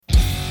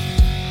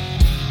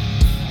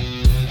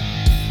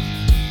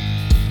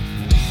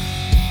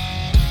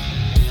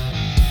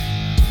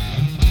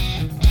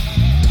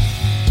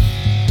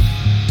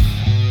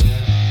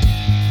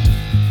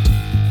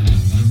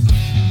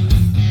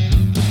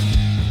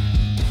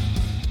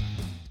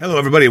Hello,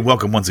 everybody, and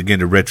welcome once again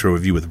to Retro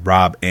Review with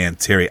Rob and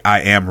Terry.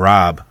 I am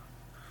Rob.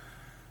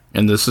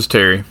 And this is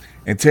Terry.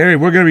 And Terry,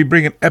 we're going to be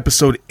bringing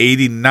episode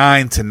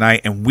 89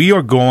 tonight, and we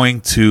are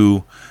going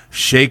to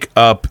shake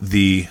up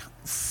the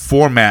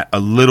format a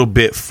little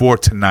bit for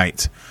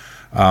tonight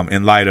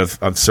in light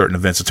of certain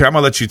events. So, Terry, I'm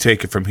going to let you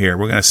take it from here.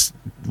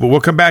 We'll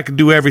come back and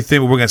do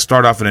everything, but we're going to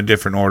start off in a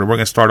different order. We're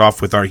going to start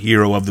off with our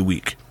hero of the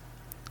week.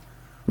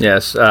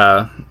 Yes,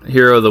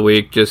 hero of the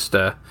week, just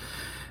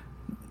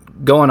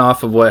going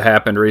off of what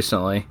happened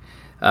recently.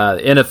 The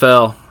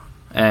NFL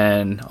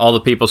and all the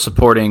people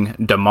supporting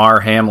Damar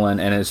Hamlin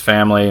and his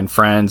family and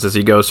friends as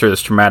he goes through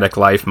this traumatic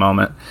life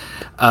moment.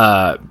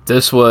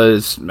 This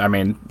was,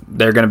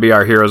 they're going to be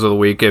our heroes of the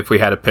week if we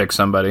had to pick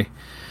somebody.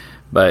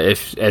 But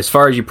as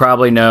far as you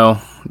probably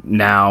know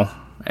now,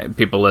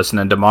 people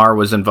listening, Damar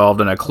was involved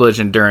in a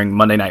collision during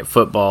Monday Night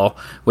Football,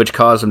 which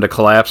caused him to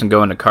collapse and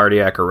go into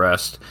cardiac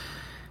arrest.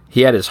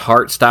 He had his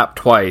heart stopped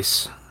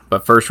twice,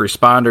 but first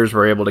responders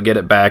were able to get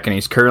it back, and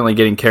he's currently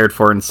getting cared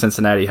for in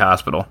Cincinnati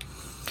Hospital.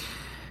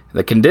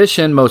 The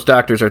condition most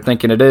doctors are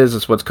thinking it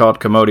is what's called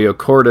commotio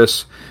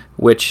cordis,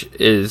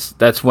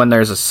 that's when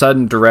there's a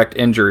sudden direct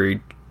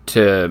injury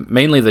to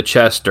mainly the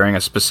chest during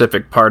a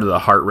specific part of the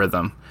heart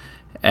rhythm.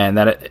 And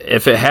that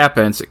if it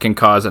happens, it can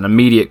cause an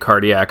immediate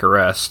cardiac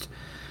arrest.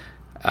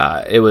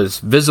 It was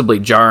visibly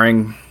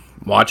jarring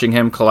watching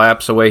him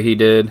collapse the way he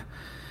did.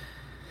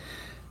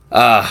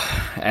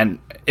 And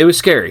it was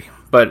scary.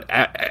 But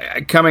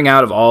coming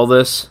out of all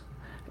this,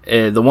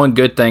 the one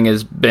good thing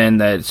has been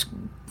that it's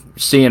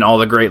seeing all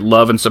the great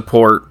love and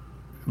support,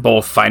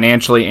 both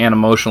financially and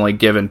emotionally,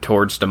 given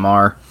towards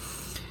Damar.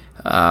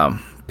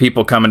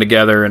 People coming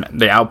together and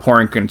the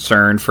outpouring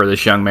concern for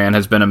this young man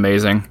has been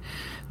amazing.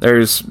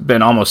 There's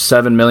been almost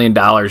 $7 million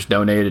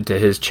donated to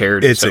his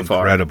charity so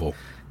far. It's incredible.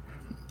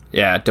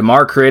 Yeah,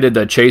 Damar created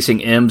the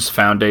Chasing M's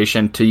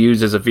Foundation to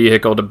use as a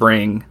vehicle to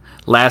bring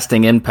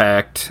lasting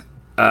impact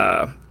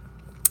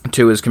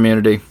to his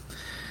community.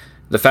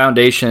 The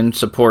foundation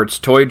supports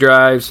toy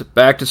drives,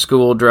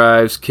 back-to-school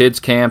drives, kids'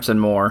 camps, and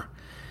more.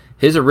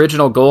 His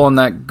original goal on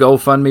that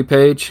GoFundMe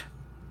page,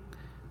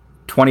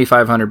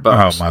 $2,500.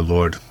 Oh, my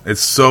Lord.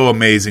 It's so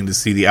amazing to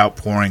see the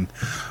outpouring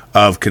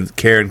of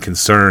care and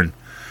concern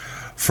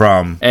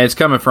from... And it's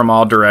coming from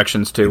all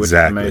directions, too,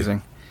 exactly. Which is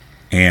amazing.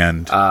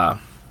 And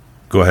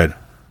go ahead.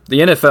 The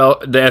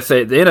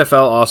NFL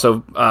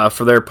also,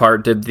 for their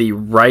part, did the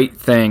right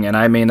thing, and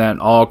I mean that in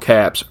all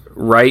caps,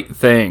 right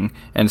thing,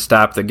 and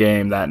stopped the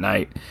game that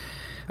night.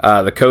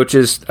 The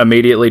coaches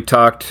immediately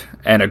talked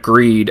and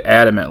agreed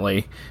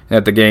adamantly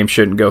that the game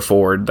shouldn't go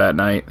forward that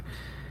night.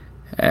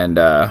 And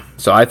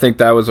so I think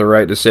that was the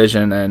right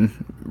decision,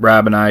 and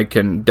Rob and I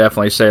can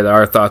definitely say that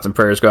our thoughts and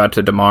prayers go out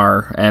to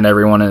Damar and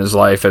everyone in his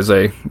life as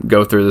they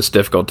go through this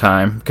difficult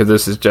time, because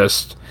this is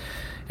just...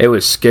 It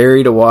was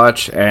scary to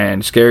watch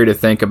and scary to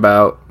think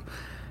about,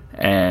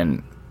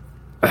 and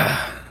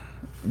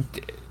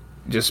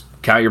just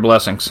count your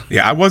blessings.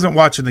 Yeah, I wasn't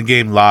watching the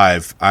game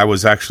live. I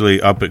was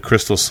actually up at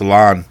Crystal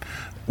Salon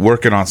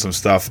working on some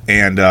stuff,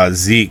 and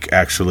Zeke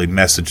actually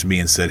messaged me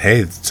and said,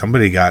 "Hey,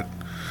 somebody got."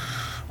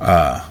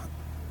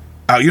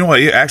 You know what?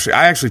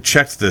 I actually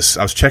checked this.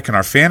 I was checking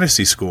our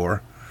fantasy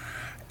score,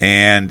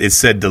 and it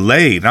said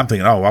delayed. And I'm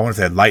thinking, oh, I wonder if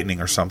they had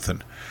lightning or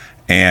something.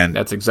 And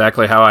that's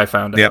exactly how I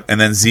found it. Yep.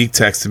 And then Zeke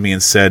texted me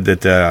and said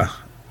that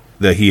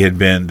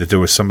there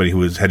was somebody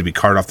who had to be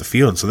carted off the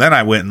field. And so then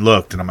I went and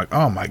looked, and I'm like,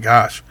 oh my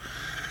gosh,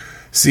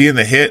 seeing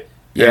the hit.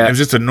 Yeah, it was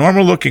just a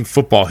normal looking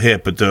football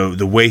hit, but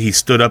the way he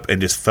stood up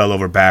and just fell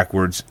over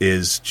backwards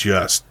is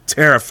just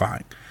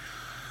terrifying.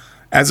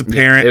 As a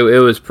parent, it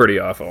was pretty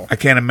awful. I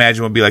can't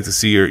imagine what it'd be like to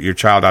see your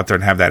child out there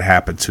and have that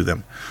happen to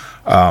them.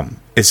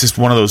 It's just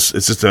one of those.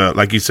 It's just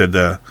like you said,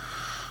 the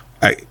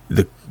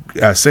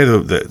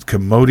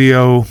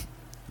commotio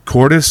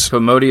cordis.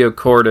 Commotio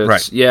cordis.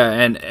 Right. Yeah,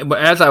 and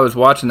as I was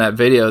watching that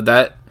video,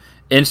 that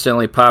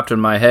instantly popped in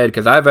my head,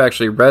 because I've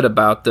actually read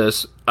about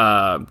this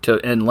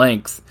in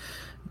length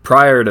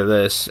prior to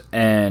this,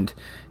 and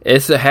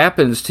it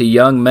happens to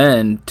young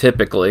men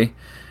typically.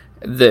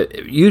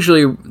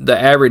 Usually the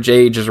average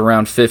age is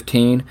around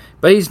 15,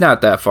 but he's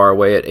not that far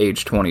away at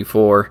age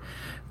 24.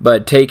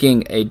 But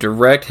taking a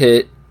direct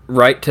hit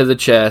right to the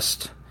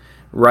chest,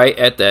 right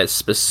at that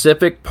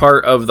specific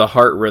part of the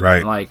heart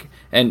rhythm, right.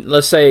 And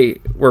let's say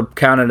we're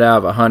counting out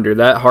of 100,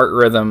 that heart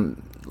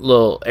rhythm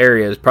little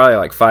area is probably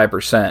like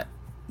 5%.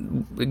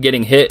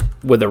 Getting hit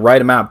with the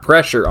right amount of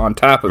pressure on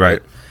top of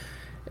it,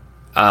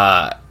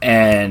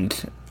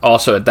 and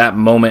also at that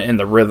moment in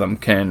the rhythm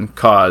can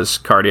cause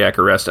cardiac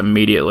arrest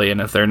immediately.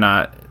 And if there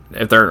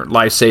are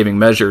life-saving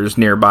measures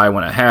nearby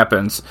when it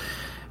happens,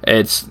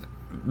 it's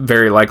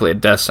very likely a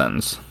death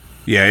sentence.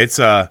 Yeah, it's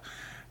the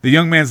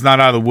young man's not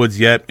out of the woods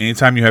yet.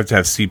 Anytime you have to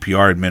have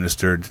CPR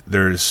administered,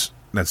 that's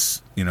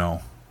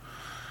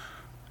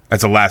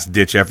a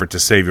last-ditch effort to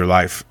save your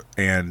life.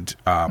 And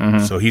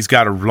so he's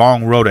got a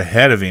long road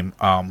ahead of him.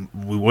 I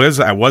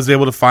was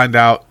able to find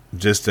out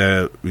just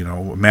a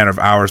matter of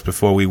hours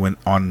before we went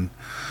on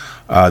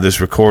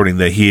this recording,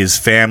 that his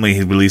family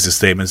had released a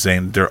statement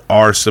saying there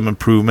are some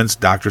improvements.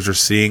 Doctors are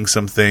seeing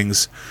some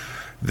things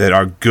that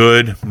are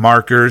good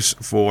markers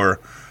for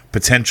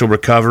potential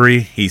recovery.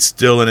 He's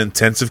still in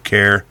intensive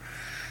care.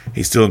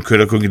 He's still in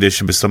critical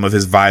condition, but some of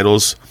his vital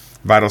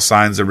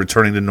signs are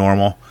returning to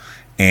normal.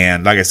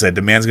 And like I said,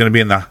 the man's going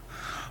to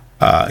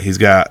be he's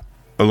got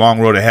a long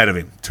road ahead of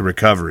him to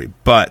recovery.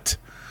 But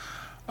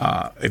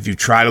if you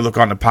try to look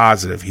on the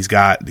positive, he's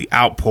got the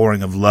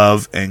outpouring of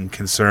love and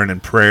concern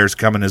and prayers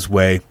coming his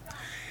way.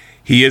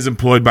 He is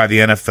employed by the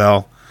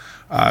NFL,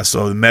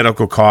 so the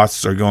medical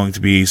costs are going to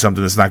be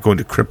something that's not going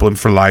to cripple him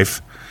for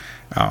life.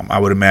 I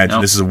would imagine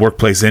This is a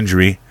workplace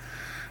injury.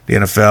 The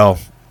NFL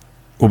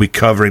will be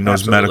covering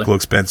those medical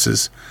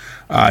expenses.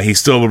 He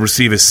still will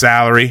receive his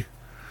salary.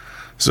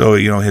 So,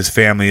 his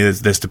family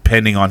that's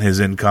depending on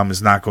his income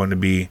is not going to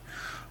be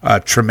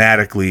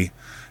traumatically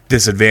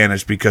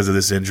disadvantaged because of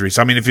this injury.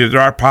 So, I mean, if there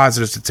are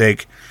positives to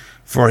take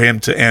for him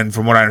and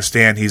from what I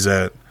understand, he's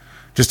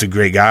just a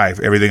great guy.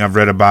 Everything I've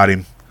read about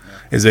him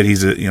is that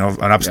he's an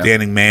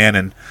upstanding man,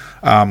 and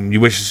you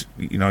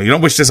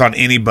don't wish this on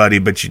anybody,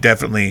 but you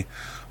definitely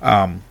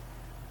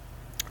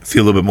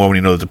feel a little bit more when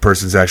you know that the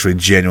person's actually a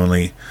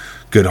genuinely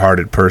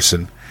good-hearted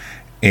person.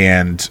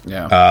 And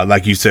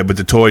like you said, with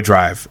the toy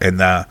drive and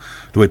the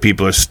way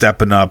people are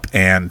stepping up,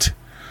 and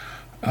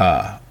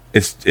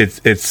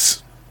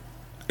it's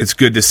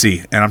good to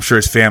see, and I'm sure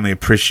his family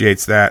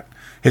appreciates that.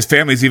 His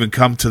family's even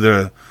come to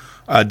the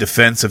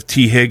defense of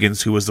T.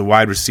 Higgins, who was the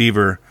wide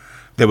receiver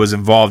that was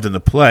involved in the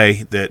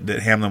play that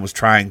Hamlin was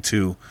trying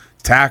to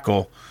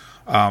tackle.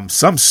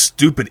 Some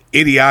stupid,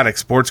 idiotic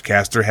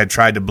sportscaster had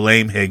tried to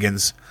blame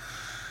Higgins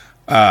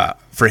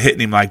for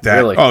hitting him like that.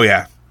 Really? Oh,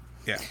 yeah.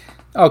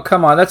 Oh,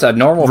 come on. That's a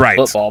normal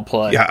football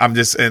play. Yeah, I'm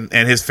just, and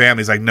his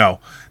family's like,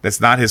 no,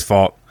 that's not his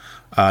fault.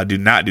 Do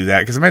not do that.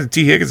 Because imagine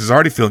T. Higgins is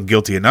already feeling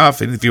guilty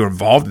enough, and if you were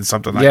involved in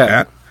something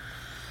like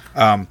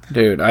that.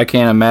 Dude, I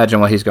can't imagine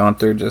what he's going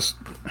through just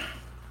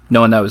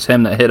knowing that was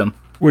him that hit him.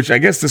 Which I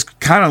guess this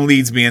kind of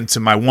leads me into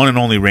my one and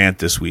only rant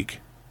this week.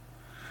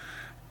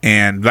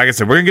 And like I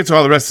said, we're going to get to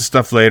all the rest of the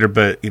stuff later,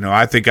 but,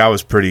 I think I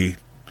was pretty...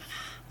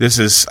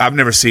 I've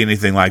never seen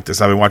anything like this.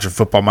 I've been watching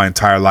football my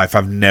entire life.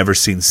 I've never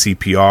seen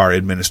CPR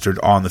administered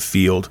on the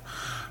field.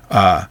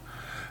 And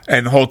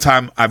the whole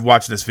time I've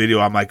watched this video,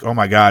 I'm like, oh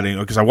my God,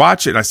 because I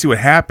watch it and I see what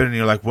happened, and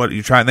you're like, what?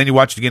 You try, and then you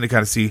watch it again to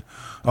kind of see,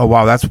 oh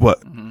wow, that's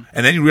what. Mm-hmm.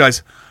 And then you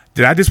realize,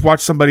 did I just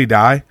watch somebody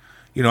die?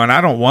 And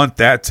I don't want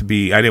that to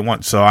be. I didn't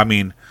want. So I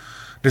mean,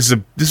 this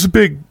is a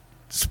big,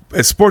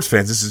 as sports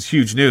fans, this is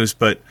huge news.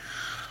 But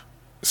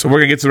so we're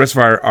gonna get to the rest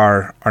of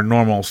our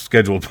normal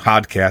scheduled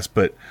podcast.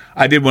 But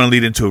I did want to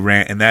lead into a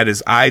rant, and that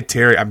is, I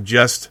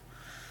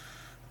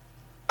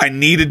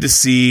needed to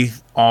see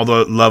all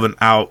the love and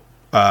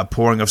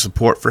outpouring of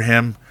support for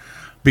him,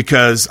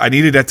 because I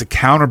needed that to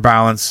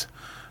counterbalance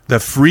the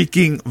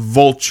freaking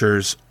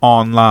vultures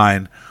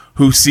online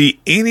who see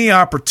any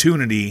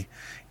opportunity,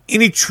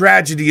 any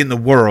tragedy in the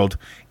world,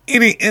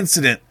 any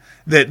incident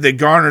that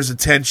garners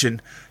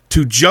attention,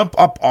 to jump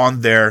up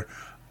on their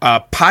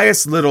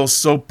pious little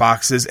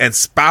soapboxes and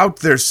spout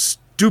their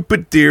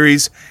stupid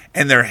theories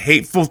and their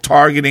hateful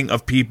targeting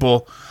of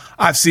people.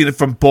 I've seen it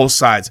from both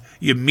sides.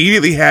 You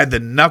immediately had the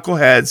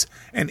knuckleheads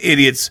and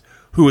idiots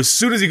who, as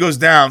soon as he goes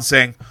down,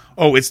 saying,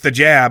 oh, it's the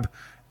jab,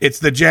 it's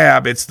the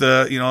jab, it's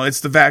the, it's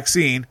the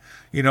vaccine,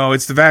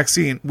 it's the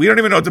vaccine. We don't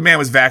even know if the man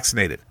was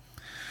vaccinated.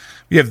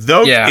 You have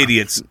those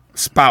idiots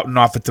spouting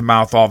off at the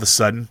mouth all of a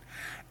sudden.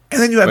 And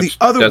then you have the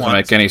other ones. Doesn't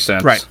make any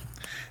sense. Right.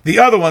 The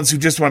other ones who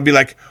just want to be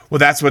like, well,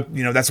 that's what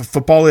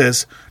football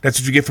is. That's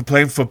what you get for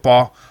playing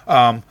football.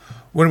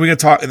 When are we going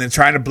to talk? And then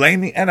trying to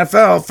blame the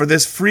NFL for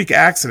this freak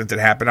accident that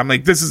happened. I'm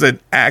like, this is an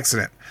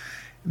accident.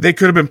 They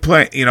could have been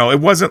playing, it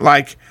wasn't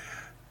like,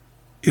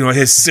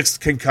 his sixth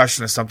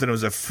concussion or something. It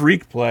was a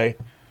freak play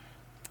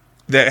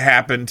that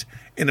happened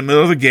in the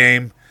middle of the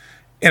game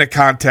in a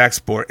contact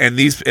sport. And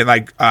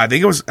I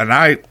think it was, and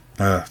I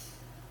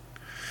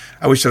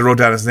wish I wrote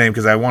down his name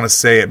because I want to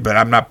say it, but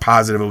I'm not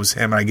positive it was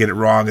him, and I get it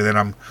wrong, and then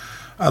I'm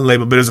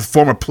labeled. But it was a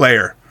former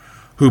player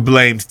who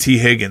blamed T.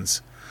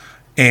 Higgins,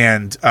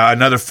 and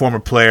another former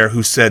player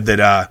who said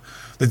that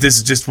this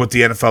is just what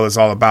the NFL is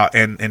all about,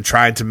 and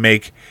trying to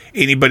make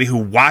anybody who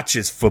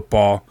watches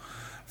football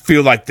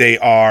feel like they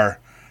are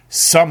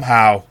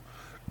somehow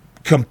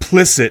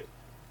complicit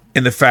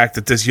in the fact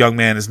that this young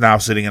man is now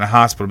sitting in a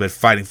hospital bed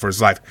fighting for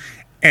his life.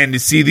 And to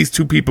see these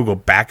two people go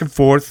back and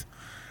forth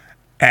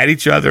at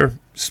each other,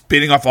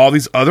 spinning off all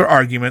these other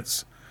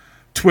arguments.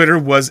 Twitter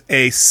was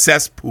a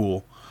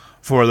cesspool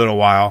for a little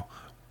while,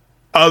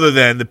 other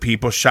than the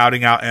people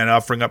shouting out and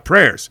offering up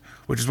prayers,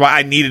 which is why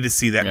I needed to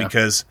see that,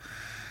 because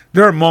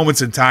there are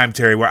moments in time,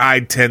 Terry, where I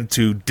tend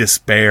to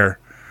despair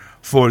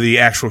for the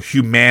actual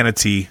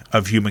humanity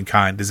of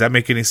humankind. Does that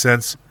make any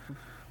sense?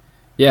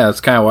 Yeah,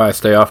 that's kind of why I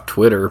stay off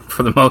Twitter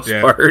for the most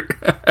part.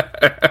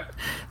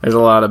 There's a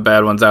lot of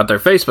bad ones out there.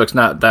 Facebook's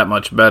not that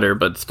much better,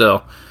 but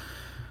still.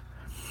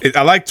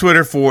 I like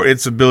Twitter for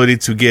its ability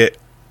to get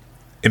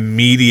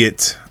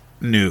immediate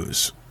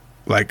news,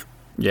 like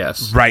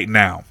right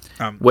now.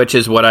 which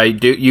is what I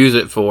do use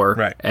it for.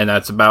 Right. And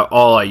that's about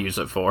all I use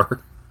it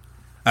for.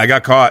 I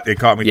got caught. It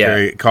caught me. Yeah.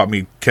 It caught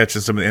me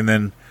catching something, and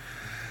then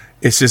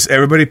it's just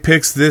everybody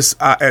picks this.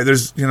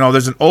 There's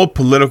an old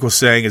political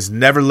saying: "Is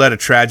never let a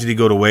tragedy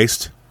go to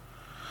waste."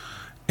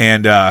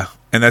 And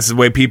that's the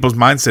way people's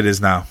mindset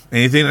is now.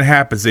 Anything that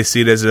happens, they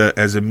see it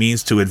as a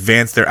means to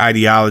advance their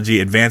ideology,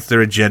 advance their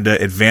agenda,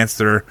 advance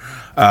their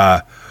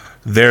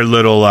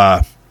little.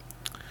 I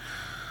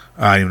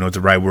don't even know what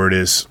the right word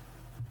is.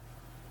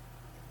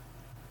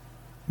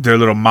 Their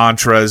little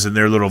mantras and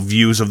their little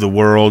views of the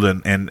world,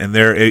 and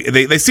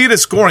they see it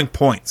as scoring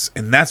points,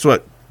 and that's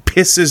what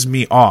pisses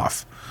me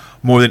off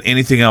more than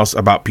anything else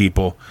about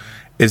people,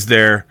 is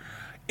their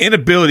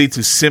inability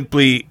to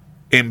simply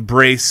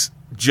embrace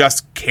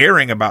just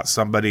caring about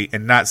somebody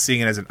and not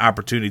seeing it as an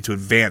opportunity to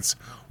advance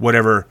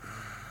whatever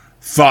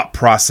thought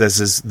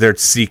processes they're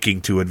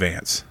seeking to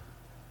advance.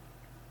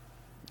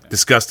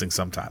 Disgusting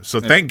sometimes.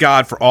 So thank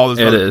God for all those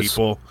other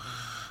people.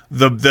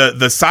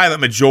 The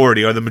silent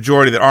majority, or the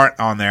majority that aren't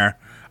on there.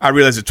 I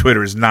realize that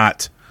Twitter is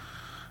not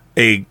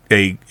a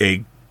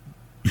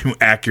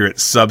accurate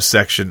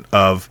subsection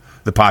of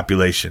the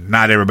population.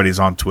 Not everybody's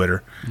on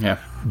Twitter. Yeah.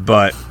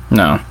 But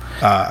no.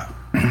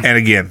 And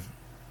again,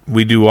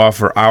 we do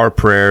offer our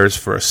prayers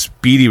for a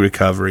speedy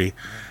recovery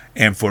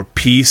and for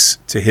peace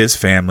to his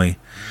family.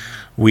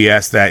 We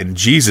ask that in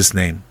Jesus'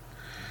 name.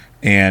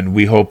 And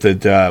we hope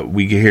that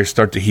we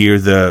start to hear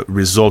the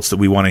results that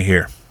we want to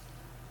hear.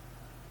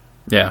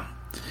 Yeah,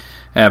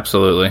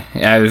 absolutely.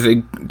 I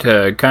think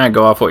to kind of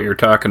go off what you're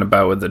talking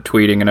about with the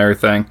tweeting and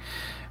everything,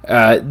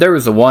 there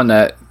was one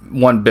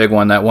big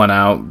one that went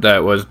out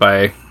that was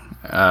by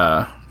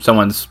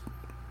someone's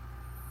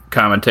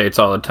commentates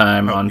all the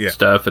time on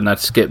stuff, and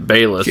that's Skip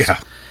Bayless.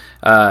 Yeah.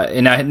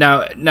 And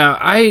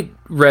I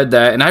read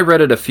that, and I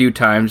read it a few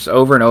times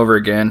over and over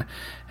again,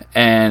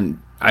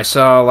 and I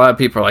saw a lot of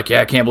people are like,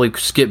 "Yeah, I can't believe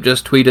Skip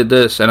just tweeted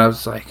this," and I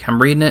was like, I'm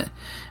reading it,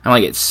 I'm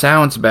like, it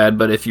sounds bad,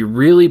 but if you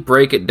really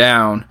break it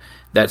down,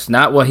 that's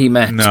not what he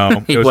meant.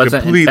 No, he it was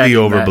wasn't completely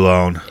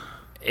overblown. That.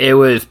 It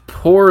was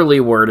poorly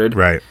worded,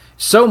 right?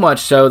 So much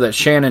so that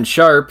Shannon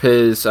Sharp,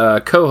 his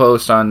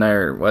co-host on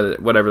there,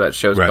 whatever that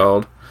show's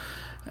called,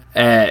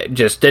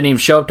 just didn't even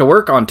show up to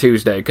work on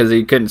Tuesday because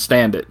he couldn't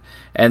stand it.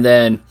 And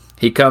then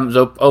he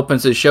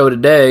opens his show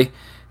today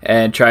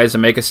and tries to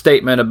make a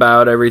statement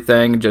about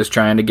everything, just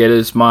trying to get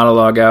his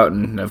monologue out.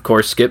 And, of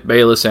course, Skip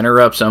Bayless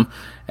interrupts him.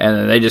 And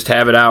then they just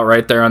have it out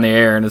right there on the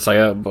air. And it's like,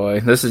 oh, boy,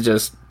 this is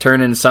just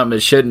turning into something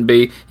it shouldn't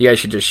be. You guys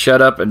should just shut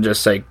up and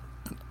just say,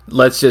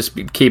 let's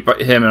just keep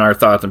him in our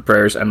thoughts and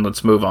prayers and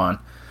let's move on.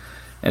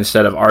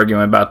 Instead of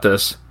arguing about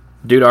this.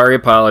 Dude already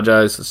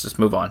apologized. Let's just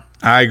move on.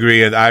 I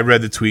agree. I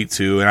read the tweet,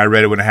 too, and I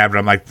read it when it happened.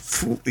 I'm like,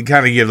 it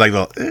kind of gives like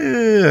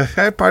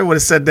I probably would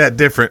have said that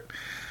different.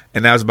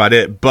 And that was about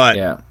it.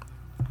 But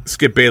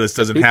Skip Bayless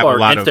doesn't have a lot of...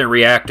 People are instant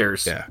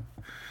reactors. Yeah.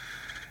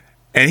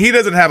 And he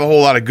doesn't have a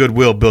whole lot of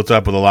goodwill built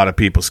up with a lot of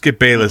people. Skip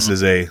Bayless he's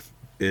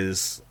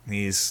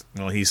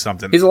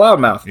something. He's a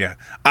loudmouth. Yeah.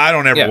 I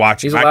don't ever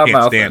watch him. I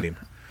can't stand him.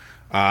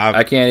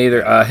 I can't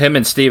either. Him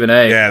and Stephen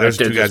A. Yeah, there's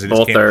two guys that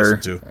just can't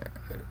listen to.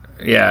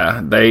 Yeah,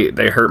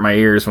 they hurt my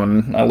ears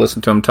when I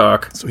listen to him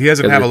talk. So he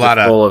doesn't have a lot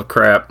of full of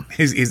crap.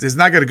 He's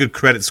not got a good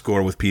credit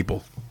score with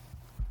people.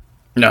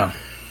 No.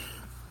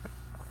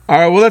 All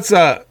right. Well, let's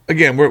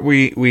again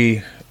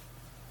we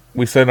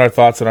send our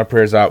thoughts and our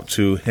prayers out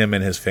to him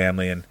and his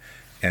family, and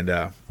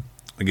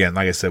again,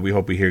 like I said, we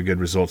hope we hear good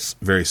results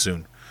very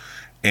soon.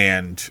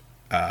 And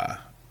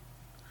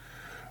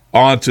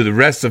on to the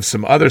rest of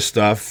some other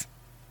stuff.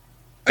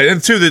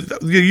 And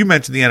you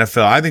mentioned the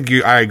NFL.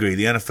 I agree.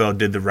 The NFL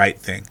did the right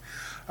thing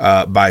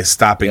by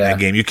stopping that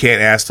game. You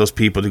can't ask those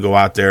people to go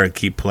out there and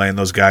keep playing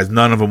those guys.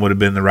 None of them would have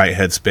been in the right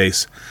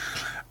headspace.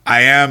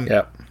 I am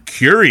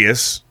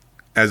curious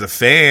as a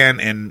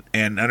fan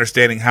and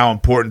understanding how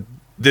important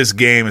this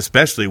game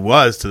especially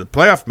was to the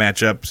playoff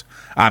matchups.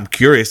 I'm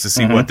curious to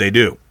see what they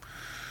do.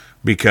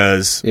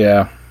 Because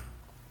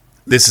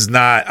this is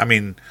not, I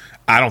mean,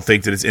 I don't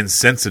think that it's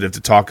insensitive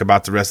to talk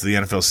about the rest of the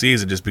NFL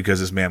season just because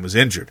this man was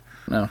injured.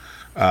 No.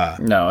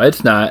 No,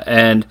 it's not.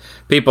 And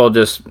people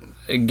just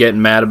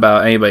getting mad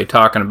about anybody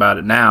talking about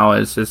it now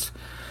is just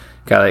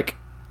kind of like,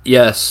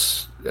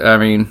 yes, I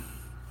mean,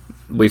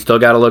 we still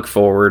got to look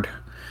forward.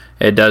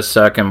 It does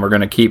suck, and we're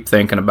going to keep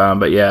thinking about it.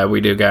 But, yeah, we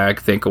do got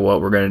to think of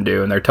what we're going to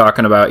do. And they're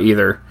talking about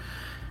either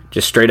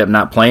just straight up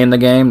not playing the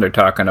game. They're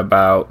talking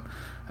about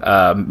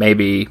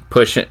maybe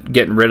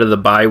getting rid of the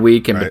bye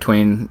week in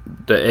between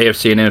the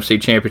AFC and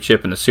NFC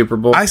Championship and the Super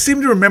Bowl. I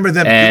seem to remember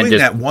them doing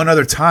that one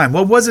other time.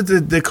 What was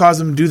it that caused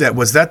them to do that?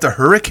 Was that the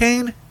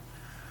hurricane?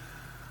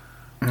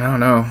 I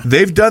don't know.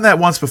 They've done that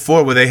once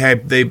before where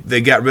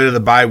they got rid of the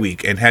bye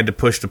week and had to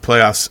push the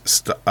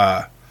playoffs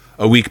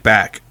a week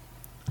back.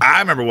 I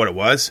remember what it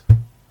was.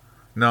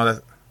 No,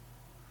 that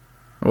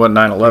what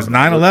 9/11? It was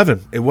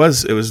 9/11. It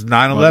was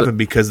 9/11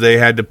 because they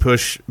had to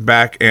push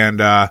back and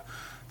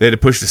they had to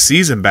push the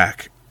season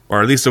back,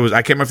 or at least it was. I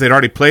can't remember if they'd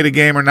already played a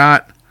game or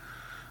not.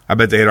 I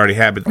bet they had already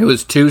had. But it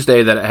was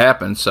Tuesday that it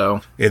happened,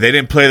 so yeah, they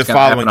didn't play the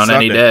following on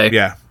Sunday. any day.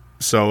 Yeah,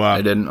 So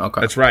I didn't.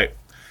 Okay, that's right.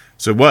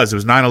 So it was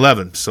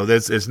 9/11. So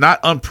it's not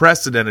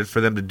unprecedented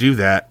for them to do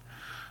that.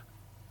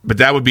 But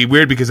that would be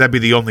weird because that'd be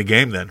the only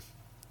game then,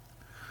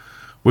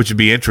 which would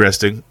be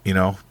interesting,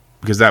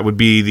 because that would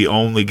be the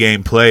only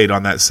game played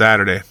on that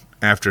Saturday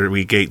after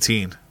Week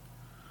 18.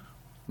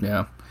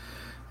 Yeah,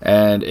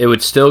 and it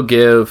would still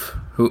give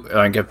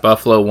if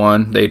Buffalo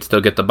won, they'd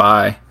still get the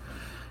bye.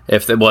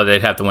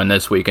 They'd have to win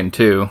this weekend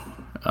too,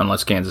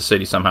 unless Kansas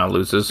City somehow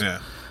loses. Yeah.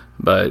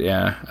 But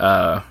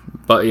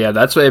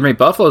that's what I mean.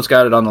 Buffalo's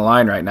got it on the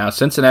line right now.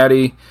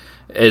 Cincinnati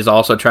is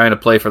also trying to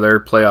play for their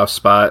playoff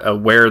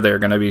spot, where they're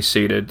going to be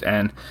seated,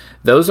 and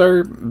those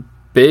are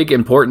big,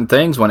 important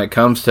things when it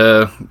comes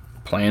to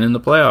playing in the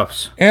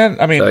playoffs. And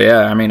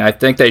I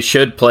think they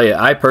should play it.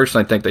 I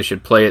personally think they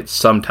should play it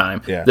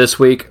sometime. Yeah. This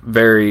week,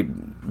 very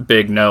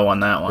big no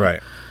on that one.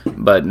 Right.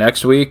 But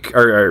next week,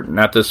 or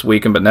not this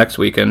weekend, but next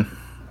weekend,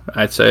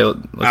 I'd say let's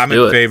do it. I'm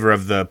in favor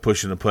of the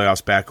pushing the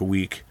playoffs back a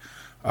week.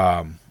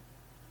 I'm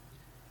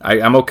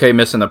okay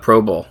missing the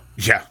Pro Bowl.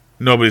 Yeah,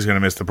 nobody's going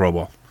to miss the Pro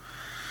Bowl.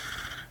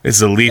 It's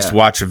the least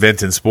watched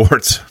event in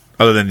sports,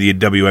 other than the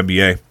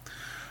WNBA.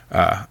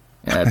 Yeah,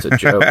 it's a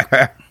joke.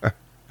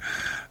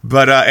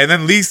 But and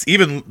then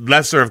even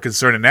lesser of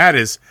concern in that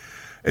is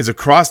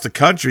across the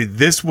country.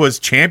 This was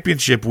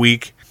championship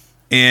week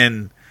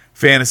in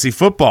fantasy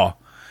football,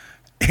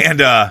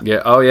 and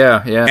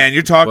and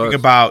you're talking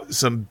about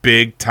some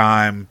big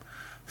time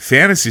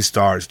fantasy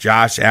stars: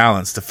 Josh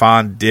Allen,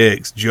 Stephon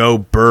Diggs, Joe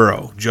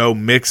Burrow, Joe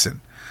Mixon.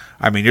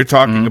 I mean, you're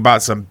talking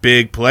about some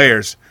big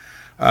players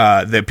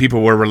that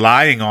people were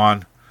relying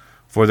on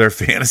for their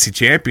fantasy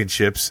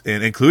championships,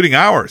 and including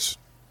ours.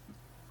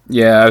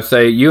 Yeah, I would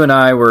say you and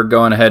I were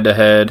going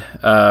head-to-head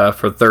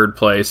for third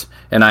place,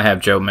 and I have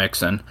Joe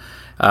Mixon.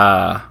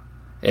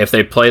 If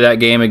they play that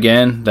game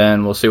again,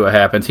 then we'll see what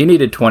happens. He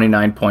needed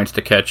 29 points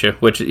to catch you,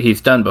 which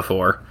he's done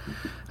before.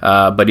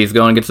 But he's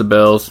going against the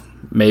Bills.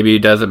 Maybe he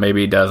does it,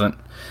 maybe he doesn't.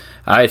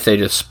 I say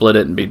just split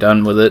it and be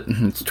done with it.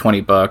 It's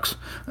 $20.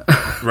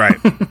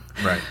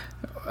 Right.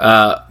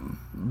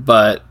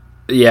 But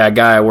yeah, a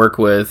guy I work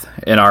with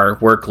in our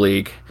work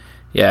league,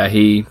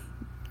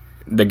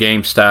 the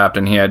game stopped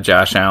and he had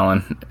Josh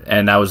Allen,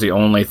 and that was the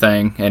only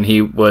thing. And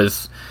he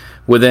was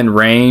within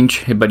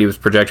range, but he was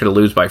projected to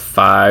lose by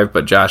 5.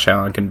 But Josh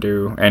Allen can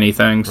do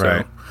anything, so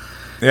right.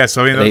 Yeah.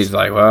 So he's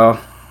like,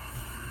 well,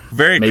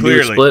 maybe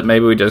we split,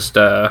 maybe we just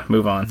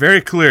move on.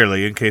 Very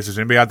clearly, in case there's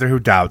anybody out there who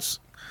doubts,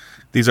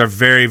 these are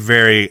very,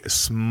 very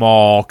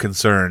small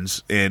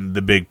concerns in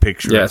the big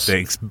picture of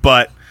things.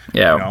 But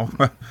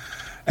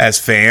as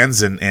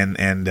fans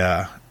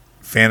and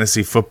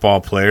fantasy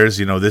football players,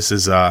 this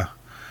is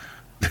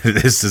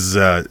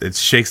it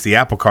shakes the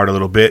apple cart a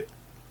little bit,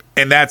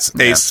 and that's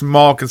a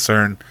small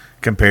concern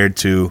compared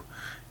to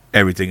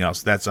everything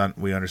else.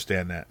 We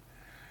understand that.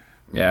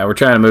 Yeah, we're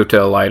trying to move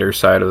to a lighter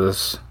side of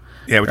this.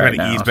 Yeah, we're trying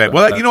to ease back.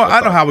 Well, I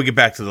don't know how we get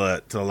back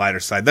to the lighter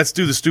side. Let's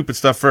do the stupid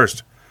stuff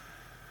first.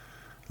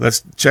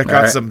 Let's check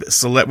out some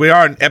select. We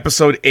are in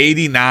episode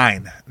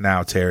 89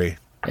 now, Terry.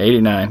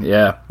 89,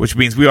 yeah. Which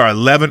means we are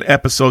 11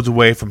 episodes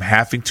away from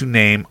having to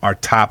name our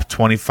top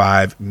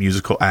 25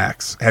 musical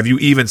acts. Have you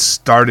even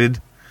started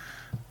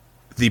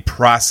the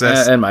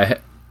process? In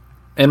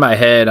my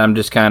head, I'm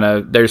just kind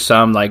of, there's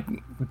some like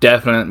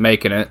definite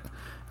making it.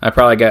 I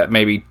probably got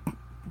maybe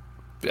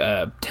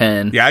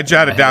 10. Yeah, I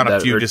jotted down a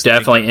few. Just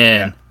definitely in.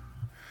 Yeah.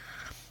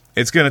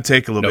 It's going to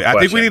take a little bit. Question.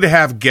 I think we need to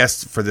have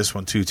guests for this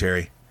one too,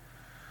 Terry.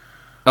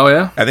 Oh,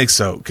 yeah? I think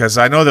so, because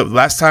I know that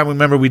last time,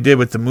 remember, we did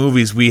with the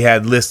movies, we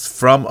had lists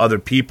from other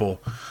people.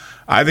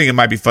 I think it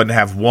might be fun to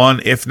have one,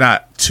 if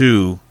not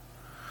two,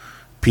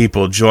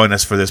 people join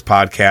us for this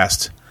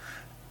podcast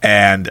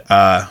and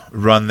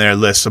run their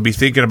list. So be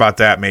thinking about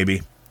that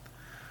maybe.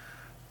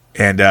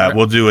 And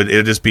we'll do it.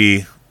 It'll just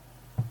be,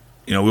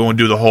 we won't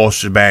do the whole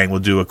shebang. We'll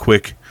do a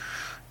quick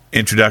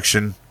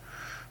introduction,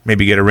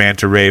 maybe get a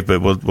rant or rave,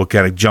 but we'll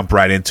kind of jump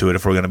right into it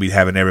if we're going to be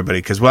having everybody,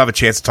 because we'll have a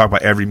chance to talk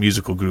about every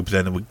musical group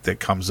then that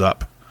comes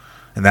up,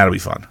 and that'll be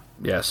fun.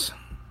 Yes,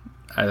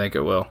 I think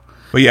it will.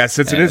 But yeah,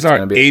 since it is our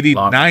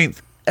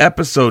 89th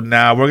episode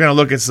now, we're going to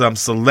look at some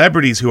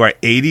celebrities who are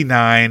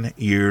 89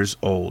 years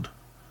old.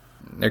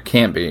 There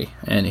can't be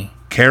any.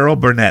 Carol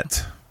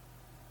Burnett.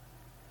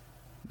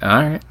 All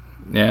right.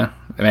 Yeah.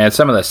 Man,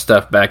 some of the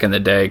stuff back in the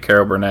day,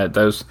 Carol Burnett,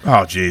 that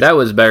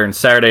was better than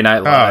Saturday Night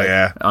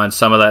Live on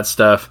some of that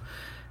stuff.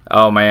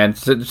 Oh, man,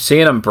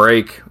 seeing them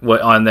break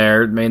on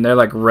there, I mean, they're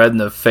like red in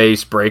the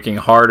face, breaking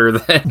harder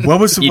than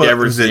you'd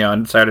ever see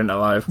on Saturday Night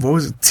Live. What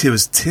was it? It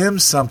was Tim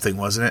something,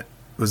 wasn't it?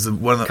 Was the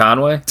one of the,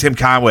 Conway? Tim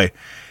Conway,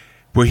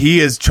 where he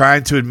is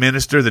trying to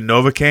administer the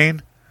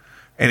Novocaine,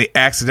 and he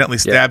accidentally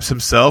stabs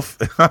himself.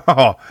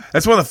 Oh,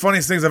 that's one of the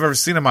funniest things I've ever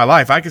seen in my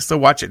life. I can still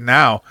watch it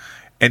now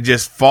and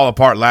just fall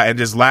apart and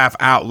just laugh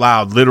out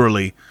loud,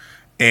 literally,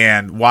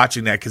 and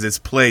watching that because it's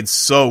played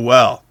so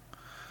well.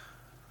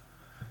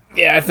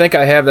 Yeah, I think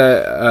I have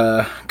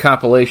that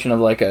compilation of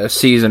like a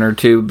season or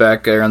two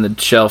back there on the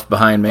shelf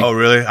behind me. Oh,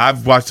 really?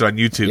 I've watched it on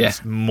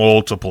YouTube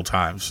multiple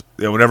times.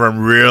 Whenever I'm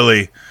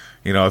really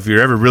if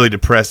you're ever really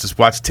depressed, just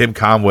watch Tim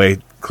Conway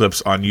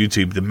clips on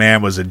YouTube. The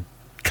man was a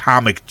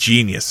comic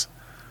genius.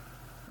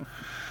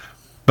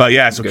 But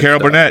yeah, so Good Carol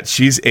stuff. Burnett,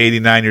 she's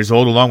 89 years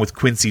old, along with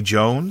Quincy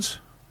Jones,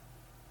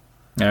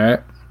 All right.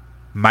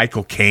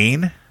 Michael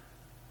Caine.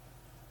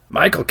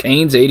 Michael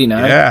Caine's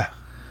 89. Yeah.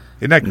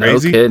 Isn't that No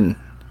crazy? kidding.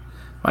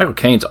 Michael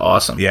Caine's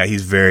awesome. Yeah,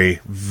 he's very,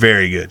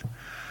 very good.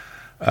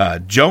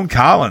 Joan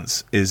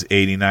Collins is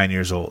 89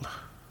 years old.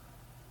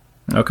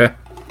 Okay.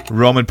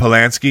 Roman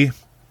Polanski,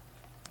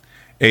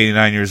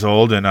 89 years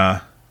old.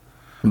 And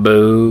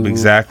Boo.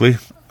 exactly.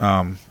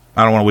 I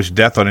don't want to wish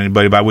death on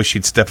anybody, but I wish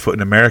he'd step foot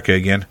in America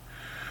again.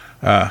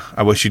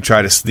 I wish he'd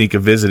try to sneak a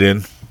visit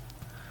in.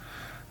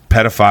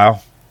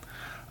 Pedophile.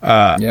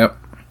 Yep.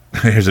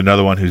 Here's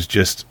another one who's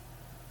just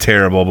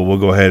terrible, but we'll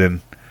go ahead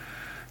and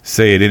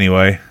say it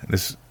anyway.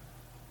 This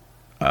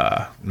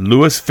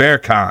Louis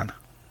Farrakhan.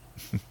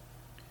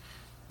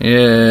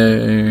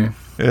 Yeah.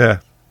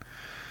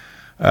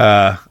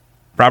 Yeah.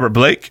 Robert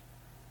Blake,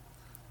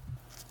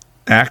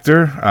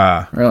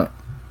 actor. Really?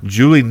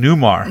 Julie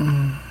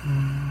Newmar.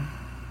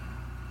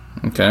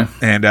 Okay.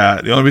 And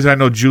the only reason I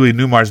know Julie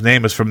Newmar's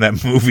name is from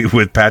that movie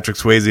with Patrick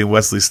Swayze and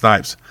Wesley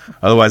Snipes.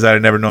 Otherwise, I'd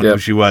have never known who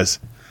she was.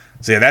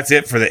 So yeah, that's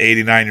it for the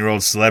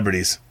 89-year-old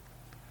celebrities.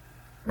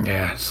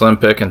 Yeah. Slim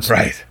Pickens.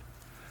 Right.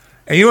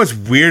 And you know what's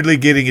weirdly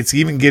it's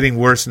even getting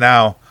worse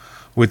now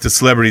with the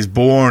celebrities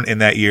born in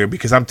that year,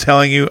 because I'm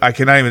telling you, I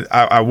cannot even,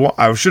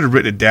 I should have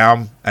written it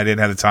down. I didn't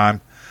have the time.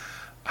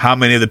 How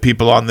many of the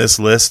people on this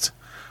list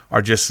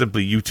are just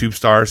simply YouTube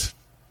stars?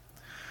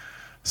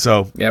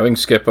 So Yeah, we can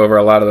skip over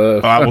a lot of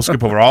those. I will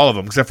skip over all of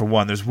them except for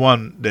one. There's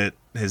one that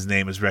his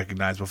name is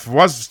recognizable. For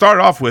us to start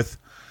off with,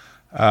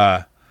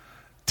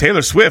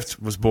 Taylor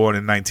Swift was born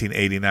in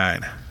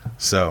 1989.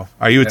 So,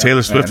 are you a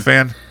Taylor Swift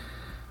fan?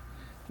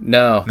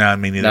 No. No,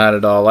 me neither. Not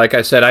at all. Like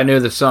I said, I knew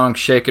the song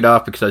Shake It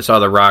Off because I saw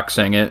The Rock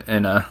sing it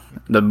in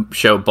the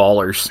show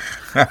Ballers.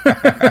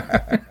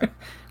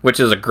 Which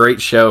is a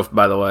great show,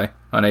 by the way,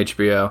 on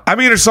HBO. I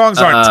mean, her songs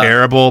aren't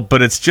terrible,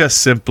 but it's just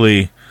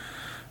simply,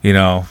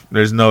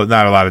 there's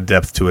not a lot of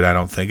depth to it, I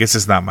don't think. It's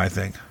just not my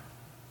thing.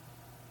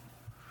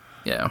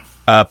 Yeah.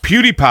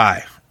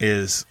 PewDiePie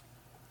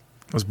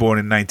was born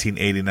in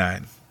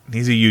 1989.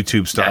 He's a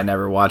YouTube star. I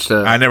never watched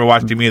I never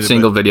watched him either.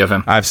 Single video of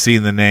him. I've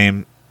seen the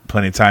name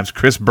plenty of times.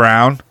 Chris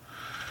Brown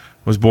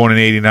was born in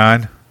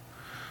 89.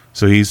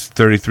 So he's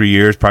 33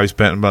 years, probably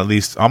spent about at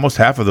least almost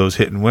half of those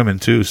hitting women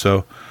too.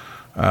 So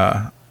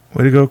way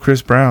to go,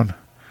 Chris Brown.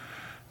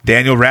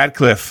 Daniel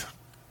Radcliffe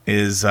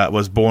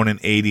was born in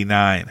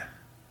 89.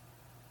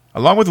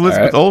 Along with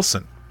Elizabeth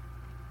Olsen.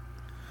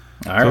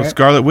 All right.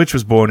 Scarlet Witch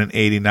was born in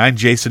 89.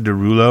 Jason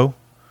Derulo.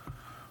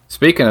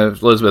 Speaking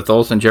of Elizabeth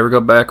Olsen, did you ever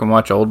go back and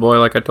watch Old Boy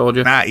like I told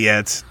you? Not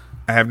yet.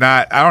 I have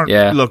not. I don't.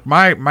 Yeah. Look,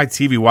 my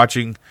TV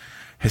watching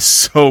is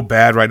so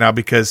bad right now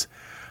because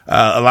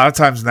a lot of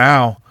times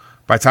now,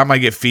 by the time I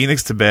get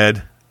Phoenix to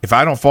bed, if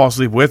I don't fall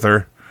asleep with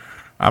her,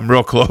 I'm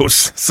real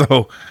close.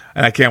 So,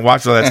 and I can't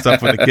watch all that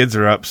stuff when the kids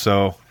are up.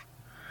 So,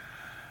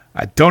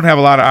 I don't have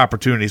a lot of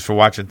opportunities for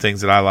watching things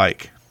that I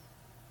like.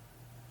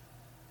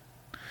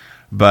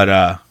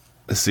 But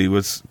let's see.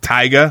 What's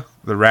Tyga,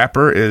 the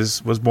rapper,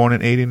 was born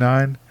in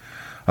 89,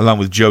 along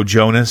with Joe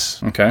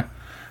Jonas. Okay.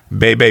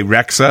 Bebe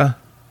Rexha,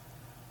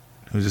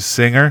 who's a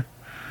singer.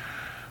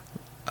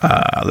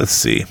 Let's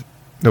see.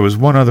 There was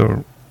one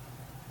other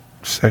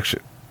section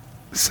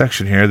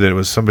here that it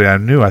was somebody I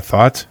knew, I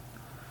thought.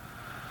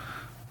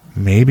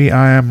 Maybe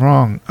I am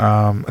wrong.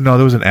 No,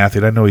 there was an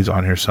athlete. I know he's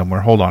on here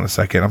somewhere. Hold on a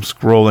second. I'm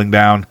scrolling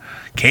down.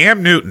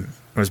 Cam Newton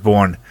was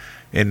born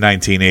in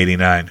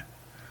 1989.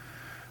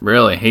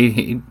 Really?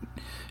 He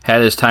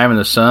had his time in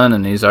the sun,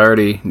 and he's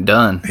already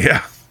done.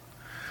 Yeah.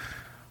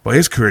 Well,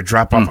 his career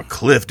dropped off a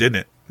cliff, didn't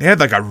it? He had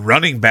like a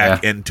running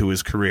back end to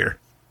his career.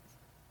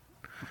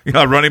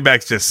 Running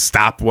backs just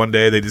stop one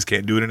day. They just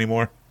can't do it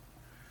anymore.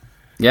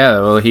 Yeah,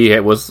 well, he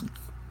was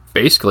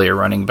basically a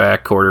running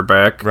back,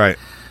 quarterback. Right.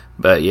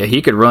 But, yeah,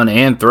 he could run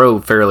and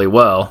throw fairly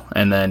well.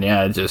 And then,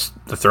 just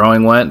the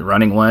throwing went, the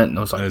running went. And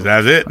it was like,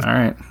 that's it. All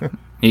right.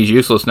 He's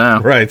useless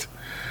now. Right.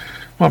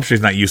 Well, I'm sure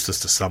he's not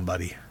useless to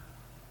somebody.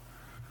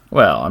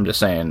 Well, I'm just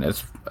saying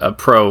it's a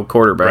pro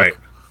quarterback. Right.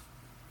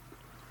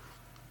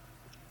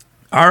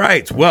 All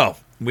right. Well,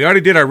 we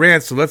already did our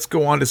rant, so let's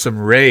go on to some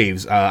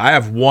raves. I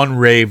have one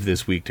rave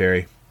this week,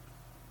 Terry.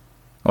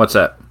 What's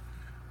that?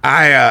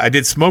 I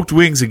did smoked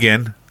wings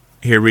again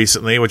here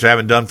recently, which I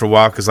haven't done for a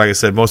while because, like I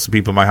said, most of the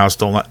people in my house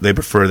they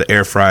prefer the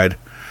air fried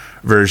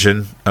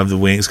version of the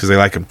wings because they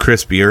like them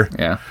crispier.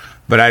 Yeah.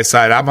 But I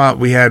decided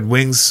we had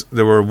wings.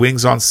 There were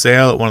wings on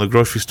sale at one of the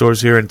grocery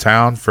stores here in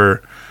town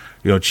for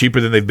cheaper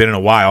than they've been in a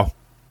while.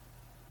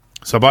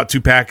 So I bought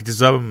 2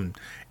 packages of them,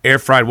 air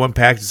fried one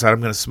package, decided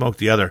I'm going to smoke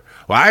the other.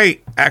 Well,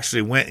 I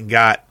actually went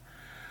and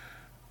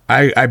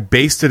I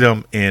basted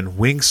them in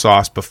wing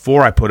sauce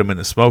before I put them in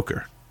the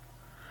smoker.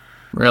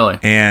 Really?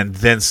 And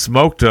then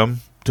smoked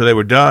them till they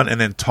were done and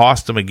then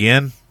tossed them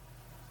again.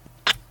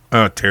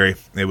 Oh, Terry,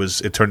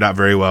 it turned out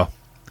very well.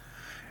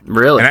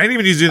 Really? And I didn't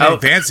even use anything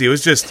fancy. It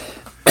was just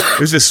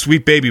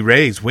Sweet Baby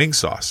Ray's wing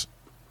sauce.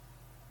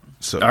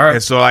 So All right.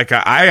 and so like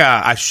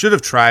I should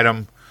have tried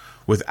them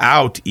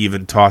without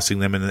even tossing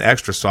them in an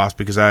extra sauce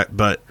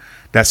but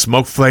that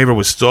smoke flavor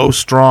was so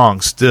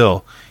strong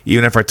still,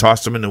 even if I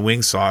tossed them in the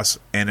wing sauce,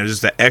 and there's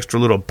just that extra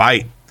little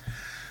bite.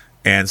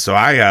 And so all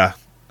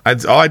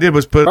I did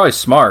was put Probably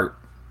smart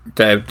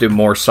to do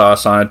more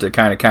sauce on it to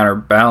kind of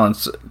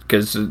counterbalance,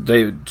 because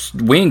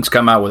wings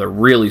come out with a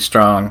really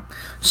strong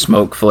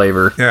smoke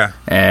flavor. Yeah.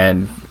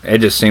 And it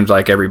just seems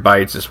like every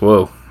bite's just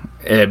whoa.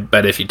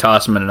 But if you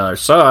toss them in another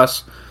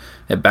sauce,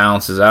 it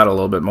balances out a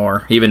little bit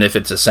more, even if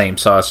it's the same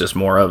sauce, just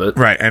more of it.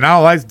 right, and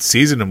all I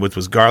seasoned them with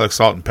was garlic,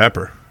 salt, and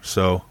pepper.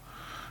 So,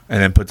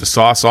 and then put the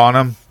sauce on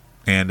them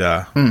and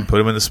put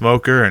them in the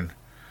smoker and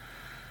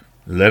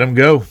let them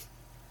go.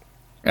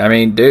 I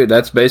mean, dude,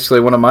 that's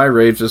basically one of my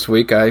raves this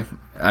week. I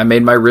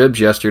made my ribs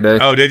yesterday.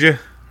 Oh, did you?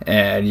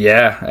 And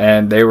yeah,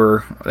 and they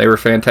were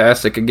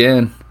fantastic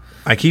again.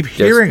 I keep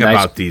hearing nice-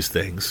 about these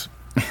things.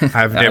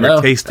 I've I never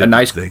know. tasted A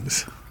nice- these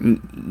things.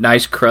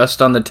 Nice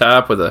crust on the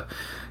top with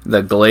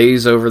the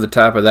glaze over the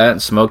top of that,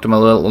 and smoked them a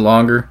little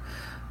longer.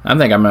 I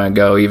think I'm going to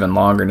go even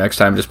longer next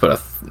time. Just put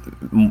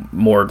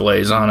more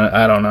glaze on it.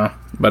 I don't know,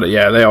 but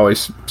yeah, they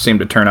always seem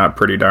to turn out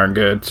pretty darn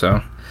good.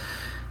 So,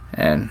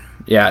 and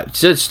yeah,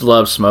 just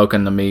love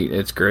smoking the meat.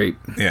 It's great.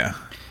 Yeah.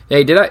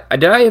 Hey, did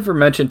I ever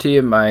mention to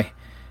you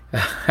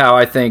how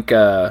I think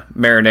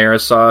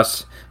marinara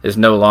sauce is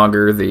no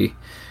longer the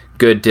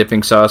good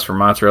dipping sauce for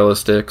mozzarella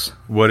sticks?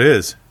 What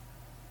is?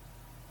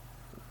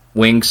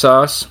 Wing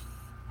sauce,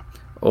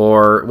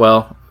 or,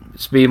 well,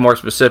 to be more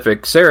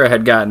specific, Sarah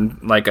had gotten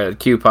like a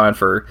coupon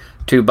for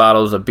 2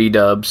 bottles of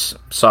B-Dubs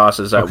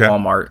sauces at Okay.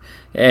 Walmart,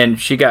 and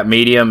she got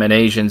medium and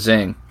Asian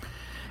zing.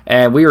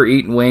 And we were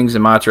eating wings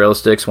and mozzarella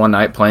sticks one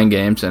night playing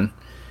games, and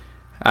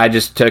I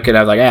just took it.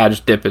 I was like, I'll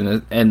just dip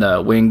in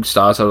the wing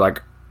sauce. I was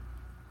like,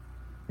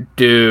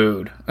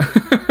 dude,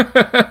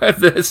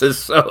 this is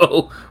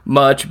so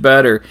much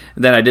better.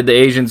 And then I did the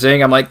Asian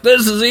zing. I'm like,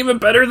 this is even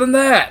better than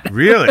that.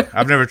 Really?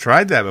 I've never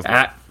tried that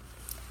before.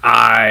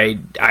 I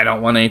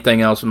don't want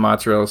anything else with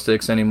mozzarella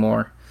sticks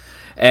anymore.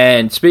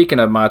 And speaking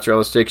of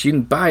mozzarella sticks, you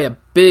can buy a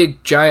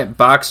big giant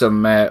box of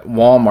them at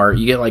Walmart.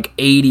 You get like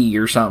 80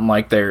 or something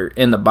like there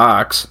in the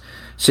box.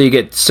 So you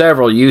get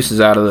several uses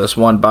out of this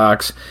one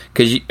box,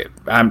 because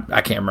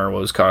I can't remember what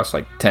it was cost,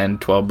 like $10,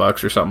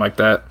 $12 or something like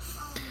that.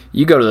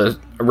 You go to the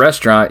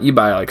restaurant, you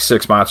buy like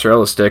 6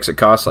 mozzarella sticks. It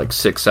costs like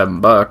 $6,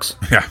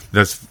 $7. Yeah,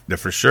 that's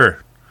for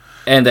sure.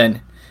 And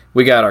then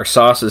we got our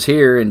sauces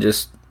here, and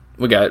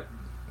we got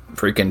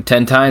freaking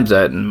 10 times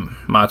that in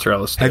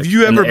mozzarella sticks. Have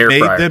you in the ever air made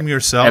fryer. them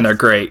yourself? And they're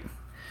great.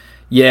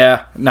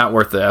 Yeah, not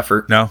worth the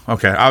effort. No?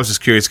 Okay. I was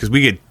just curious because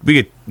we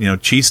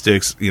get cheese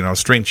sticks,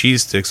 string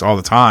cheese sticks all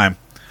the time.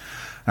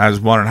 I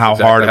was wondering how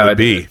hard it would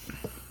be.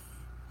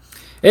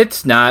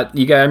 It's not.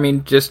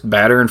 Just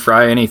batter and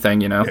fry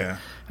anything, Yeah.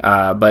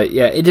 But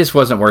yeah, it just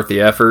wasn't worth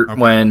the effort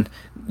when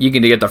you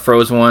can get the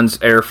frozen ones,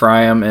 air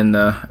fry them in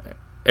the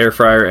air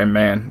fryer, and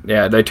man,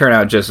 yeah, they turn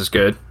out just as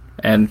good.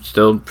 And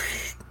still,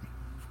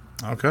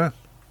 Okay.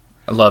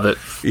 I love it.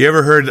 You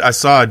ever heard? I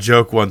saw a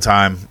joke one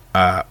time,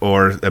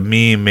 or a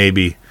meme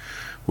maybe,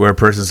 where a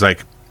person's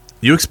like,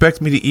 "You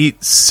expect me to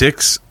eat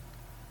 6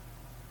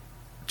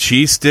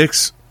 cheese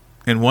sticks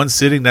in one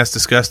sitting? That's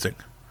disgusting."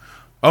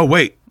 Oh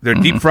wait, they're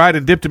deep fried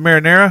and dipped in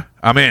marinara.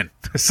 I'm in.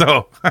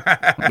 So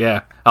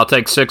Yeah, I'll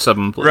take 6 of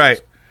them, please.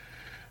 right.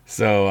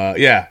 So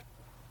yeah.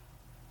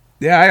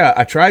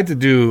 I tried to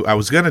do. I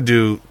was gonna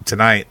do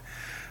tonight.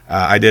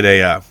 I did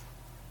a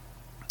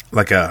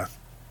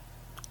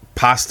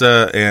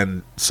pasta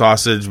and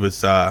sausage with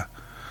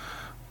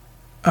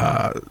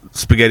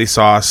spaghetti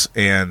sauce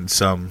and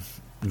some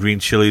green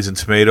chilies and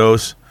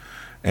tomatoes,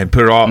 and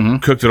put it all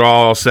cooked it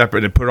all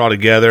separate and put it all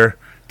together.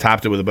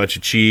 Topped it with a bunch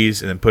of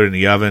cheese and then put it in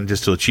the oven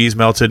just till the cheese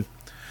melted.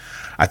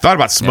 I thought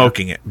about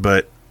smoking it,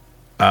 but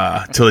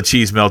till the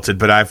cheese melted.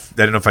 But I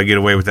didn't know if I get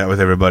away with that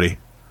with everybody.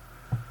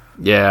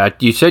 Yeah,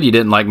 you said you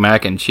didn't like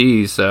mac and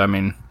cheese, so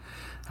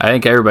I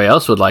think everybody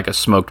else would like a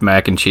smoked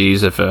mac and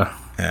cheese if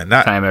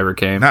time ever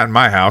came. Not in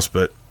my house,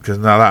 but because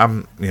not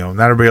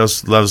everybody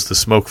else loves the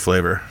smoke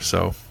flavor.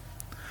 So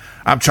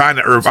I'm trying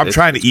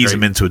to ease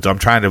them into it. Though. I'm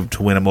trying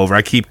to win them over.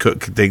 I keep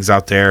cooking things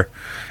out there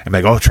and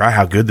like, oh, try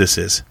how good this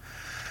is.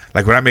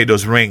 Like when I made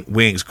those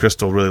wings,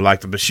 Crystal really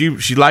liked them, but she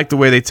liked the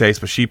way they taste,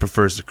 but she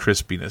prefers the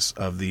crispiness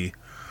of the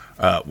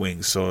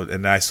wings. So,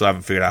 and I still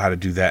haven't figured out how to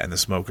do that in the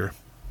smoker.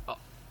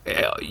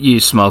 You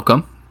smoke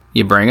them,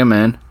 you bring them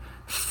in,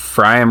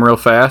 fry them real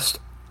fast,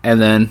 and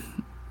then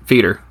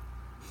feed her.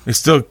 It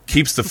still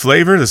keeps the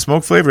flavor, the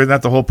smoke flavor. Isn't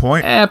that the whole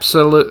point?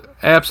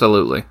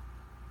 Absolutely.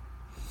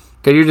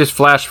 Because you're just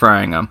flash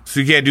frying them. So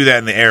you can't do that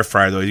in the air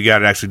fryer, though. You got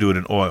to actually do it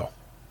in oil.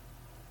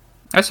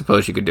 I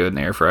suppose you could do it in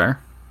the air fryer.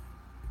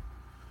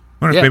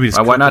 I wonder if maybe just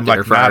why cook not them, the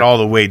air fryer? not all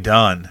the way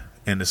done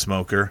in the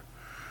smoker,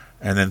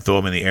 and then throw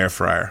them in the air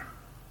fryer.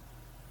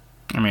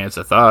 It's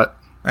a thought.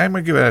 I'm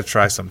going to give it a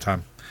try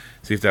sometime.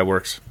 See if that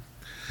works.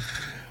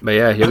 But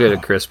yeah, you'll get it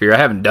crispier. I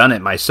haven't done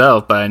it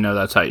myself, but I know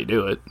that's how you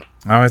do it.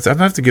 I'm going to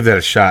have to give that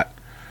a shot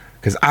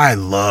because I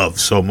love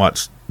so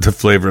much the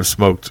flavor of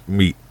smoked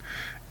meat.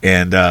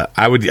 and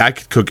I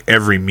could cook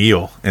every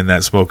meal in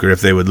that smoker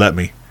if they would let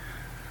me.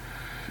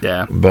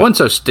 Yeah, but it wasn't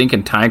so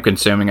stinking time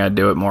consuming. I'd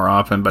do it more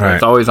often, but Right.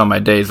 it's always on my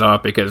days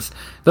off because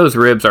those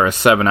ribs are a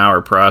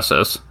 7-hour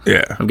process.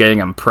 Yeah. of getting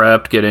them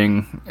prepped,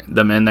 getting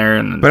them in there,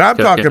 and But I'm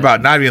talking cooking.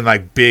 about not even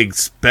like big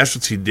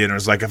specialty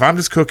dinners. Like if I'm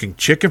just cooking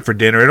chicken for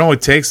dinner, it only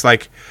takes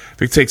if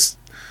it takes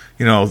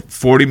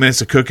 40 minutes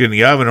to cook it in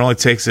the oven, it only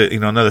takes it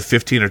another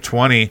 15 or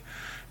 20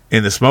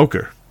 in the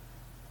smoker.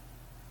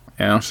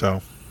 Yeah,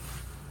 So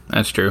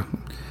that's true.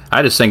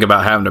 I just think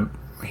about having to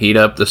heat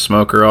up the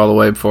smoker all the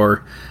way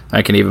before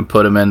I can even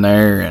put them in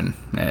there, and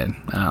I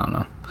don't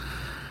know.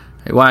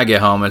 When I get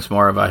home, it's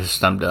more of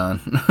I'm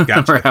done.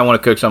 Gotcha. I want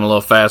to cook something a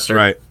little faster.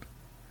 right.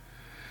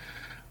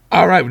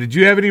 All right. Did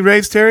you have any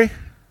raves, Terry?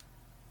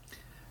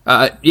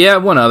 Yeah,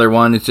 one other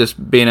one. It's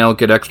just being able to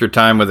get extra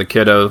time with the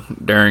kiddo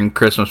during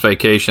Christmas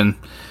vacation.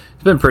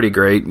 It's been pretty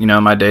great.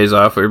 My days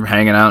off, we were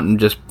hanging out and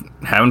just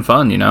having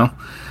fun,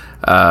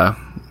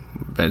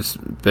 It's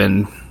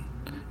been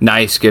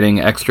nice getting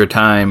extra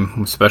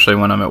time, especially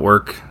when I'm at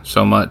work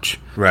so much.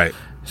 Right.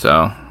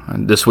 So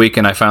this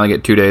weekend, I finally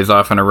get 2 days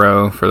off in a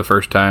row for the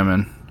first time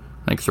in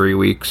like 3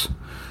 weeks.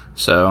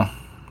 So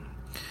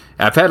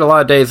I've had a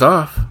lot of days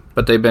off,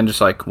 but they've been just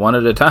like one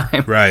at a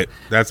time. Right.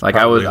 That's Like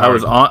I was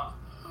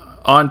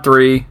on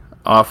 3,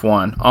 off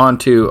 1, on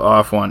 2,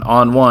 off 1,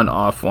 on 1,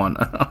 off 1.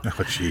 Oh,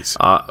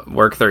 jeez.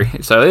 Work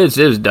 3. So it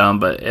was dumb,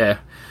 but yeah.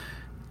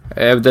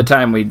 At the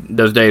time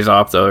those days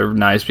off though are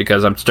nice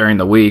because I'm during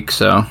the week.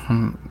 So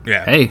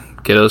Yeah. hey,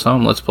 kiddos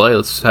home, let's play,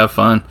 let's have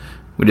fun.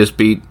 We just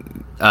beat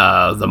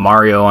the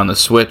Mario on the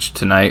Switch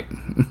tonight.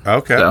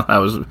 Okay. So that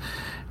was,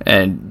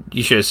 and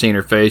you should have seen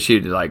her face. She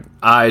like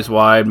eyes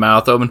wide,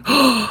 mouth open.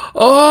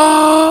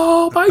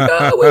 Oh my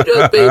god, we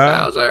just beat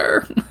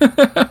Bowser!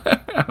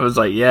 I was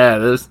like,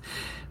 yeah,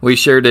 we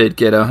sure did,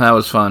 kiddo. That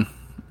was fun.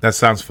 That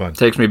sounds fun.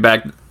 Takes me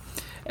back,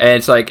 and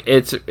it's like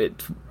it's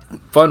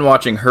fun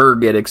watching her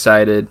get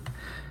excited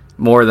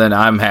more than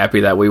I'm happy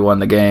that we won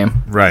the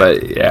game. Right.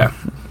 But yeah,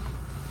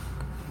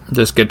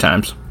 just good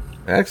times.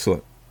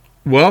 Excellent.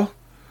 Well,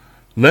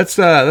 let's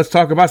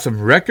talk about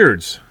some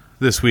records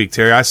this week,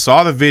 Terry. I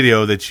saw the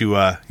video that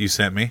you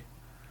sent me.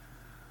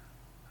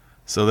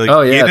 So the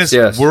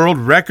Guinness World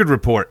Record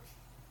Report.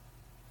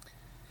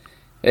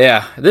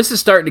 Yeah, this is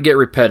starting to get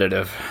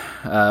repetitive.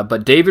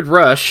 But David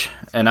Rush,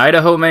 an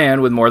Idaho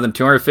man with more than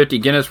 250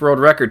 Guinness World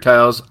Record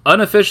titles,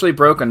 unofficially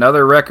broke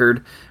another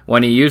record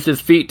when he used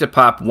his feet to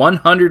pop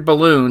 100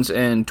 balloons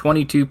in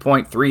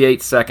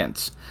 22.38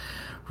 seconds.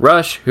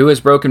 Rush, who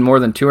has broken more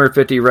than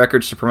 250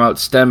 records to promote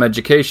STEM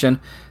education,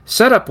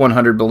 set up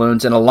 100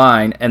 balloons in a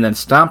line and then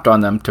stomped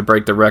on them to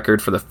break the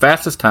record for the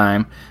fastest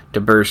time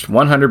to burst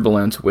 100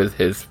 balloons with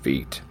his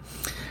feet.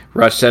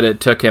 Rush said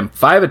it took him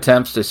 5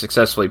 attempts to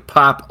successfully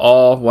pop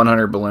all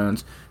 100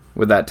 balloons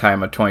with that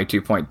time of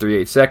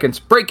 22.38 seconds,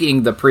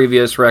 breaking the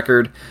previous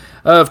record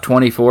of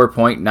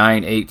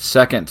 24.98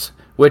 seconds,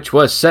 which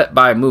was set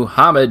by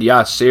Muhammad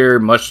Yasir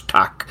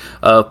Mushtaq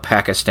of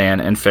Pakistan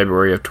in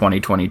February of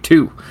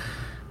 2022.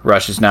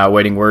 Rush is now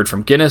awaiting word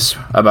from Guinness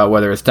about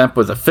whether his attempt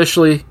was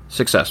officially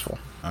successful.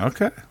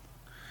 Okay.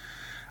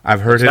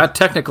 I've heard It's not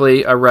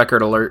technically a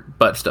record alert,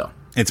 but still.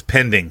 It's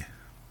pending.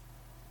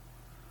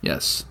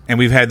 Yes. And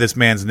we've had this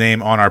man's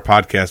name on our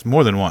podcast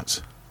more than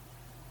once.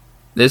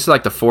 This is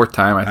like the 4th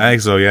time, I think. I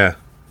think so, yeah.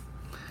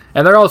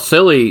 And they're all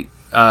silly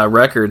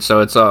records,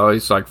 so it's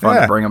always like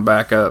fun to bring them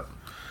back up.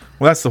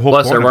 Well, that's the whole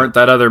Plus, point. there weren't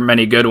that other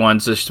many good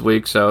ones this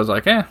week, so I was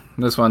like,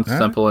 this one's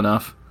simple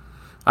enough.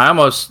 I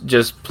almost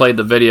just played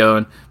the video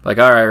and like,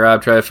 all right,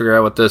 Rob, try to figure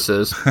out what this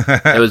is.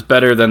 It was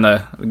better than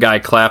the guy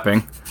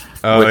clapping.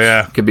 Oh,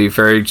 yeah. Could be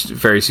very,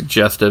 very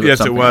suggestive. Yes,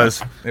 it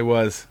was. It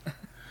was.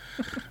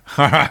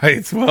 All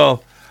right.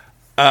 Well,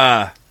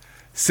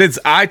 since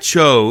I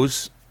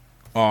chose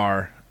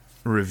our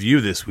review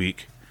this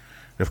week,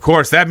 of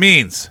course, that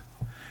means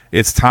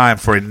it's time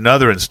for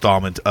another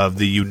installment of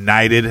the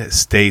United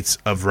States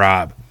of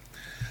Rob.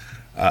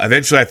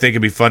 Eventually, I think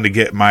it'd be fun to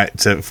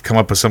to come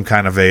up with some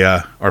kind of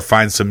or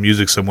find some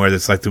music somewhere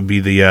that's like to be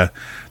the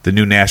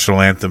new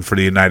national anthem for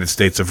the United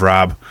States of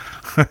Rob.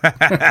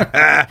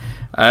 I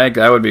think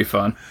that would be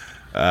fun.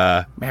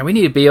 Man, we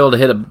need to be able to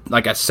hit a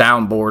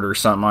soundboard or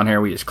something on here.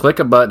 We just click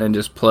a button and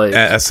just play.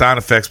 A sound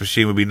effects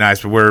machine would be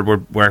nice, but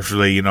we're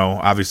actually,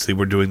 obviously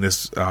we're doing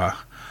this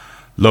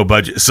low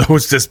budget, so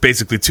it's just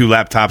basically 2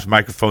 laptops,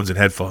 microphones, and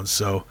headphones.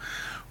 So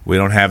we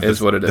don't have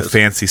the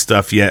fancy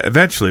stuff yet.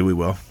 Eventually, we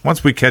will.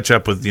 Once we catch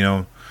up with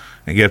and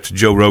get up to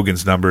Joe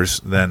Rogan's numbers,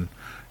 then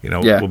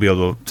we'll be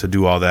able to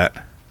do all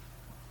that.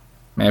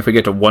 Man, if we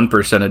get to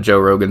 1% of Joe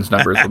Rogan's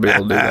numbers, we'll be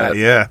able to do that.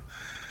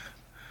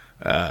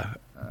 Yeah.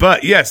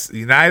 But yes,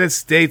 United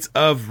States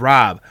of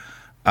Rob.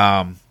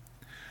 I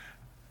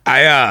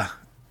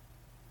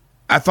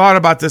thought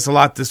about this a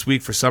lot this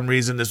week for some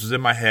reason. This was in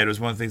my head. It was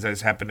one of the things I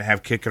just happened to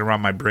have kicking around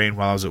my brain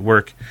while I was at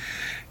work.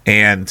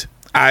 And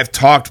I've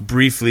talked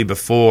briefly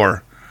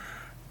before,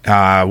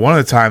 one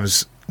of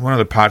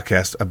the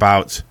podcasts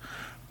about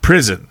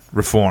prison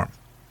reform.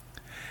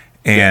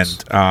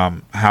 And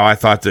how I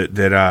thought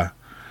that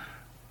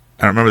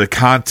I don't remember the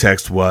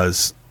context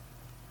was.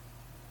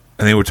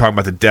 I think we're talking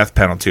about the death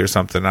penalty or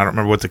something. I don't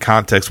remember what the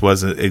context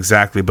was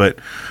exactly, but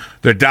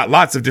there are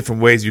lots of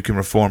different ways you can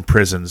reform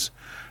prisons,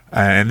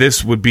 and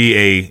this would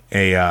be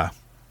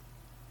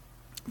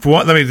for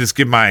one, let me just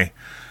give my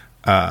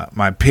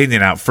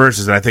opinion out first.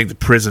 Is that I think the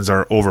prisons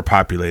are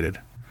overpopulated,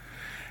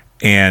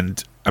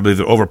 and I believe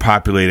they're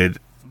overpopulated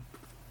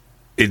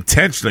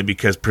intentionally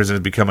because prisons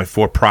have become a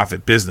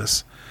for-profit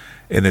business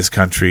in this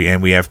country,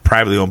 and we have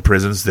privately owned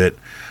prisons that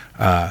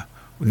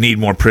need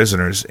more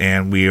prisoners,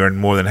 and we are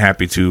more than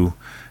happy to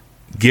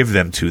give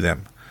them to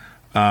them.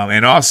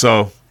 And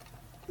also,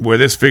 where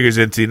this figures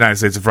into the United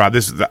States of fraud,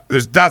 there's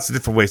lots of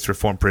different ways to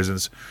reform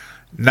prisons.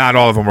 Not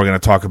all of them we're going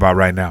to talk about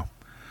right now.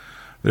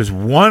 There's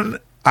one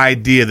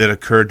idea that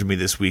occurred to me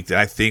this week that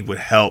I think would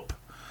help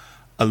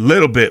a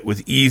little bit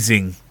with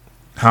easing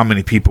how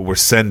many people we're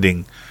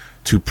sending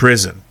to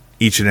prison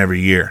each and every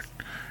year.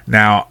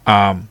 Now,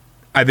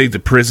 I think the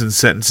prison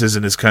sentences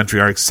in this country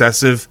are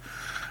excessive.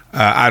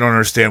 I don't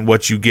understand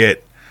what you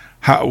get.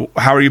 How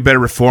are you better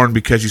reformed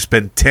because you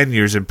spend 10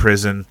 years in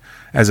prison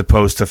as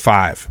opposed to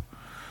 5?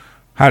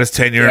 How does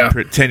 10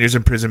 years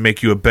in prison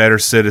make you a better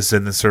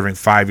citizen than serving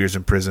 5 years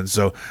in prison?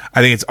 So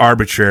I think it's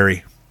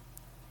arbitrary.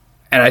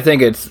 And I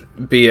think it's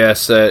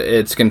BS that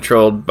it's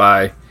controlled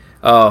by,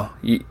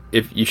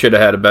 if you should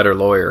have had a better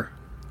lawyer.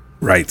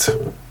 Right.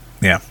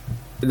 Yeah.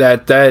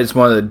 That is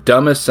one of the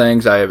dumbest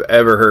things I have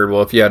ever heard.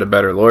 Well, if you had a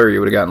better lawyer, you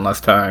would have gotten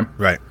less time.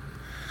 Right.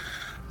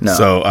 No.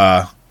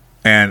 So,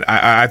 and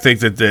I think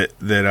that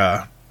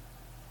the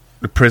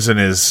prison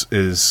is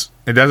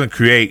it doesn't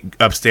create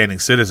upstanding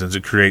citizens.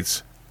 It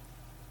creates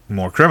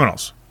more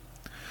criminals.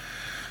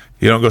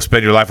 You don't go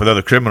spend your life with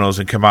other criminals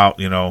and come out,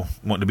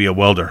 wanting to be a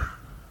welder.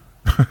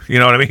 You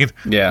know what I mean?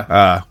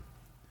 Yeah.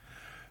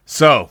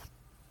 So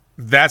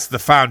that's the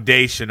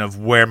foundation of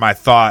where my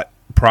thought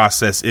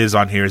process is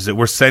on here, is that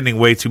we're sending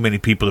way too many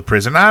people to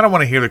prison. I don't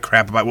want to hear the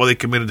crap about, well, they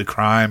committed the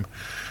crime,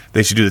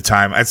 they should do the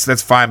time.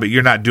 That's fine, but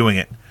you're not doing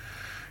it.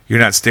 You're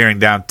not staring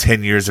down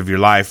 10 years of your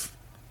life.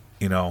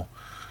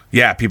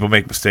 Yeah, people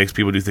make mistakes,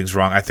 people do things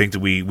wrong. I think that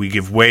we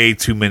give way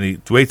too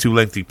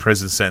lengthy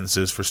prison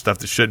sentences for stuff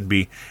that shouldn't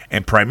be,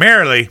 and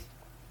primarily,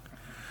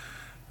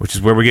 which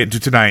is where we're getting to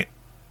tonight,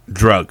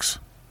 drugs.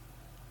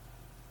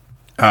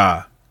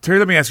 Terry,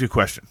 let me ask you a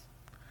question.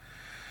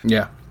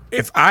 Yeah.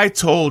 If I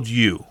told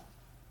you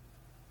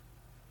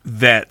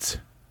that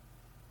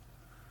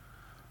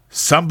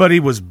somebody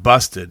was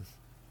busted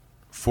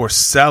for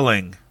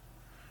selling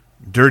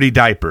dirty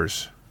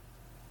diapers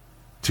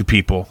to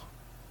people,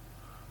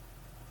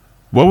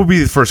 what would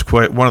be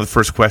one of the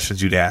first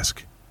questions you'd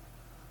ask?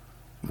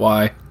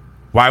 Why?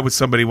 Why would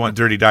somebody want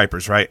dirty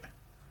diapers, right?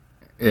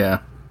 Yeah.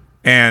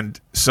 And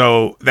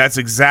so that's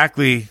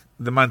exactly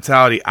the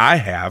mentality I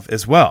have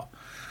as well.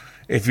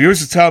 If you were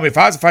to tell me, if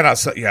I was to find out,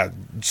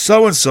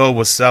 so-and-so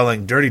was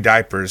selling dirty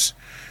diapers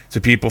to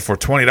people for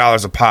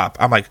 $20 a pop,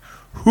 I'm like,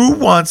 who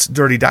wants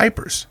dirty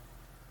diapers?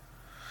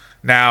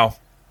 Now,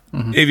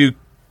 if you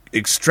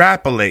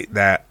extrapolate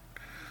that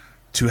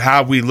to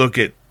how we look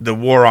at the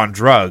war on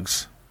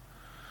drugs,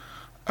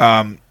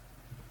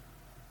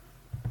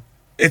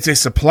 it's a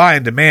supply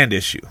and demand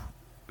issue,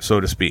 so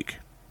to speak.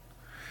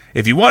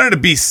 If you wanted to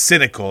be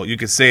cynical, you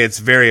could say it's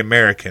very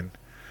American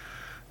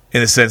in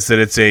the sense that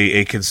it's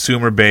a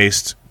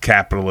consumer-based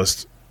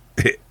capitalist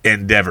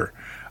endeavor.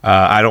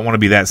 I don't want to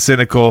be that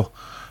cynical,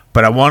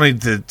 but I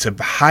wanted to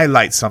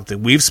highlight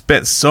something. We've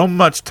spent so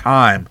much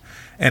time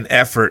and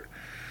effort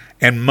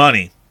and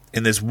money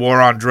in this war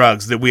on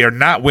drugs that we are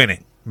not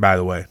winning, by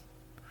the way.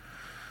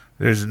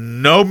 There's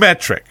no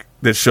metric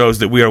that shows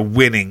that we are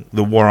winning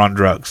the war on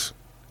drugs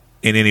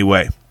in any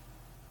way.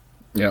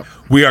 Yeah.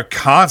 We are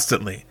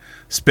constantly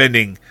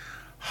spending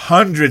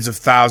hundreds of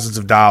thousands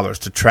of dollars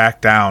to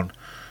track down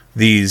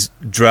these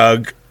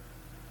drug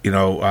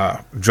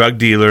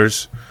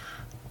dealers,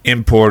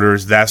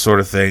 importers, that sort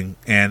of thing,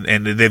 and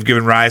they've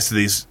given rise to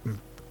these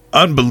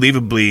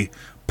unbelievably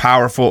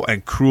powerful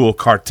and cruel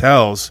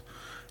cartels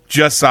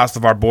just south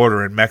of our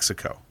border in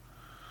Mexico,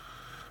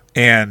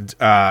 and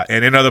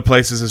in other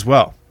places as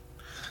well.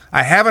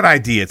 I have an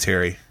idea,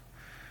 Terry,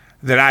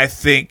 that I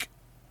think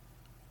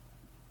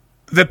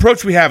the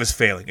approach we have is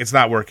failing. It's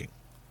not working.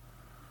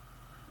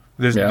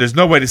 There's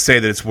no way to say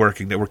that it's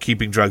working, that we're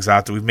keeping drugs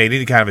out, that we've made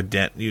any kind of a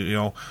dent.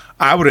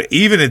 I would,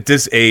 even at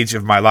this age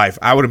of my life,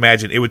 I would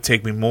imagine it would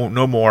take me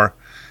no more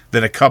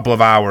than a couple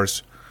of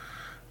hours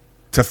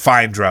to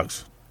find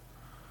drugs.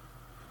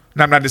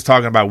 And I'm not just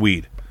talking about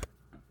weed.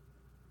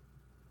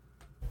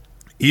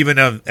 Even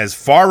as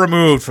far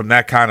removed from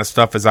that kind of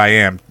stuff as I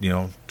am,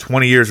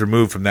 20 years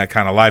removed from that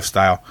kind of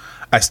lifestyle,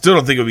 I still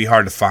don't think it would be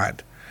hard to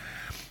find.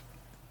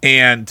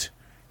 And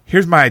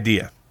here's my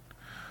idea.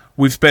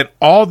 We've spent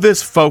all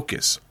this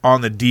focus on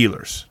the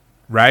dealers,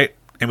 right?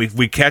 And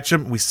we catch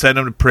them, we send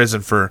them to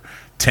prison for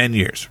 10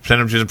 years,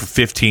 send them to prison for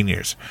 15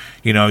 years.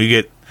 You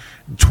get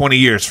 20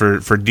 years for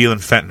dealing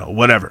fentanyl,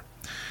 whatever.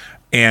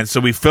 And so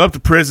we fill up the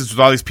prisons with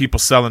all these people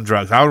selling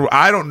drugs.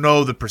 I don't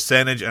know the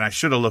percentage, and I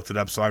should have looked it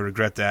up, so I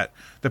regret that,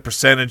 the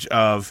percentage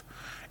of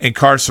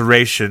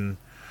incarceration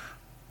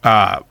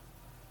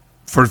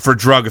for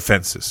drug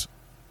offenses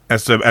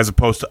as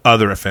opposed to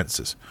other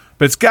offenses.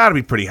 But it's got to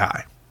be pretty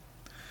high.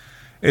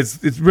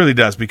 It really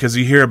does, because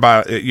you hear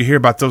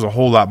about those a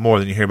whole lot more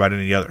than you hear about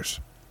any others.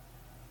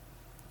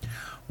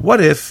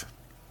 What if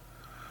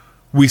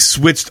we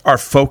switched our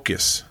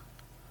focus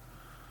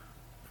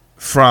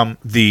from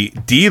the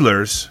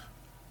dealers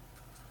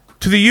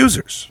to the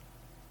users?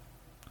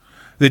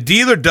 The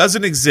dealer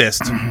doesn't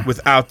exist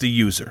without the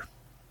user.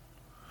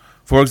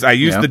 For example, I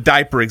used the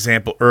diaper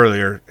example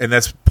earlier, and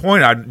that's the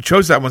point. I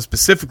chose that one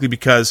specifically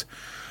because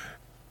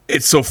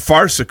it's so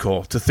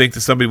farcical to think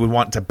that somebody would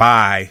want to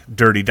buy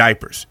dirty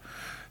diapers.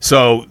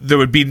 So there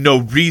would be no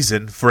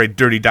reason for a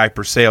dirty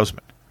diaper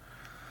salesman.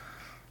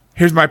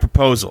 Here's my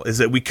proposal, is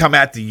that we come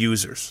at the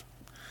users.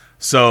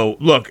 So,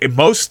 look, in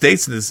most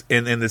states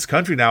in this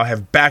country now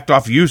have backed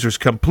off users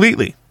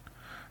completely.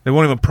 They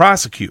won't even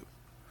prosecute.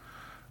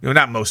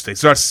 Not most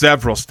states. There are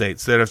several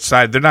states that have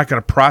decided they're not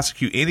going to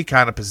prosecute any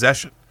kind of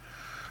possession.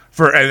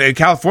 And in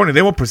California,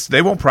 they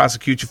won't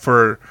prosecute you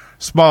for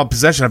small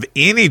possession of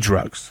any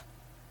drugs.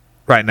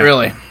 Right now,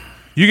 really,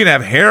 you can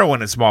have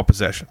heroin in small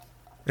possession.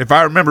 If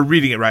I remember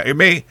reading it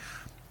right,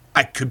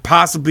 I could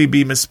possibly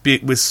be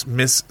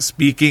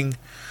misspeaking,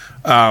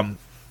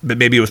 but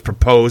maybe it was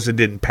proposed and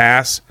didn't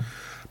pass.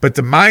 But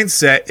the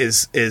mindset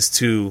is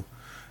to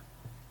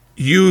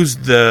use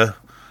the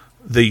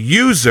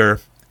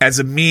user as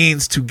a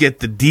means to get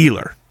the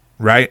dealer,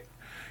 right?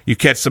 You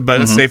catch somebody.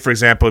 Let's say, for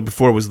example,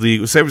 before it was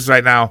legal. Say it was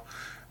right now.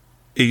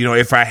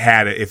 If I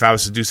had it, if I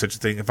was to do such a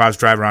thing, if I was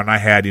driving around, and I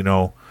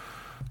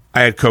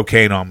had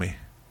cocaine on me,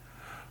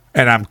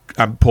 and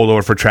I'm pulled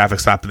over for a traffic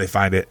stop, and they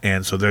find it,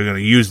 and so they're going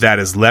to use that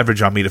as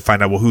leverage on me to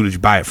find out, well, who did you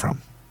buy it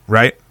from,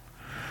 right?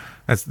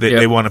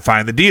 They want to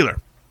find the dealer.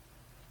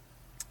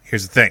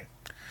 Here's the thing: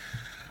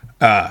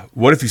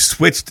 what if you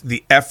switched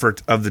the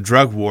effort of the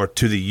drug war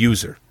to the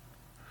user?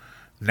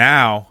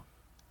 Now,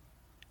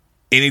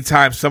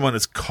 anytime someone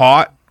is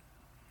caught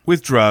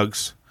with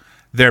drugs,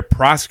 they're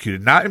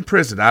prosecuted, not in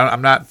prison.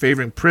 I'm not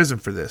favoring prison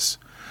for this.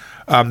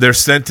 They're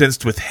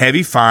sentenced with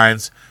heavy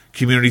fines,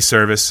 community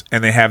service,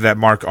 and they have that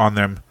mark on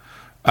them,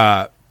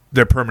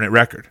 their permanent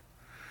record.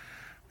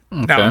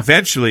 Okay. Now,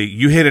 eventually,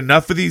 you hit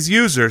enough of these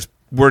users,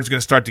 word's going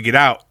to start to get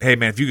out. Hey,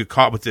 man, if you get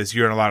caught with this,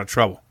 you're in a lot of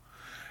trouble.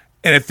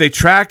 And if they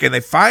track and they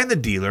find the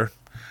dealer,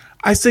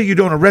 I say you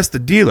don't arrest the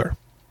dealer.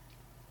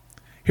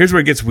 Here's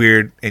where it gets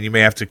weird, and you may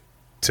have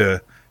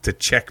to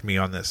check me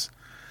on this.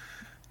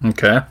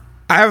 Okay.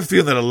 I have a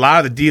feeling that a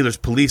lot of the dealers,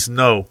 police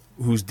know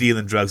who's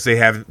dealing drugs. They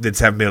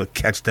just haven't been able to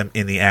catch them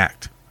in the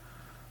act.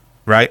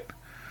 Right?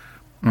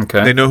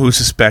 Okay. They know who's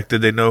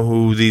suspected. They know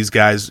who these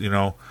guys,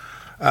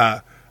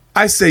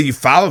 I say you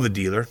follow the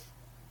dealer,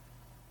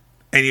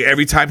 and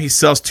every time he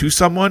sells to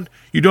someone,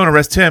 you don't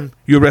arrest him.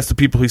 You arrest the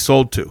people he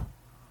sold to.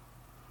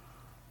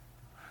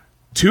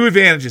 Two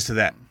advantages to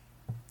that.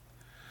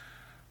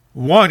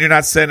 One, you're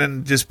not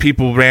sending just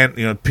people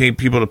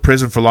people to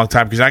prison for a long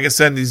time, because you're not going to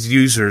send these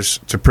users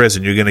to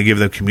prison. You're going to give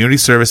them community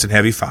service and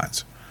heavy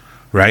fines,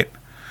 right?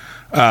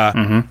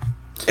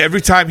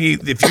 Every time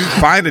if you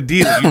find a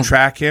dealer, you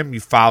track him,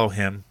 you follow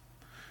him,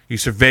 you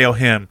surveil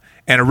him,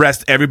 and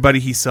arrest everybody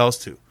he sells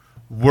to.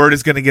 Word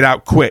is going to get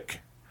out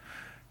quick,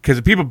 because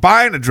the people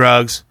buying the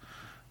drugs,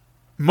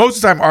 most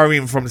of the time, aren't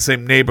even from the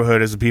same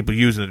neighborhood as the people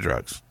using the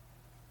drugs,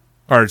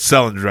 or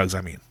selling the drugs,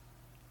 I mean.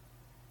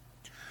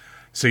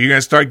 So you're going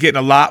to start getting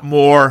a lot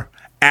more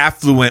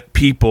affluent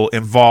people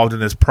involved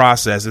in this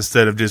process,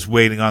 instead of just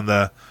waiting on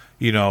the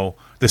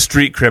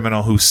street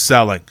criminal who's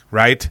selling,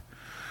 right?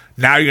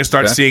 Now you're going to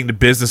start seeing the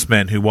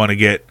businessmen who want to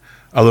get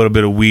a little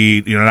bit of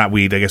weed, not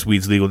weed, I guess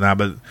weed's legal now,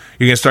 but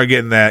you're going to start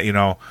getting that,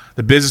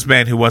 the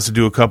businessman who wants to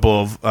do a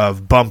couple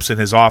of bumps in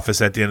his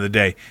office at the end of the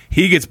day.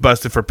 He gets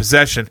busted for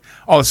possession.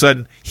 All of a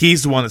sudden,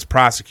 he's the one that's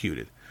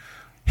prosecuted.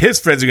 His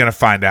friends are going to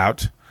find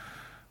out.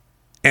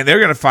 And they're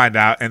going to find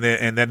out, and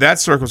then that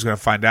circle's going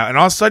to find out, and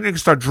all of a sudden you can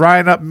start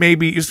drying up.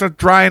 Maybe you start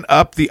drying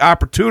up the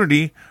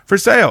opportunity for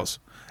sales,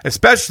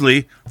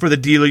 especially for the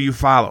dealer you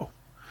follow.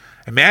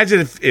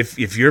 Imagine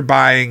if you're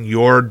buying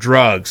your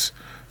drugs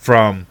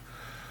from,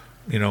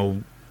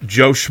 Joe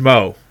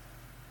Schmo,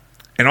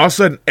 and all of a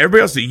sudden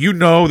everybody else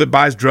that that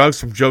buys drugs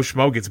from Joe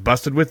Schmo gets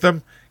busted with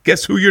them.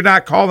 Guess who you're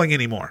not calling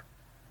anymore?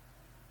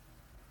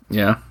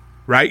 Yeah.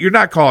 Right? You're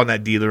not calling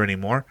that dealer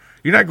anymore.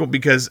 You're not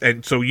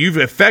going so you've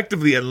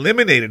effectively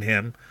eliminated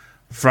him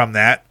from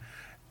that,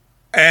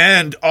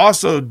 and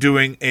also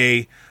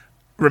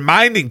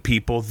reminding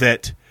people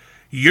that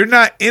you're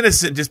not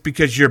innocent just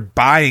because you're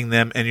buying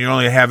them and you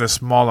only have a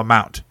small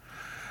amount.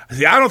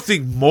 See, I don't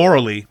think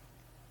morally.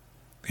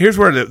 Here's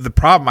where the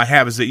problem I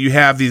have is that you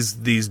have these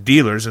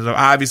dealers, and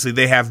obviously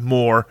they have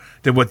more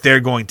than what they're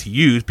going to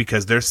use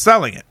because they're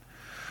selling it.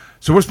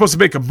 So we're supposed to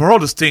make a moral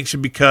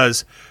distinction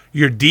because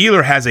your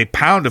dealer has a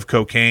pound of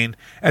cocaine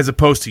as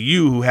opposed to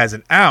you who has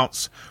an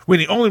ounce, when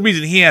the only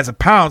reason he has a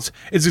pound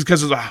is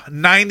because there's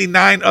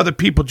 99 other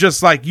people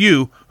just like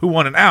you who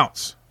want an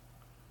ounce.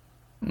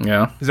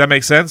 Yeah. Does that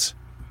make sense?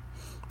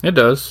 It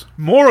does.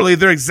 Morally,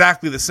 they're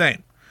exactly the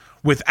same.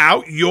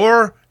 Without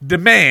your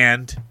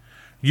demand,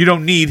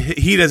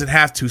 he doesn't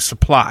have to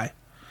supply.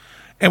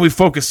 And we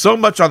focus so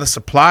much on the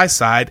supply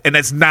side, and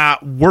it's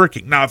not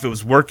working. Now, if it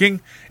was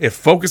working, if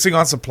focusing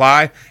on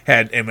supply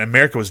and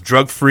America was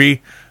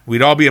drug-free,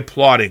 we'd all be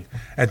applauding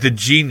at the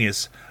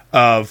genius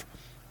of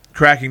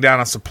cracking down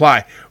on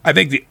supply. I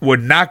think we're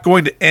not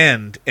going to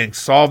end and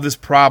solve this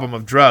problem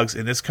of drugs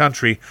in this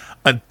country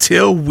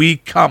until we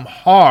come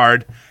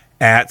hard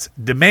at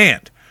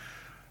demand.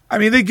 I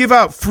mean, they give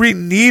out free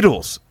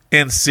needles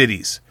in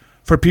cities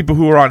for people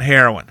who are on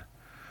heroin.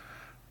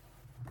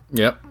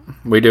 Yep,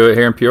 we do it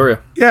here in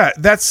Peoria. Yeah,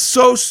 that's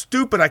so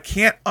stupid. I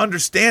can't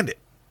understand it.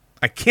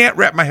 I can't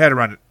wrap my head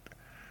around it.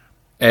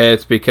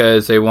 It's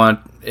because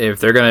if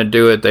they're going to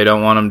do it, they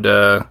don't want them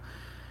to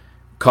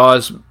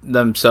cause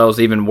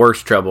themselves even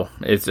worse trouble.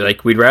 It's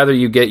like, we'd rather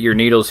you get your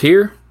needles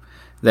here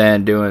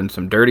than doing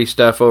some dirty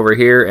stuff over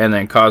here and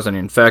then causing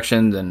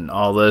infections and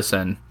all this.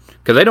 And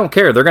because they don't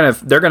care, they're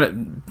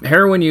gonna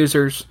heroin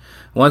users,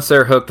 once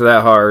they're hooked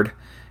that hard,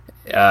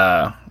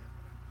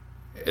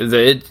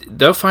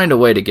 they'll find a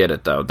way to get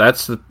it, though.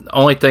 That's the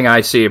only thing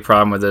I see a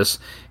problem with this.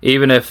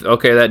 Even if,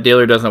 that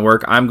dealer doesn't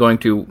work, I'm going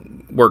to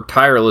work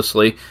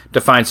tirelessly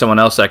to find someone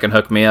else that can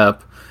hook me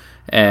up.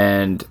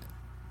 And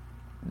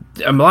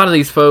a lot of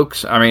these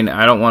folks, I mean,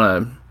 I don't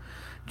want to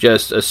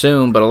just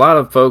assume, but a lot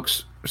of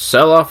folks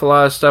sell off a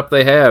lot of stuff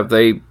they have.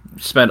 They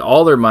spend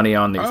all their money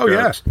on these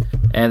drugs,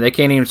 and they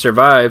can't even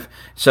survive.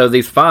 So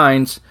these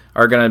fines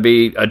are going to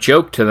be a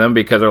joke to them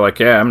because they're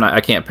like, I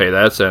can't pay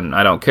that, and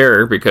I don't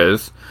care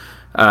because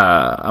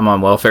I'm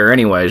on welfare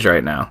anyways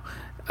right now.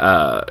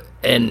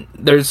 And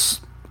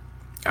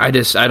I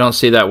don't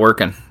see that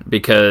working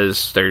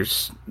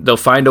because they'll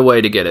find a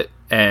way to get it,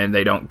 and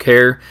they don't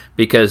care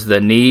because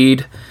the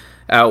need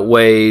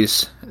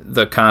outweighs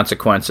the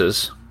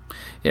consequences.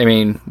 I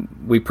mean,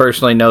 we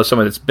personally know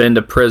someone that's been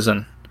to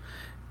prison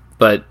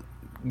but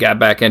got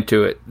back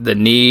into it. The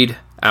need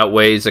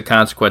outweighs the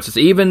consequences.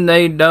 Even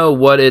they know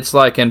what it's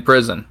like in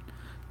prison.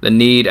 The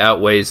need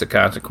outweighs the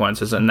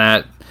consequences, and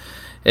that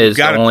is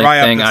the only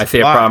thing I see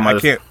a problem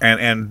with.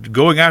 And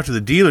going after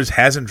the dealers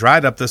hasn't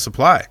dried up the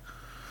supply.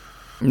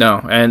 No,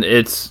 and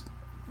it's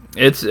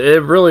a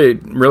really,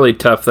 really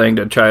tough thing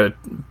to try to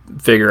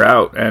figure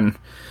out. And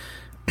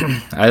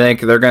I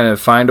think they're going to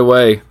find a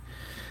way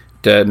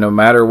to, no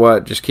matter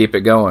what, just keep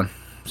it going.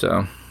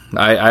 So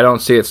I don't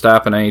see it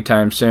stopping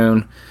anytime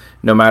soon,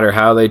 no matter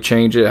how they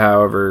change it,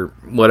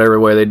 whatever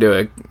way they do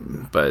it.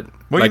 But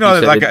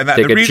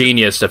take a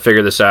genius to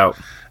figure this out.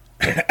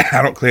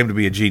 I don't claim to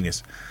be a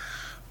genius,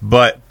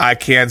 but I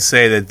can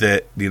say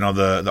that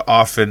the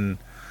often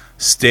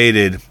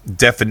stated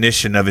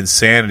definition of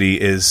insanity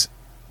is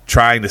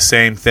trying the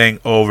same thing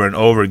over and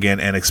over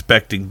again and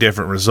expecting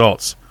different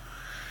results.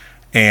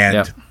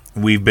 And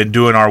we've been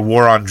doing our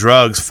war on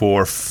drugs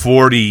for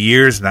 40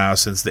 years now,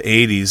 since the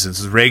 80s, since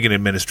the Reagan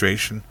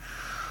administration.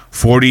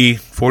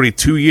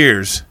 42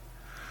 years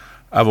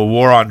of a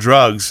war on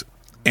drugs,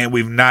 and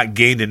we've not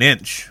gained an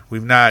inch.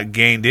 We've not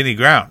gained any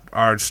ground.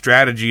 Our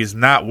strategy is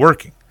not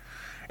working.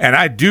 And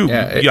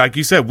like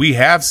you said, we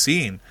have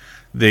seen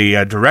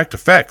the direct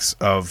effects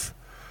of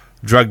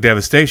drug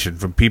devastation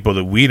from people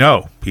that we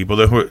know, people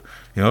that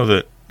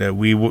that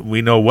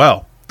we know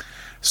well.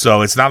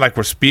 So it's not like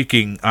we're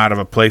speaking out of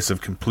a place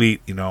of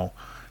complete, unattachment.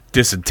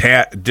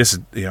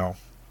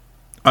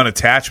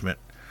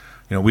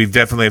 We've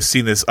definitely have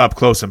seen this up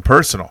close and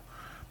personal.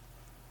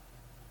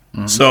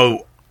 Mm-hmm.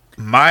 So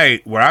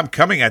where I'm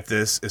coming at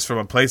this is from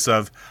a place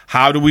of,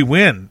 how do we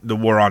win the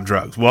war on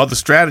drugs? Well, the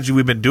strategy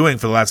we've been doing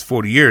for the last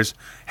 40 years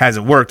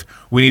hasn't worked.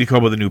 We need to come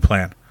up with a new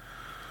plan.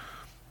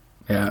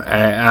 Yeah,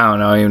 I don't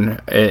know.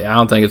 I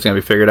don't think it's going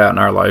to be figured out in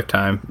our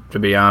lifetime, to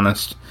be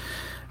honest.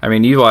 I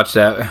mean, you watched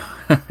that.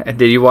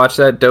 Did you watch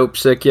that Dope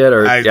Sick yet?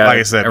 Or like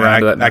I said,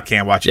 I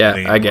can't watch it.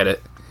 Yeah, I get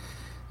it.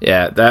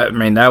 Yeah,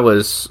 that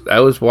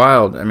was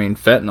wild. I mean,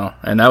 fentanyl,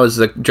 and that was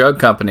the drug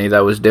company that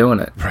was doing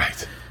it.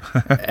 Right.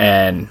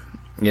 And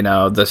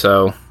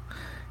so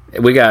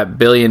we got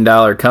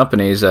billion-dollar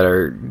companies that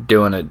are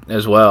doing it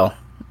as well,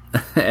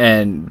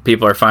 and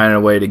people are finding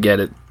a way to get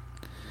it.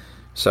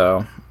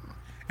 So,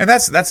 and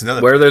that's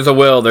another. Where there's a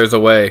will, there's a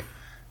way.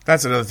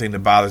 That's another thing that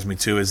bothers me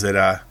too, is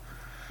that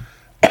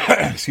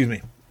excuse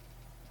me,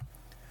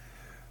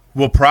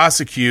 we'll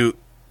prosecute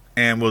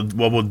and we'll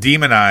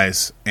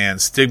demonize and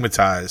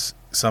stigmatize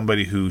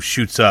somebody who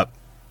shoots up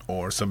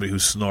or somebody who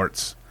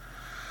snorts,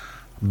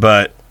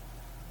 but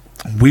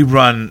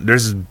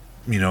there's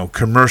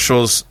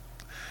commercials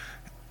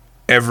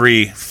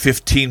every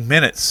 15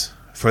 minutes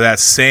for that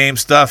same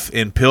stuff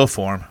in pill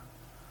form.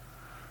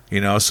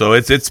 So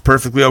it's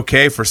perfectly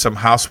okay for some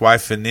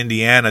housewife in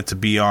Indiana to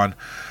be on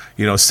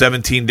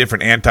 17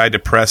 different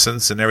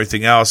antidepressants and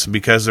everything else, and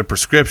because they're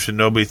prescription,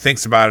 nobody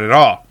thinks about it at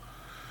all.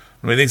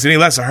 Nobody thinks any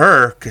less of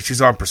her because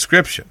she's on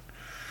prescription.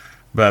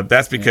 But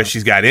that's because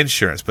she's got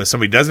insurance. But if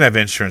somebody doesn't have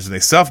insurance and they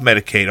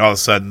self-medicate, all of a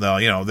sudden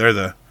they're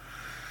the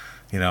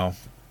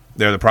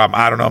problem.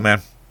 I don't know,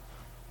 man.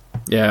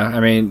 Yeah, I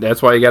mean,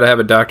 that's why you got to have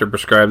a doctor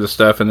prescribe the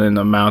stuff and then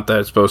the amount that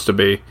it's supposed to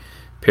be,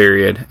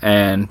 period.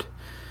 And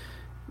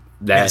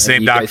that, the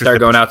same you doctors start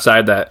going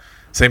outside that.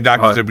 Same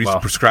doctors that used to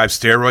prescribe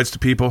steroids to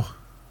people.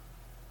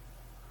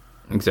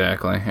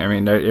 Exactly. I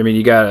mean,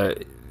 you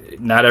gotta.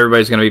 Not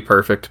everybody's going to be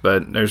perfect,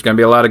 but there's going to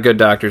be a lot of good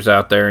doctors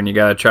out there, and you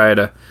got to try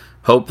to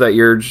hope that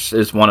yours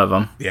is one of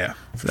them. Yeah,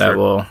 that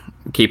will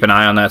keep an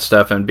eye on that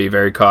stuff and be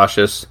very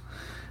cautious.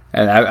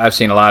 And I've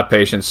seen a lot of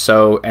patients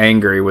so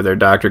angry with their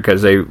doctor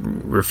because they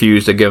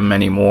refuse to give them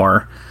any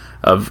more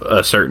of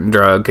a certain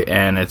drug,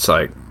 and it's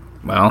like,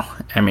 well,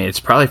 I mean, it's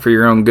probably for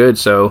your own good,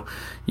 so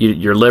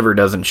your liver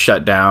doesn't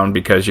shut down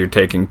because you're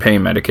taking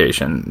pain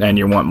medication and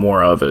you want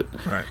more of it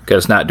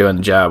because it's not doing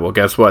the job. Well,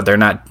 guess what? They're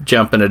not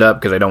jumping it up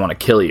because they don't want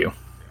to kill you,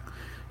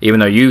 even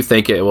though you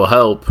think it will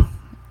help,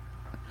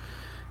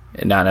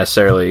 and not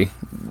necessarily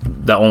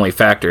the only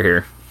factor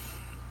here.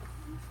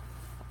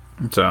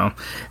 So,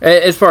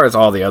 as far as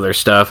all the other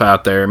stuff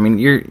out there, I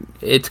mean,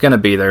 it's going to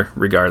be there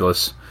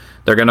regardless.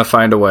 They're going to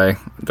find a way.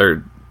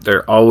 They're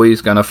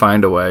always going to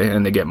find a way,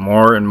 and they get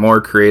more and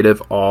more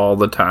creative all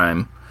the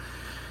time.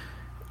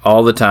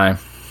 All the time.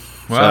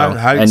 Well,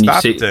 how do you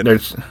stop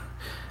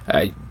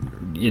it?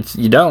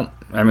 You don't.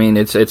 I mean,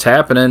 it's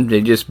happening.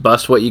 They just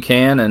bust what you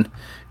can and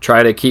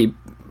try to keep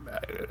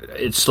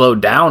it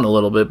slowed down a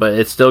little bit, but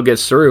it still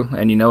gets through,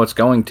 and you know it's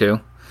going to.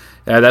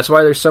 That's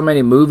why there's so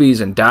many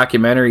movies and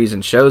documentaries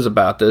and shows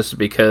about this,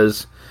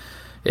 because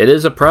it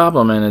is a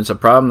problem, and it's a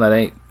problem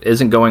that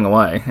isn't going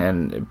away,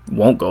 and it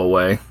won't go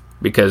away,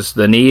 because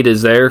the need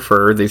is there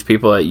for these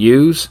people that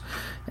use,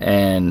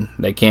 and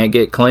they can't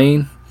get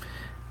clean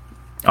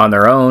on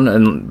their own,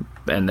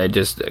 and they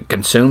just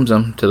consumes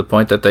them to the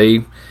point that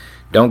they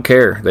don't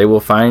care. They will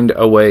find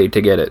a way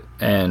to get it,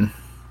 and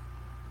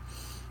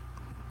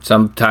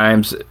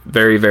sometimes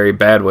very, very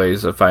bad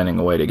ways of finding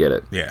a way to get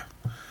it. Yeah.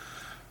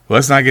 Well,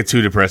 let's not get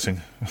too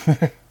depressing.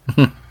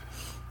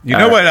 You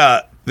know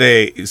what?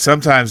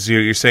 Sometimes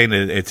you're saying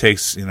that it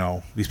takes,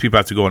 these people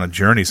have to go on a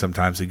journey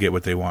sometimes to get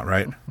what they want,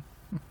 right?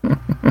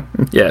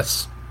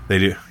 Yes. They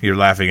do. You're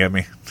laughing at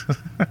me.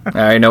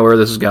 I know where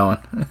this is going.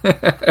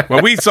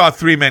 Well, we saw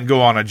three men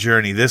go on a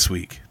journey this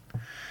week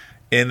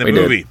in the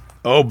movie.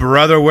 Oh,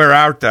 Brother, Where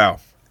Art Thou?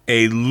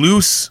 A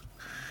loose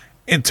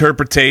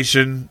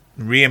interpretation,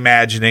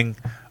 reimagining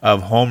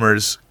of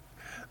Homer's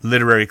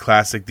literary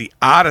classic, The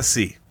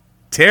Odyssey.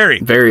 Terry.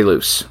 Very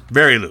loose.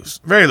 Very loose.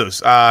 Very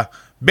loose.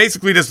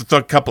 Basically just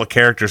a couple of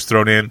characters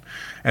thrown in.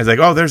 And it's like,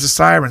 oh, there's the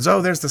Sirens.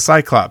 Oh, there's the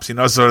Cyclops.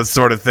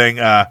 Sort of thing.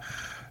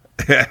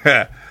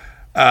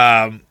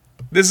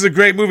 This is a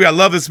great movie. I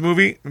love this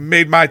movie. It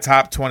made my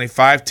top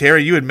 25.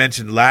 Terry, you had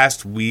mentioned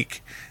last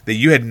week that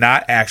you had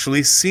not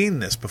actually seen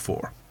this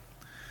before.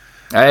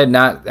 I had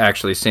not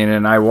actually seen it,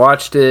 and I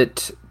watched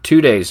it 2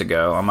 days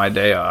ago on my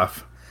day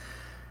off.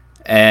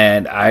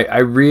 And I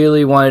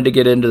really wanted to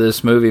get into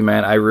this movie,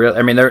 man.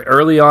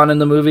 Early on in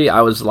the movie,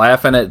 I was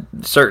laughing at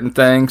certain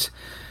things,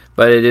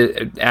 but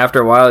after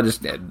a while,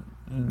 the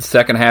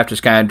second half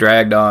just kind of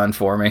dragged on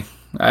for me.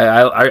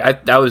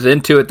 I was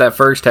into it that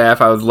first half.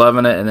 I was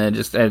loving it, and then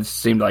it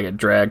seemed like it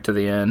dragged to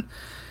the end.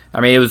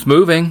 I mean, it was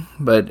moving,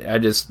 but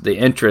the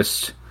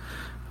interest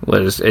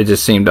it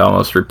just seemed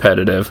almost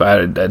repetitive.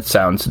 That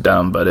sounds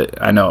dumb,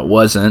 but I know it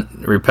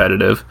wasn't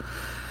repetitive.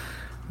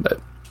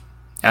 But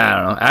I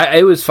don't know.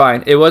 It was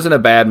fine. It wasn't a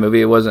bad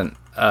movie. It wasn't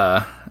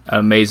an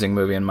amazing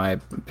movie in my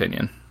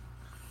opinion.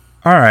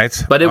 All right.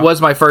 But it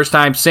was my first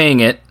time seeing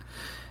it,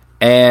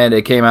 and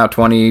it came out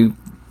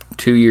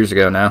 22 years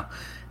ago now.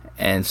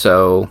 And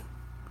so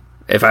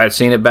if I had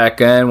seen it back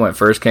then when it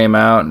first came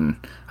out and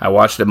I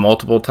watched it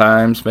multiple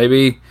times,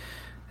 maybe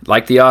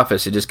like The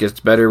Office, it just gets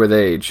better with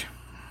age.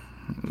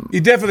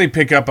 You definitely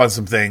pick up on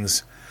some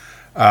things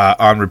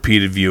on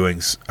repeated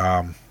viewings.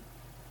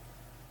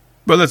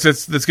 But let's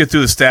get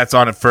through the stats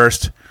on it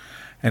first,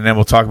 and then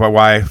we'll talk about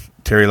why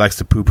Terry likes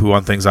to poo-poo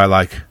on things I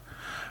like.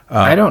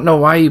 I don't know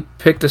why you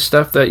pick the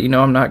stuff that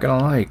I'm not going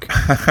to like.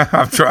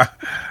 I'm trying.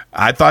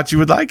 I thought you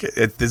would like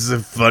it. This is a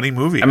funny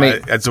movie. I mean,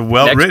 it's a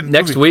well-written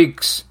next movie.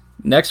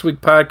 Next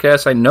week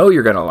podcast, I know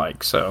you're going to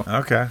like. So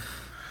okay,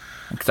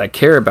 because I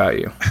care about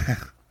you.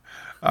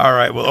 All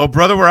right. Well, Oh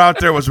Brother, We're Out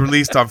There was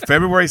released on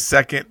February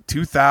 2nd,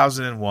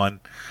 2001.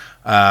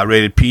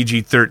 Rated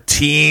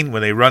PG-13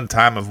 with a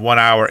runtime of 1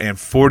 hour and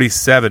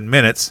 47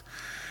 minutes.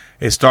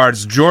 It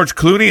stars George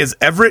Clooney as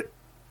Everett,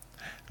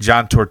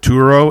 John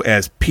Turturro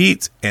as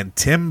Pete, and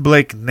Tim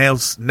Blake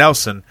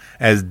Nelson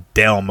as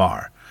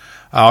Delmar.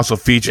 Also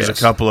features a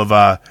couple of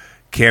not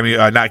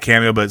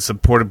cameo, but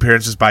supporting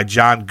appearances by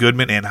John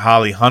Goodman and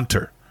Holly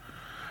Hunter.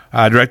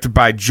 Directed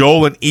by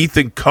Joel and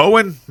Ethan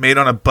Coen, made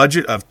on a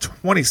budget of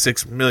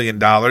 $26 million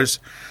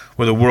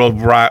with a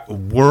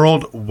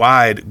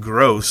worldwide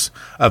gross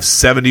of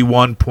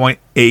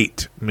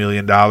 $71.8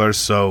 million.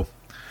 So,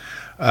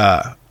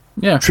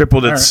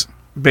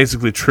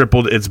 basically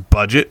tripled its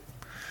budget.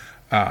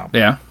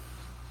 Yeah.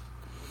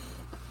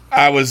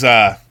 I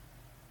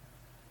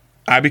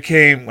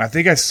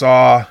think I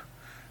saw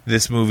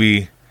this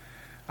movie.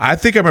 I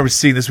think I remember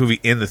seeing this movie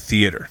in the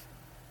theater.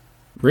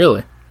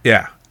 Really?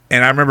 Yeah.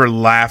 And I remember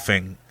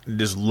laughing,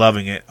 just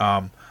loving it.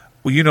 Well,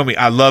 you know me,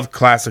 I love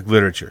classic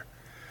literature.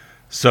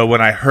 So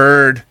when I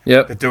heard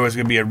Yep. that there was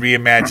going to be a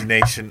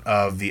reimagination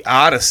of the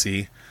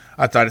Odyssey,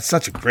 I thought it's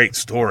such a great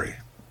story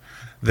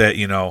that,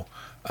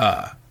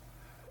 have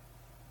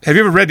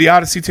you ever read the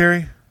Odyssey,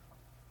 Terry?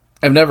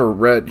 I've never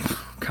read.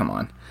 Come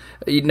on.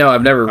 No,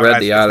 I've never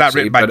read the Odyssey. It's not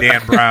written by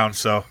Dan Brown,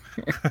 so.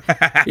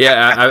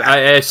 Yeah,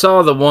 I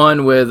saw the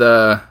one with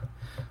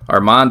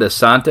Armand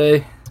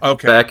Asante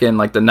back in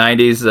like the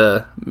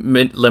 90s,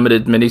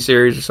 limited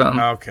miniseries or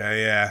something.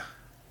 Okay, yeah.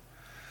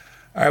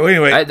 All right, well,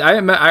 anyway.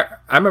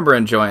 I remember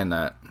enjoying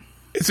that.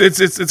 It's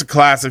a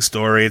classic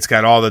story. It's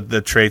got all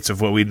the traits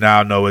of what we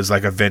now know as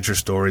like adventure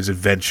stories,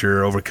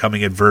 adventure,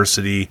 overcoming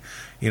adversity,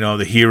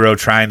 the hero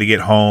trying to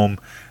get home,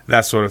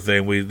 that sort of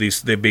thing.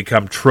 They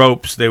become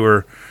tropes. They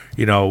were,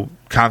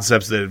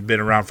 concepts that have been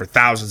around for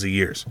thousands of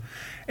years.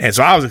 And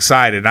so I was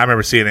excited, and I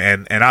remember seeing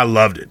it, and I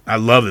loved it. I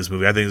love this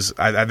movie.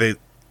 I think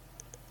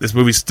this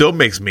movie still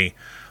makes me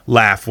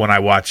laugh when I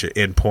watch it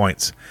in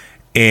points.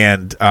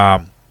 And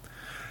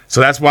so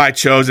that's why I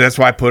chose it. That's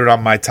why I put it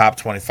on my top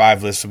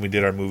 25 list when we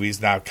did our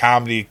movies. Now,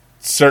 comedy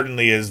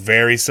certainly is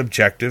very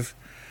subjective.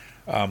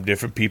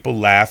 Different people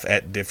laugh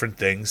at different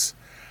things.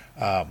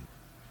 So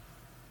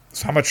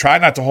I'm going to try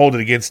not to hold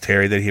it against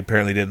Terry that he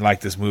apparently didn't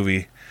like this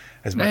movie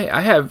as much. Hey, I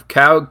have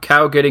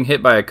cow getting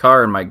hit by a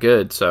car in my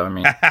good, so I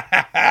mean.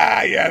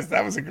 Yes,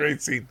 that was a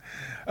great scene.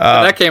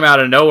 That came out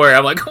of nowhere.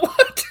 I'm like,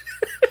 what?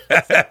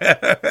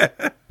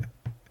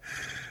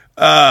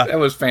 That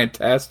was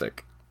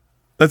fantastic.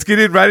 Let's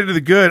get right into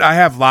the good. I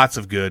have lots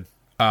of good.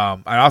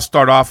 And I'll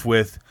start off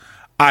with,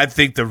 I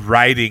think the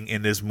writing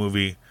in this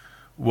movie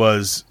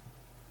was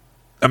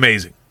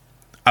amazing.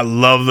 I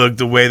love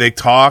the way they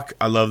talk.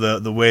 I love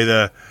the way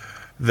the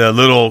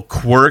little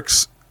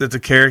quirks that the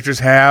characters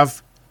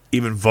have,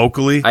 even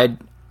vocally.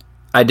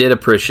 I did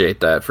appreciate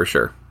that for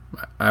sure.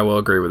 I will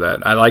agree with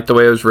that. I liked the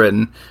way it was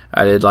written.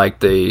 I did like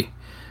the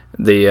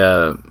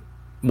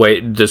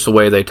way, just the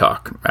way they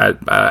talk.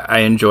 I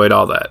enjoyed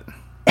all that.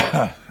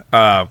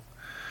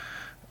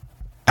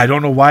 I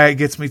don't know why it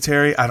gets me,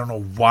 Terry. I don't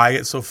know why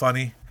it's so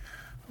funny,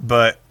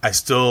 but I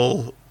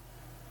still,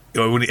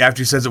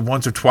 after he says it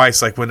once or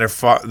twice, like when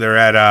they're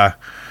at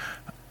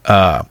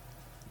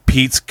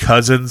Pete's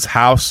cousin's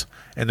house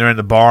and they're in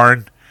the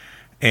barn,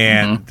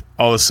 and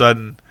all of a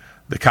sudden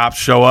the cops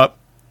show up,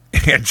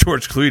 and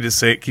George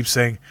Clooney keeps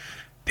saying,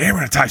 "Damn,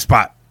 we're in a tight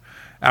spot."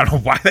 I don't know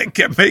why that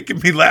kept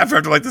making me laugh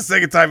after like the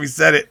second time he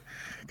said it,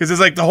 because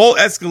it's like the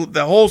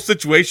whole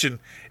situation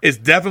is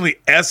definitely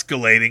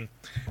escalating.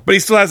 But he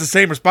still has the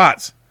same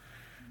response.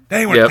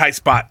 Dang, we're in a tight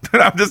spot.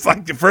 And I'm just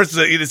like, the first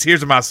he just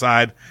hears him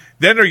outside.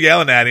 Then they're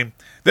yelling at him.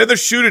 Then they're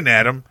shooting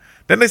at him.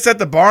 Then they set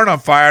the barn on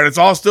fire, and it's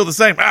all still the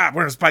same.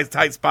 We're in a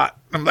tight spot.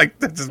 I'm like,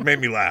 that just made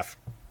me laugh.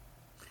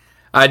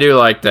 I do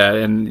like that.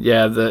 And,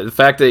 yeah, the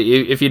fact that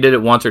if you did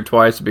it once or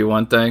twice, it'd be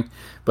one thing.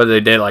 But they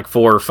did it like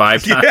 4 or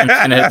 5 times.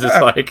 Yeah. And it's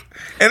just like...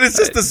 And it's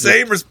just the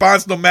same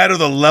response no matter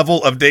the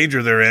level of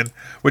danger they're in,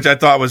 which I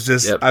thought was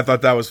just... I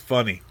thought that was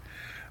funny.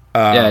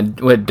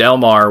 When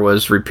Delmar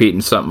was repeating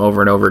something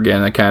over and over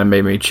again, that kind of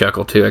made me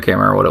chuckle too. I can't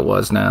remember what it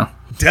was now.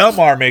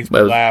 Delmar makes me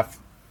laugh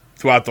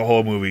throughout the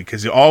whole movie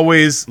because you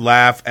always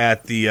laugh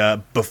at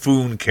the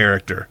buffoon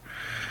character.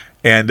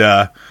 And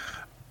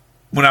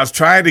when I was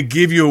trying to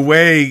give you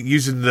away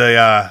using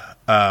the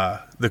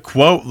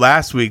quote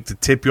last week to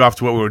tip you off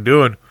to what we were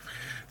doing,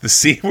 the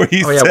scene where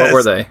he says... what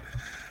were they?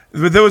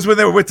 That was when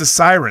they were with the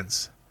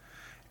sirens.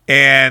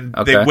 And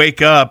they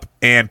wake up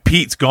and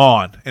Pete's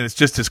gone. And it's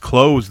just his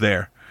clothes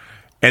there.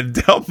 And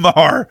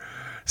Delmar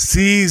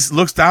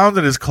looks down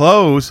at his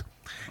clothes,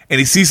 and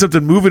he sees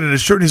something moving in his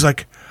shirt, and he's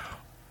like,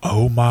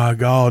 "Oh my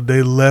God,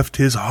 they left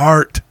his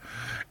heart."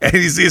 And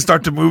you see it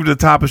start to move to the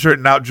top of his shirt,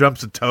 and out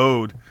jumps a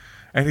toad.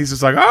 And he's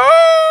just like,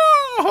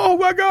 oh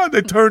my God,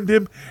 they turned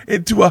him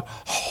into a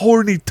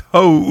horny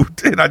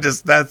toad. And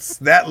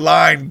that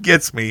line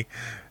gets me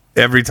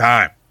every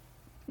time.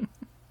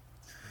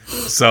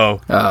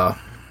 So I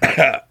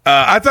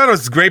thought it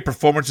was great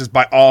performances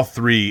by all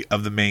 3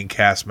 of the main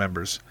cast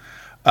members.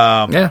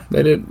 Yeah,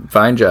 they did a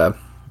fine job.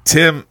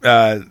 Tim,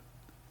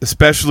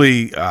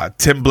 especially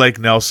Tim Blake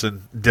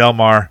Nelson,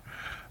 Delmar.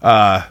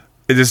 I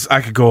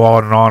could go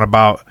on and on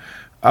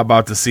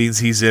about the scenes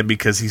he's in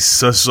because he's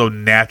so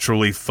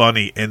naturally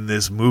funny in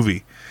this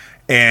movie.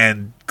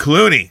 And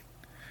Clooney,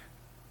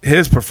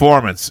 his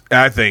performance,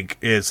 I think,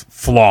 is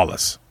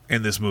flawless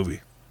in this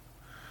movie.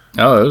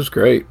 Oh, it was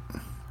great.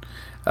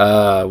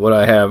 What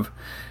I have,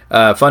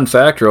 fun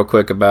fact real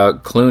quick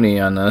about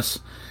Clooney on this.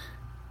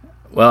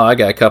 Well, I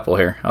got a couple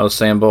here. I'll just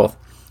say them both.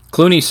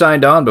 Clooney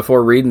signed on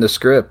before reading the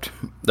script.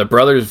 The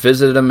brothers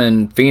visited him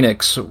in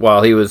Phoenix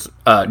while he was,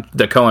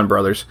 the Coen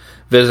brothers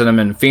visited him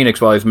in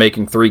Phoenix while he was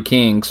making Three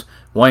Kings,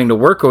 wanting to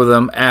work with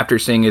him after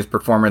seeing his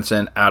performance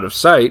in Out of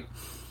Sight.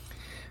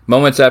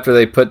 Moments after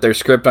they put their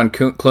script on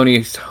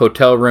Clooney's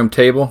hotel room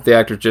table, the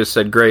actors just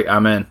said, "Great,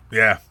 I'm in."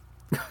 Yeah.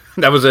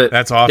 That was it.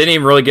 That's awesome. Didn't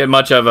even really get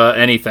much of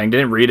anything.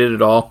 Didn't read it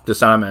at all.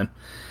 Just I'm in.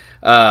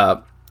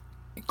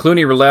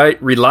 Clooney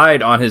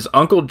relied on his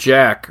Uncle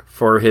Jack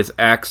for his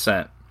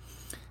accent.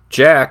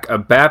 Jack, a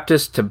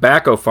Baptist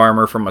tobacco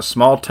farmer from a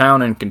small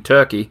town in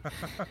Kentucky,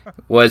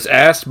 was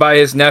asked by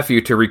his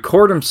nephew to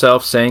record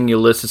himself saying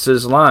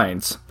Ulysses'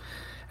 lines.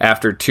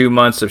 After 2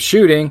 months of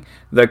shooting,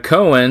 the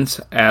Coens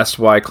asked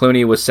why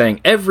Clooney was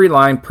saying every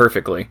line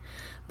perfectly,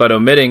 but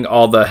omitting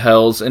all the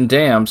hells and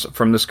damns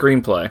from the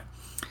screenplay.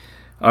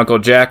 Uncle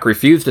Jack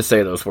refused to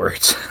say those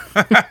words.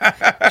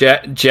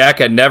 Jack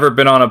had never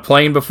been on a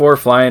plane before,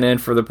 flying in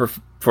for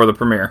the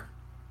premiere.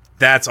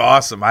 That's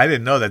awesome. I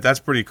didn't know that. That's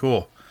pretty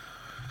cool.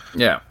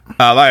 Yeah. Like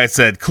I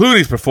said,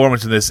 Clooney's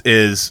performance in this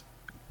is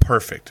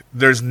perfect.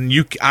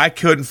 I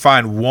couldn't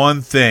find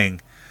one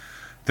thing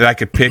that I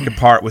could pick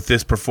apart with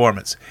this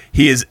performance.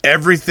 He is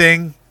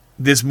everything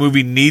this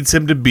movie needs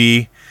him to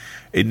be.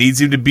 It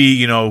needs him to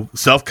be,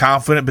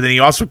 self-confident, but then he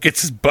also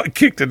gets his butt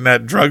kicked in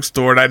that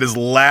drugstore, and I just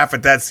laugh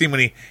at that scene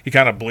when he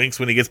kind of blinks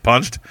when he gets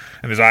punched,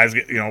 and his eyes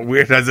get,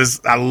 weird.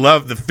 I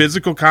love the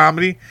physical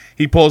comedy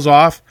he pulls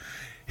off.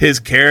 His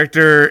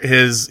character,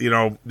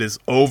 this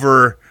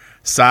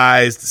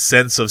oversized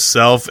sense of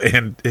self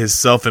and his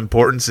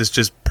self-importance is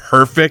just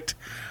perfect.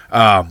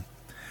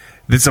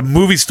 It's a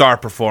movie star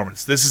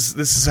performance. This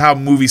is how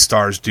movie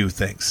stars do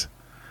things.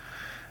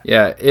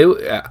 Yeah,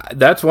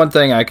 that's one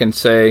thing I can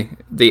say.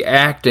 The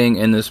acting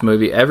in this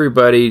movie,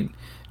 everybody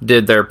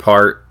did their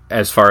part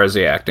as far as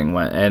the acting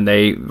went, and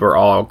they were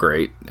all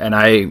great. And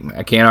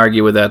I can't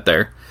argue with that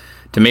there.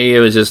 To me, it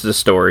was just the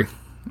story,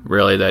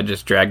 really, that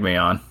just dragged me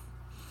on.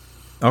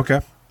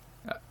 Okay.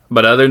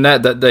 But other than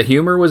that, the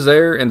humor was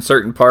there in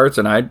certain parts,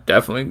 and I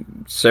definitely,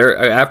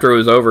 Sarah, after it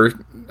was over,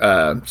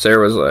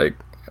 Sarah was like,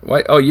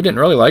 "What? Oh, you didn't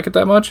really like it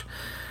that much?"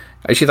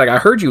 And she's like, "I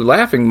heard you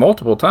laughing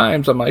multiple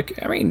times." I'm like,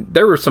 I mean,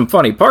 there were some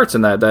funny parts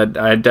in that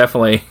I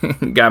definitely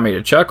got me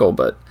to chuckle,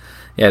 but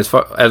yeah,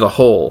 as a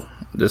whole,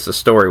 the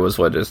story was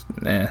what just,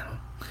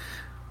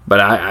 But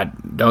I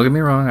don't get me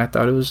wrong, I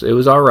thought it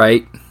was all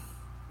right.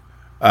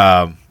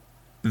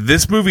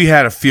 This movie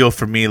had a feel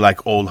for me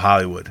like old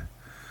Hollywood.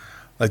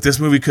 Like this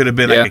movie could have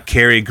been like a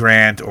Cary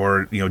Grant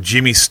or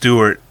Jimmy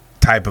Stewart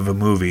type of a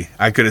movie.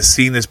 I could have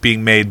seen this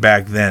being made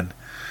back then,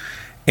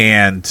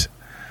 and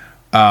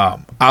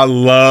I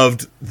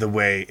loved the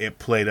way it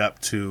played up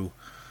to,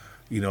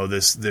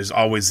 this. There's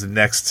always the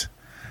next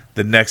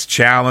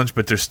challenge,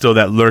 but there's still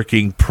that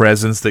lurking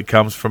presence that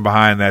comes from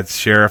behind that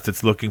sheriff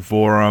that's looking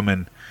for him,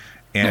 and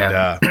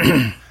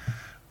I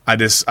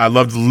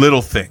loved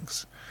little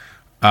things,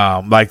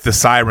 like the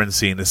siren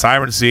scene.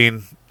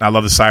 I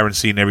love the siren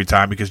scene every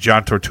time because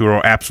John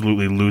Turturro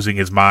absolutely losing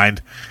his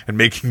mind and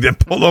making them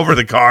pull over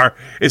the car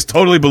is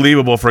totally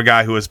believable for a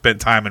guy who has spent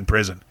time in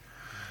prison.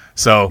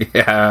 So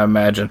yeah, I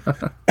imagine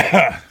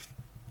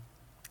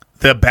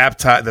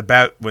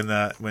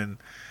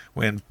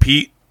when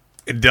Pete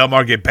and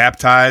Delmar get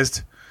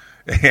baptized,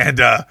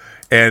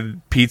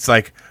 and Pete's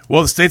like,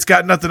 "Well, the state's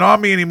got nothing on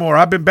me anymore.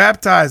 I've been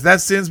baptized.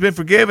 That sin's been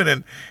forgiven."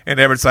 And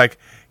Everett's like,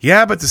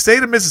 "Yeah, but the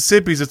state of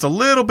Mississippi's it's a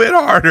little bit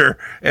harder."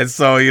 And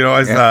so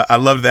I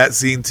love that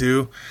scene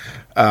too.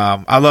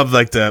 I love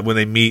when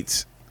they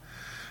meet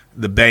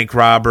the bank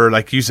robber,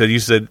 like you said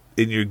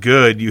in Your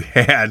Good, you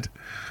had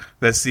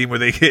that scene where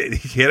he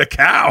hit a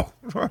cow.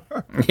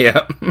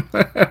 Yeah.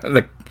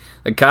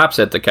 The cops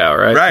hit the cow,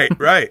 right?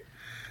 Right.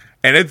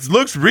 And it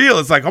looks real.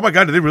 It's like, oh my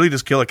God, did they really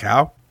just kill a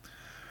cow?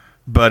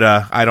 But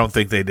I don't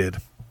think they did.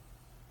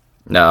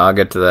 No, I'll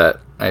get to that,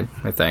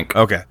 I think.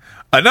 Okay.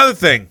 Another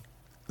thing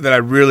that I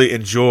really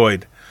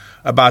enjoyed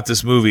about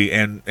this movie,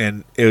 and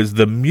it was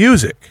the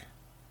music.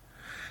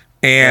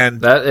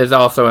 And that is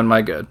also in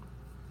my good.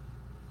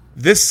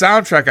 This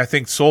soundtrack, I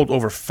think, sold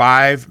over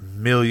 5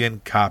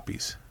 million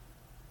copies.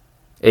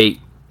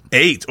 8.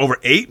 Over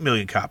 8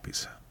 million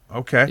copies.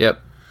 Okay. Yep.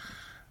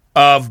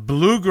 Of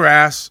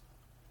bluegrass,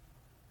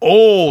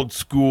 old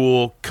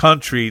school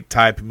country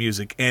type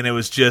music. And it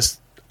was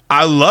just,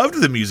 I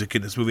loved the music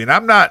in this movie. And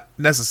I'm not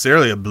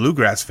necessarily a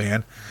bluegrass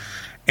fan.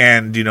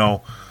 And,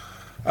 I'm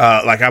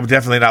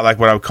definitely not like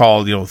what I would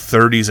call,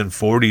 30s and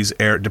 40s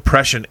era,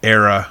 Depression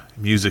era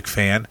music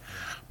fan.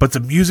 But the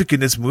music in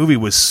this movie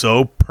was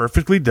so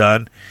perfectly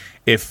done.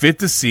 It fit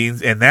the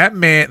scenes. And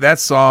that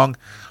song,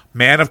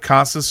 Man of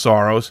Constant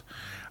Sorrows,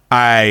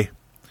 I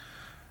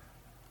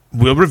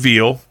will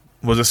reveal,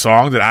 was a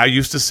song that I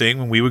used to sing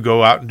when we would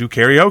go out and do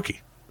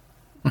karaoke.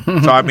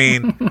 So, I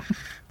mean,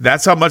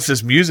 that's how much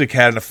this music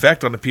had an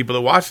effect on the people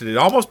that watched it. It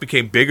almost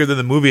became bigger than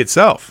the movie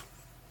itself.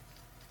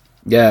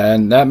 Yeah,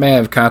 and that Man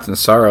of Constant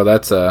Sorrow,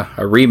 that's a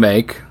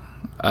remake,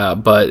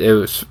 but it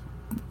was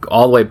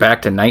all the way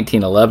back to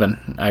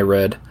 1911, I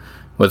read,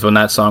 was when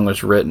that song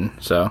was written.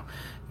 So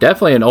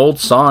definitely an old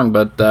song,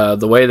 but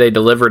the way they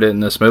delivered it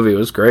in this movie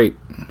was great.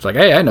 It's like,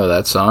 hey, I know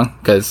that song,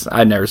 because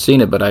I'd never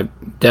seen it, but I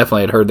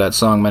definitely had heard that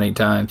song many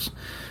times.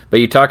 But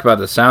you talked about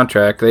the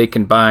soundtrack. They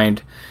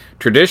combined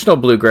traditional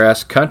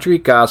bluegrass, country,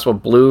 gospel,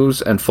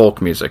 blues, and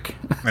folk music.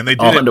 And they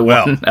did all it into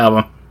well. One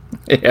album.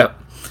 Yep.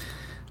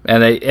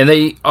 And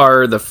they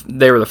were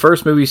the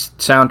first movie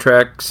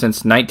soundtrack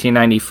since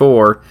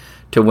 1994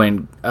 to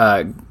win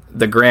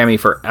the Grammy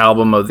for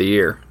Album of the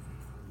Year.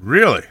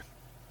 Really?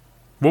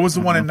 What was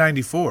the one in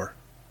 94?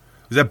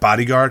 Was that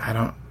Bodyguard?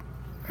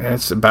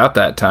 It's about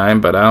that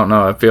time, but I don't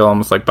know. I feel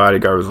almost like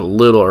Bodyguard was a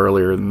little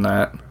earlier than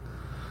that.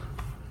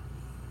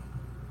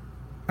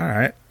 All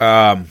right.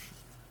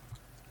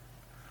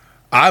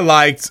 I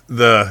liked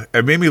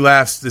it made me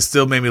laugh. This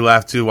still made me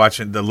laugh too,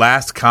 watching the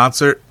last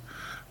concert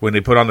when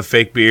they put on the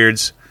fake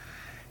beards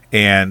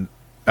and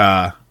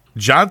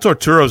John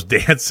Turturro's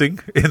dancing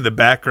in the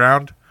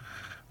background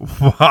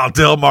while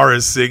Delmar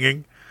is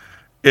singing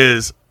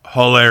is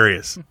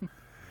hilarious.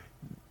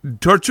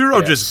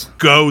 Turturro just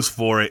goes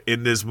for it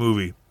in this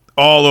movie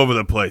all over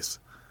the place.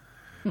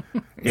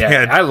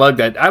 Yeah, I love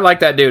that. I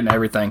like that dude and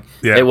everything.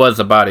 Yeah. It was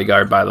The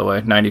Bodyguard, by the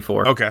way,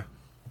 94. Okay.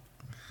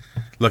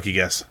 Lucky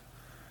guess.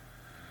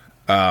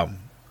 But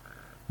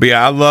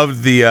yeah, I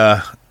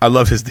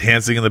love his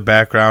dancing in the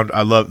background.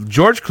 I love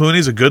George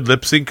Clooney's a good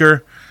lip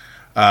syncer.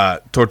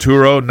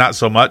 Turturro, not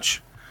so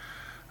much.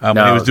 When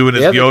he was doing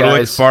his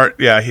yodeling part,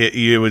 yeah,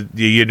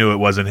 you knew it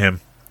wasn't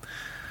him.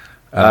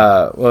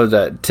 What was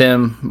that?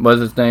 Tim,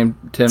 what's his name?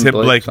 Tim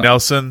Blake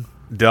Nelson.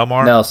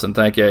 Delmar? Nelson,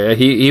 thank you. Yeah,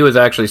 he was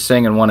actually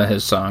singing one of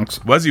his songs.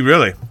 Was he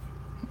really?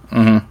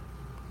 Mm-hmm.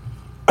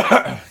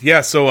 Yeah,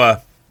 so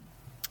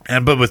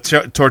but with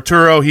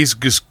Turturro,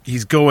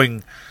 he's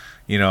going,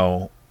 you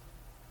know,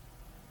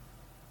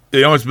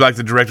 it almost like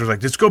the director was like,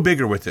 just go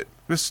bigger with it.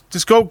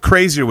 Just go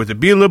crazier with it.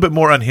 Be a little bit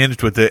more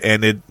unhinged with it,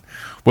 and it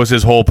was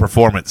his whole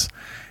performance.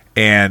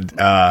 And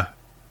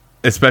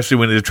especially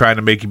when they're trying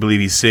to make you believe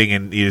he's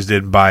singing, you just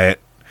didn't buy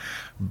it.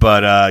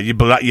 But you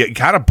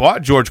kind of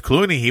bought George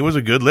Clooney. He was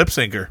a good lip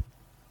syncer.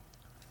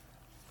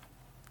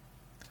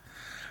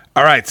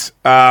 All right.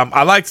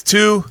 I liked,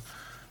 too,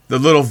 the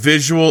little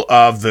visual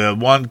of the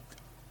one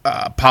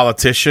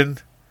politician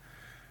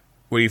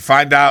where you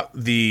find out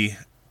the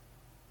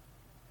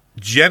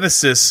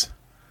genesis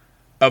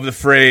of the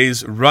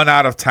phrase run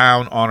out of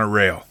town on a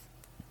rail.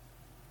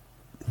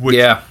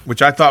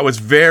 Which I thought was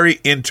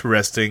very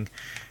interesting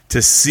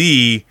to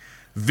see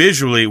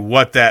visually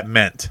what that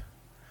meant.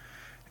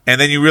 And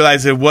then you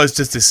realize it was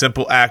just a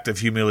simple act of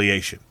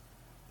humiliation.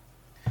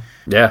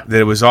 Yeah.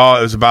 That it was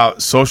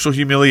about social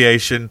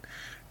humiliation,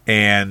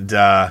 and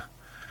to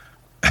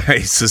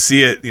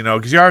see it, you know,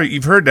 because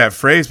you've heard that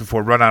phrase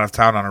before, run out of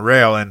town on a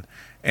rail,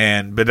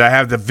 but I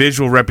have the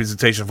visual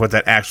representation of what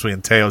that actually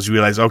entails. You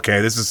realize, okay,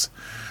 this is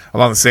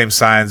along the same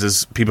signs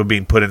as people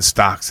being put in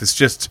stocks. It's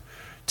just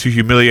to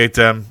humiliate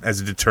them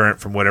as a deterrent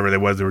from whatever they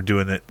were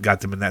doing that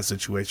got them in that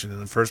situation in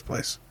the first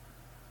place.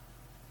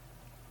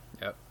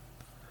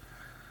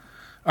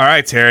 All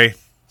right, Terry.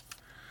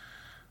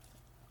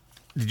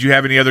 Did you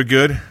have any other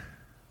good?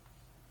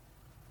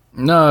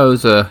 No,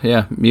 it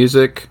was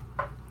music,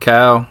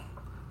 cow,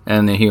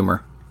 and the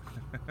humor.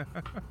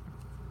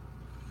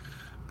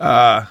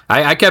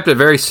 I kept it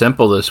very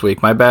simple this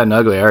week. My bad and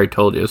ugly, I already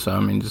told you. So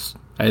I mean,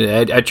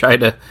 I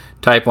tried to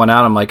type one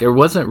out. I'm like, it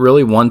wasn't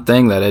really one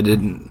thing that I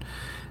didn't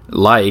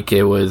like.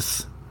 It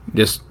was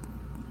just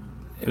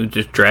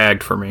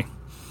dragged for me.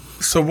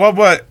 So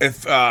what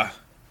if?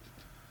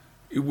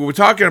 We're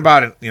talking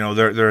about it, you know,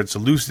 it's a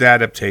loose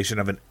adaptation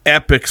of an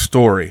epic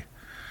story,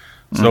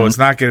 so it's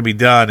not going to be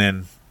done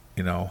in,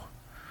 you know,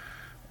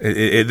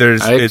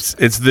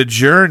 it's the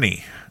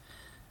journey.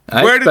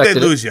 Where did they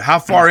lose you? How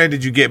far in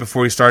did you get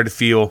before you started to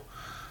feel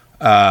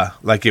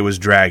like it was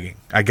dragging?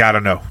 I gotta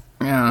know.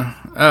 Yeah,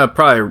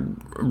 probably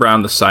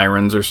around the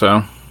sirens or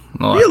so.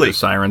 Really? After the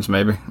sirens,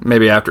 maybe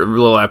a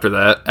little after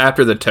that,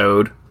 after the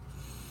toad.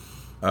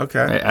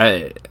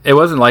 Okay. It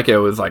wasn't like it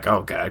was like,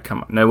 oh god,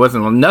 come on. It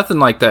wasn't nothing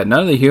like that.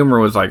 None of the humor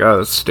was like, oh,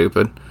 that's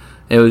stupid.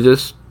 It was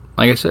just,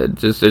 like I said,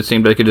 it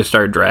seemed like it just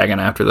started dragging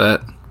after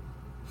that.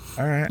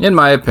 All right. In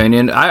my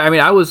opinion, I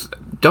mean,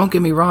 don't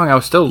get me wrong, I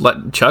was still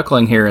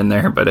chuckling here and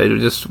there, but it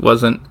just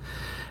wasn't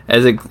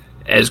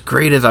as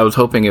great as I was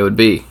hoping it would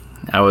be.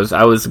 I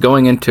was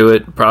going into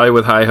it probably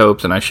with high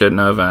hopes, and I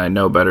shouldn't have, and I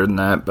know better than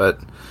that,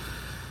 but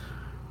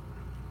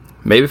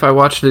maybe if I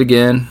watched it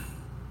again.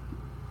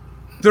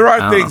 There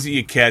are things that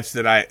you catch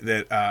that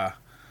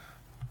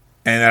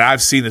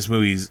I've seen this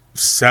movie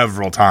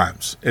several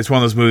times. It's one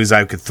of those movies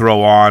I could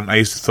throw on. I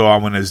used to throw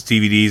on when it was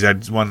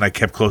DVDs. One that I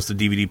kept close to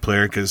the DVD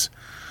player because,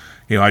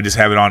 you know, I just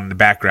have it on in the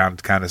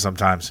background kind of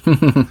sometimes.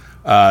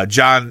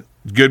 John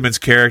Goodman's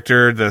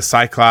character, the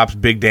Cyclops,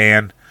 Big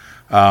Dan.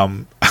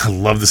 I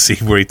love the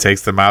scene where he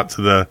takes them out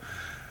for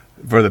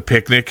the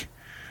picnic,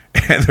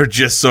 and they're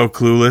just so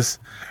clueless.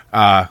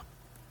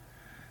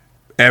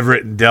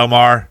 Everett and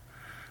Delmar.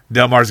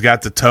 Delmar's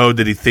got the toad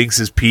that he thinks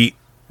is Pete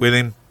with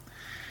him,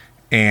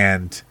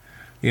 and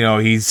you know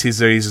he's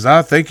there. He says,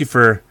 "Oh, thank you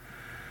for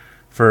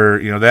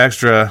you know the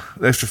extra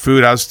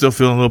food. I was still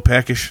feeling a little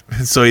peckish."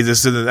 And so he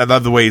just, I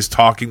love the way he's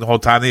talking the whole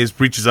time. He just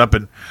reaches up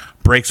and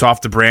breaks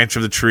off the branch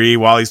of the tree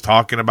while he's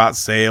talking about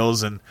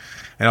sales and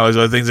all these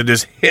other things, and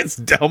just hits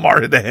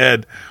Delmar in the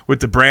head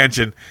with the branch.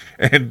 And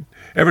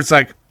Everett's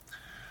like,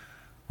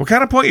 what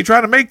kind of point you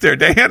trying to make there,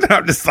 Dan? And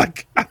I'm just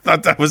like, I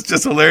thought that was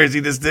just hilarious. He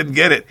just didn't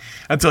get it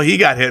until he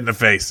got hit in the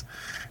face.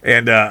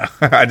 And I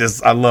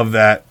love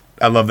that.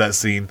 I love that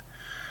scene.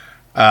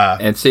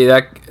 And see,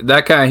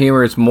 that kind of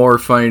humor is more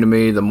funny to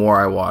me the more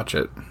I watch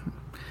it.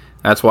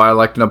 That's why I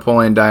liked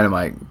Napoleon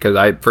Dynamite,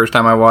 because first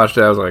time I watched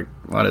it, I was like,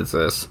 "What is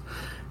this?"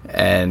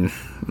 And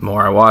the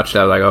more I watched,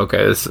 I was like,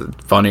 "Okay, this is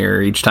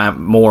funnier each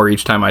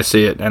time I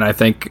see it." And I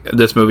think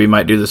this movie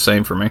might do the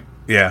same for me.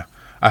 Yeah,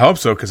 I hope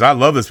so, because I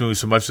love this movie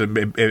so much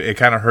that it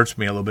kind of hurts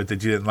me a little bit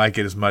that you didn't like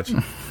it as much.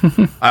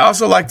 I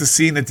also like the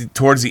scene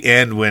towards the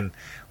end when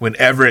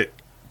Everett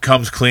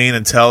comes clean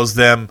and tells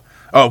them,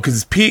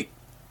 because Pete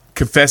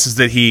confesses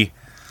that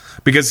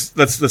because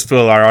let's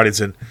fill our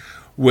audience in.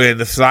 When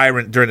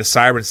during the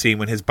siren scene,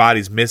 when his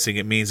body's missing,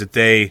 it means that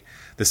the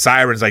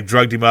sirens like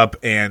drugged him up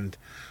and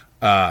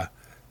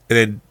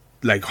then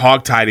like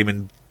hogtied him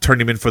and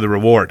turned him in for the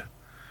reward.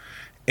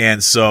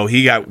 And so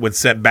he was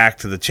sent back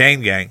to the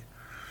chain gang.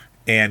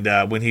 And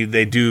when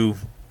they do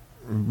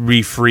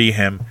re-free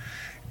him,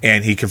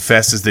 and he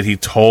confesses that he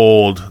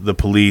told the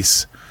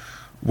police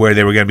where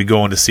they were going to be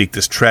going to seek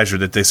this treasure,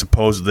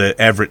 that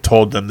Everett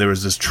told them there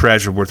was this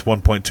treasure worth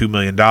 $1.2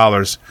 million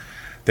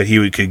that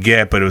he could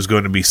get, but it was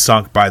going to be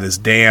sunk by this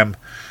dam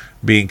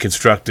being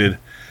constructed.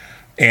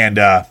 And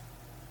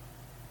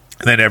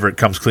then Everett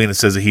comes clean and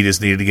says that he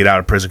just needed to get out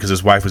of prison because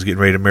his wife was getting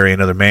ready to marry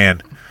another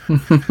man.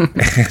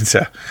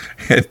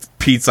 and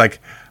Pete's like,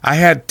 I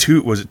had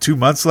 2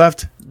 months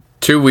left?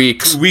 2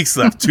 weeks. 2 weeks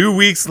left. 2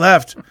 weeks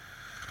left.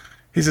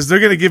 He says, they're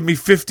going to give me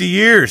 50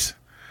 years.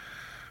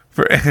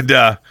 And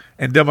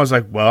Delmar's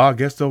like, well, I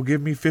guess they'll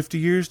give me 50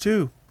 years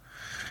too.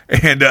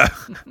 And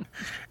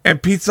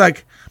Pete's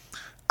like,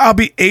 I'll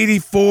be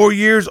 84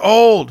 years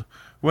old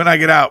when I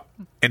get out.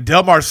 And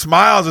Delmar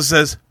smiles and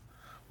says,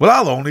 well,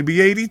 I'll only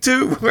be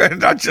 82.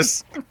 And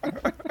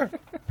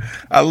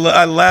I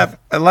laugh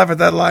at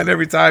that line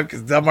every time,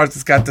 because Delmar's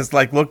just got this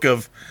like look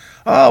of,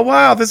 oh,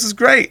 wow, this is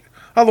great.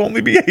 I'll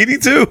only be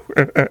 82.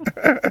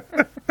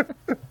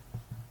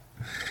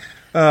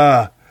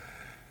 All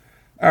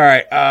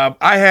right.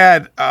 I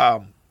had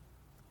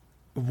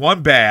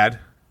one bad,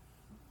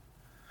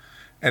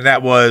 and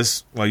that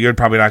was, well, you're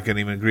probably not going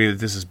to even agree that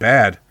this is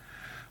bad.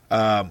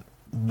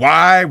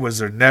 Why was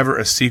there never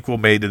a sequel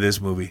made to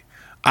this movie?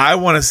 I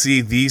want to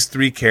see these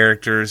 3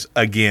 characters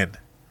again.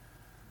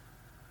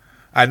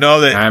 I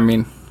know that, I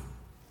mean,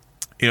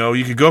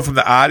 you could go from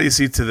the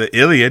Odyssey to the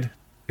Iliad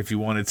if you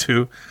wanted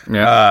to.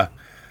 Yeah.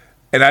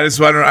 And I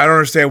don't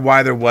understand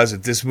why there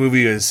wasn't. This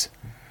movie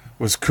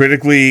was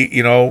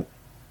critically,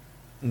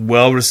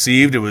 well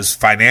received. It was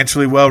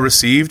financially well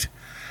received,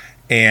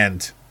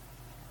 and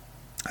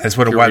I just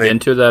wonder why they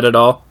into that at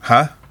all.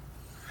 Huh?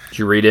 Did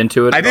you read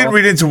into it? I didn't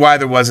read into why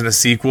there wasn't a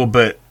sequel,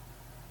 but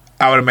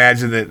I would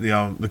imagine that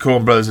the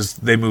Coen brothers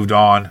they moved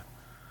on.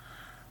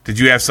 Did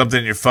you have something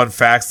in your fun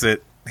facts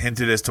that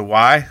hinted as to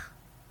why?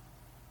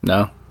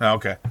 No. Oh,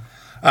 okay.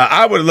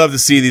 I would love to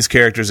see these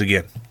characters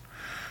again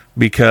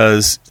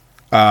because,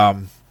 like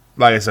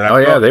I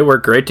said, they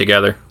work great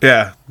together.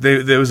 Yeah,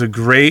 there was a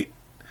great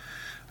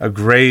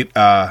pairing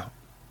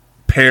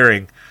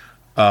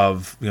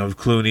of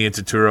Clooney and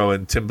Turturro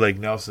and Tim Blake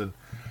Nelson.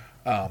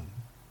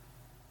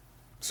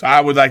 So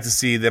I would like to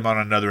see them on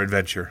another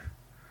adventure.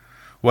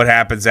 What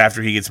happens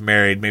after he gets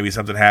married? Maybe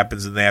something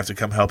happens and they have to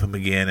come help him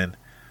again. And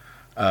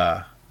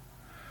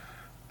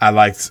I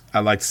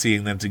liked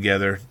seeing them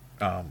together.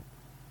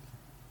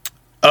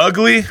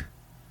 Ugly.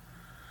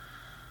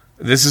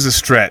 This is a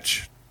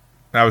stretch.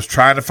 I was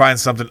trying to find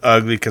something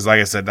ugly because, like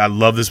I said, I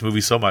love this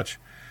movie so much.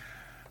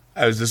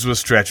 This was a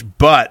stretch,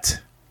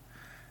 but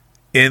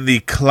in the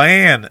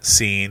Klan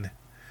scene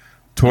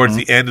towards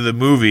the end of the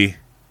movie,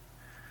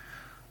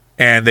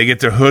 and they get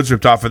their hoods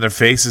ripped off and their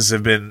faces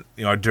have been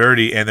are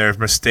dirty and they're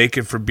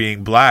mistaken for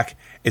being black.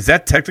 Is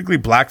that technically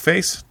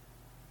blackface?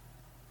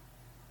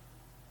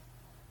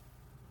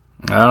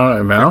 I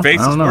don't know. Their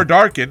faces were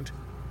darkened.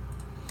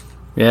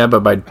 Yeah,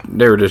 but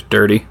they were just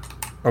dirty.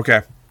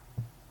 Okay.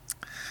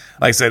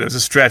 Like I said, it was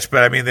a stretch,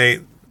 but I mean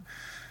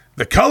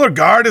the color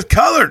guard is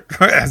colored.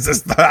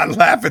 I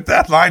laugh at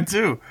that line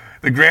too.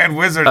 The Grand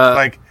Wizard,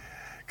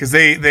 because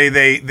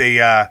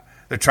they're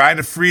trying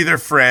to free their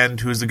friend,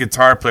 who's the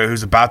guitar player,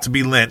 who's about to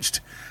be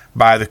lynched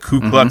by the Ku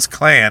Klux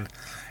Klan,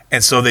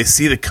 and so they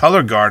see the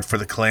color guard for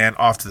the Klan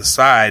off to the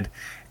side,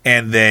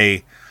 and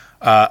they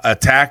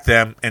attack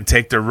them and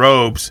take their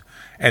robes,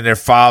 and they're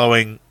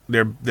following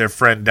their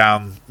friend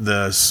down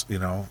this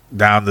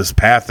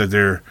path that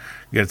they're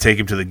going to take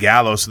him to the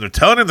gallows, and they're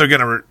telling him they're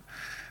going to.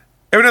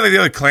 Evidently, the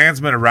other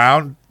Klansmen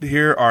around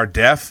here are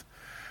deaf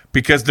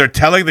because they're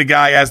telling the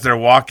guy as they're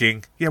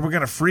walking, "Yeah, we're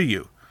going to free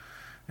you,"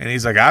 and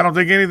he's like, "I don't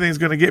think anything's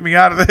going to get me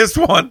out of this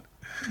one."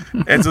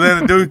 And so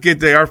then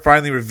they are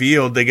finally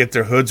revealed. They get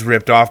their hoods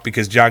ripped off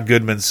because John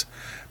Goodman's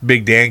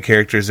Big Dan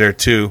character is there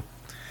too,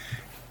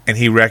 and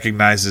he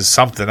recognizes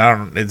something.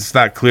 It's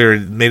not clear.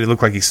 It made it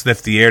look like he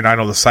sniffed the air. And I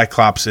know the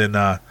Cyclops in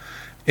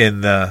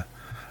the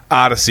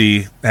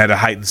Odyssey had a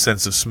heightened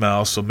sense of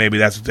smell, so maybe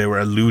that's what they were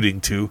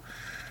alluding to.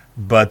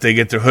 But they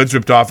get their hoods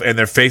ripped off and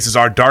their faces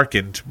are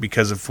darkened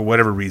for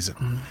whatever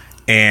reason,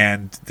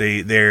 and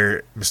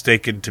they're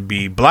mistaken to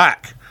be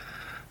black.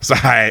 So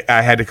I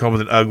had to come up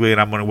with an ugly,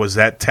 and was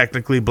that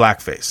technically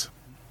blackface?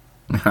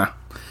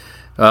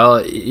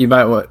 Well, you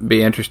might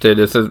be interested.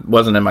 This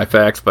wasn't in my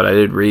facts, but I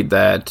did read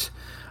that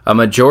a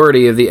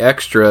majority of the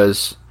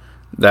extras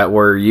that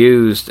were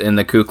used in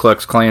the Ku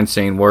Klux Klan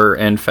scene were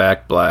in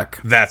fact black.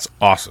 That's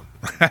awesome.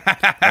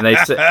 And they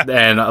said,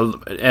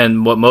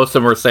 and what most of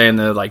them were saying,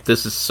 they're like,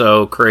 "This is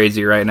so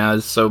crazy right now.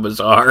 It's so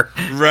bizarre.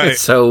 Right?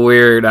 It's so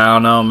weird. I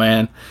don't know,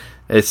 man.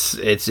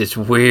 It's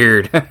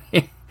weird.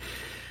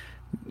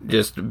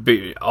 Just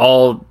be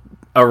all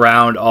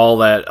around all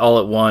that all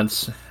at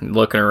once,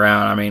 looking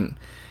around. I mean,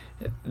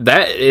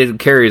 that it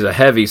carries a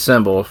heavy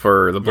symbol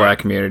for the black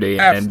community,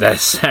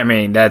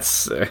 Absolutely. and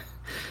that's.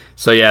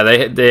 So yeah,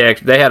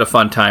 they had a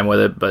fun time with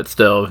it, but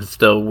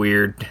still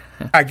weird.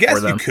 I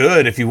guess you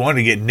could, if you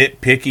wanted to get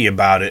nitpicky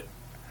about it.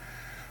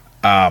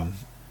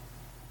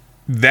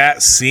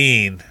 That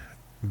scene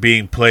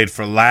being played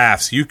for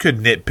laughs, you could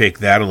nitpick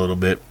that a little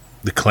bit.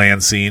 The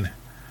Klan scene.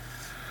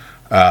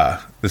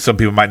 Some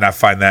people might not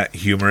find that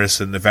humorous,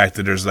 and the fact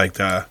that there's like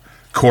the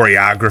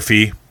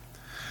choreography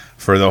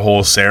for the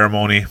whole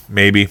ceremony,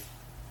 maybe.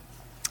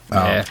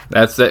 Yeah,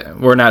 that's it.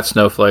 We're not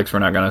snowflakes. We're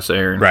not going to say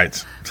here and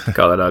Right.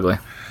 call that ugly.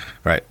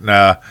 Right.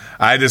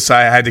 I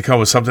decided I had to come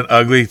with something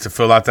ugly to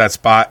fill out that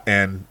spot,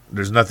 and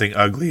there's nothing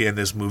ugly in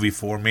this movie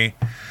for me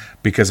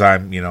because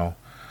I'm,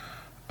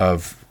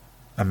 of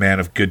a man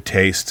of good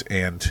taste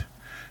and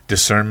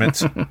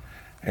discernment.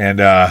 And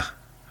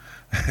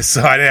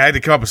so I had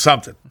to come up with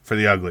something for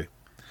the ugly.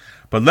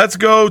 But let's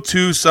go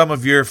to some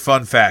of your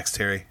fun facts,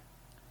 Terry.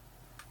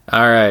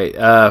 All right.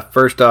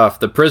 First off,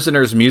 the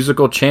prisoner's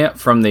musical chant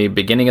from the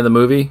beginning of the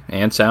movie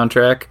and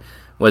soundtrack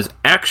was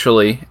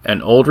actually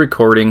an old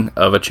recording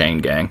of a chain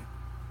gang.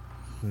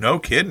 No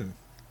kidding.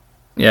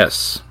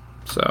 Yes.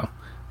 So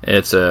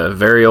it's a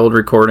very old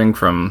recording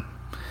from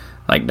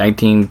like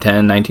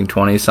 1910,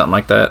 1920, something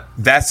like that.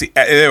 That's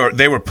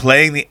they were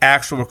playing the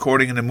actual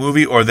recording in the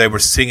movie, or they were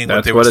singing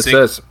what they were singing? That's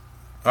what it says.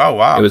 Oh,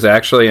 wow. It was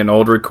actually an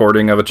old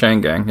recording of a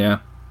chain gang, yeah.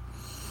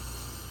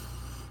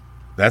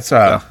 That's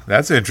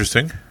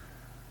interesting.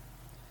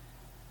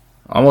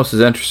 Almost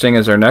as interesting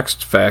as our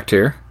next fact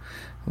here,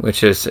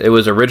 which is it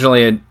was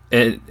originally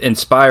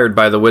inspired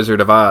by The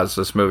Wizard of Oz,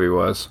 this movie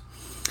was.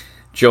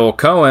 Joel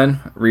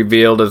Coen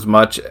revealed as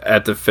much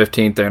at the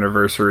 15th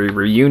anniversary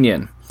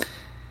reunion.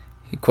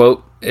 He,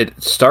 quote,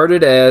 "It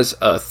started as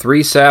a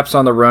three saps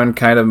on the run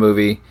kind of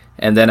movie,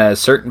 and then at a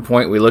certain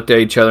point we looked at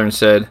each other and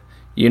said,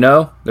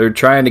 they're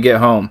trying to get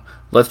home.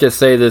 Let's just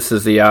say this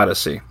is the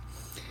Odyssey.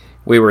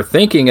 We were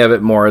thinking of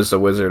it more as The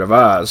Wizard of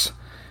Oz.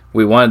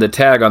 We wanted the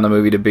tag on the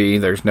movie to be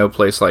There's No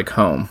Place Like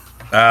Home."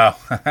 Oh,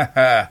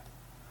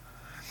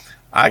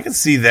 I can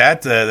see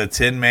that. The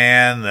Tin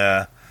Man,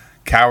 the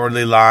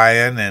Cowardly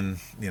Lion, and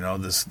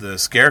the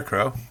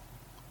Scarecrow.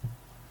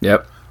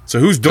 Yep. So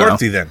who's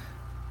Dorothy then?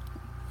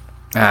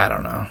 I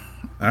don't know.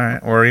 All right,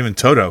 or even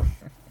Toto.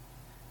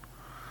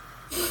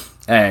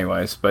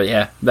 Anyways, but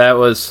yeah, that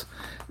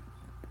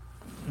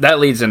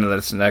leads into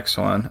this next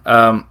one.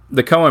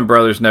 The Coen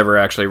brothers never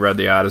actually read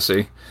the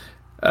Odyssey.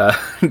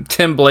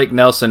 Tim Blake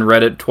Nelson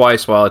read it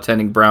twice while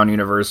attending Brown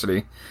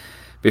University.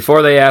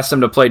 Before they asked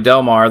him to play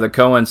Delmar, the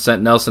Coens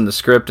sent Nelson the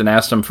script and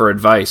asked him for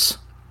advice.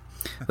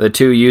 The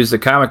two used the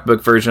comic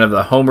book version of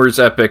the Homer's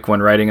epic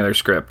when writing their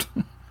script.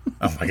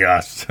 Oh my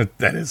gosh,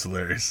 that is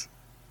hilarious.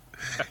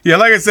 Yeah,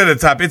 like I said at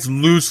the top, it's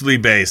loosely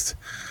based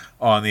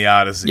on the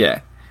Odyssey.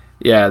 Yeah.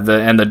 Yeah,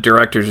 the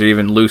directors are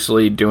even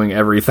loosely doing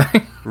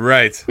everything.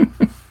 Right.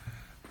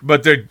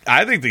 But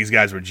I think these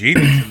guys were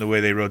genius in the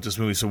way they wrote this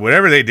movie. So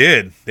whatever they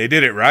did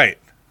it right.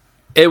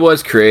 It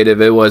was creative.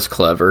 It was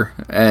clever.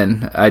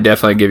 And I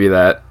definitely give you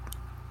that.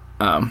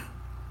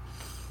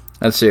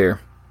 Let's see here.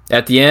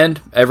 At the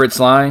end, Everett's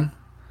line,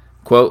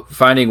 quote,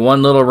 "Finding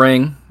one little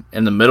ring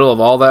in the middle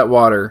of all that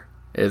water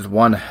is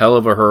one hell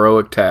of a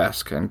heroic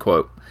task," end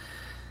quote.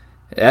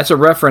 That's a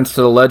reference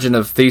to the legend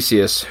of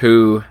Theseus,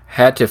 who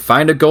had to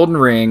find a golden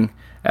ring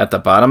at the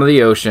bottom of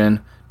the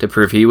ocean to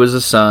prove he was the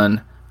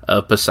son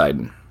of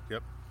Poseidon.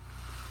 Yep.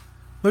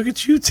 Look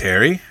at you,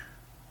 Terry.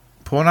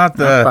 Pulling out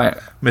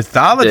the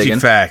mythology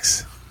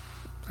facts.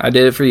 I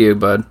did it for you,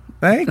 bud.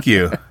 Thank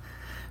you.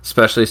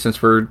 Especially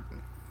since we're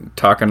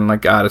talking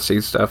like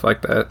Odyssey, stuff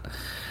like that.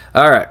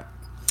 All right.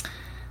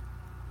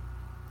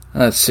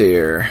 Let's see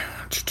here.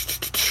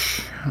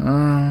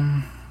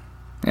 Yeah,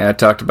 I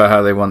talked about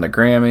how they won the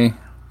Grammy.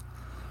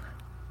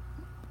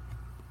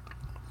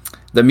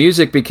 The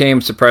music became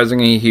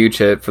surprisingly a huge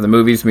hit for the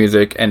movie's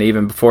music, and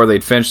even before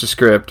they'd finished the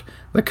script,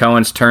 the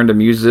Coens turned to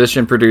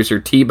musician-producer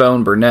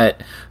T-Bone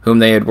Burnett, whom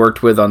they had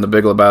worked with on The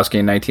Big Lebowski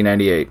in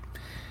 1998.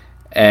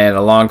 And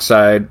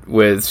alongside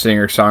with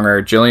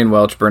singer-songwriter Gillian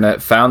Welch,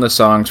 Burnett found the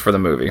songs for the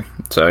movie.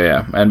 So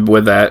yeah, and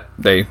with that,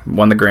 they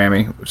won the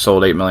Grammy,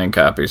 sold 8 million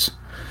copies.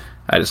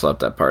 I just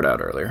left that part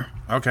out earlier.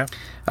 Okay.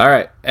 All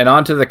right, and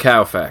on to the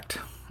cow fact.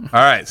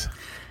 All right.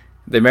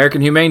 The American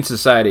Humane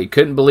Society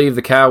couldn't believe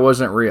the cow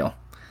wasn't real.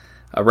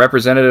 A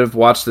representative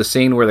watched the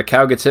scene where the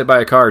cow gets hit by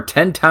a car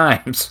 10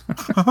 times,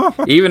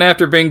 even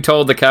after being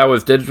told the cow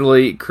was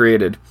digitally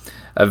created.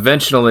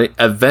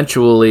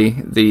 Eventually,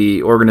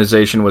 the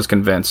organization was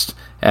convinced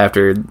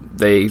after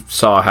they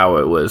saw how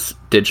it was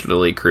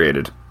digitally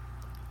created.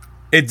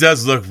 It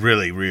does look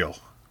really real.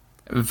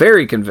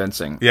 Very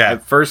convincing. Yeah.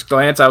 At first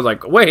glance, I was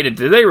like, wait, did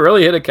they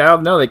really hit a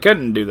cow? No, they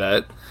couldn't do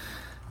that.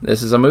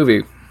 This is a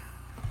movie.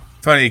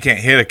 Funny, you can't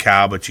hit a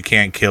cow, but you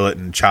can kill it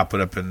and chop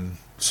it up and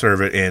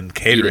serve it in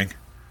catering.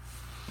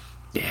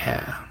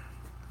 Yeah.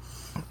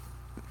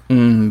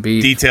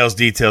 Beef.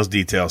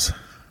 Details.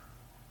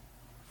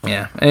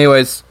 Yeah.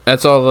 Anyways,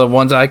 that's all the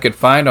ones I could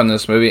find on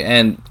this movie,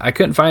 and I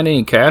couldn't find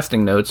any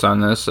casting notes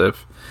on this.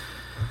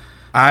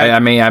 I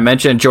mean, I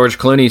mentioned George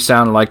Clooney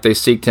sounded like they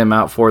seeked him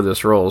out for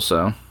this role,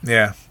 so.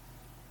 Yeah.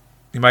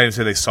 You might even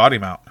say they sought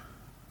him out.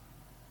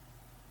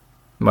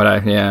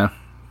 But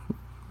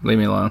leave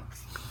me alone.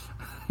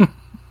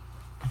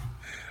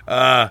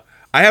 I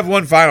have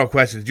one final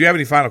question. Do you have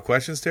any final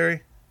questions,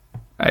 Terry?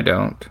 I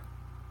don't.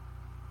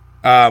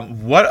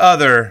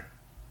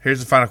 Here's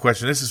the final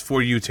question. This is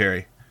for you,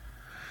 Terry.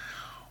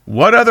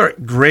 What other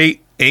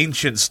great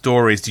ancient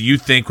stories do you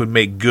think could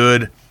be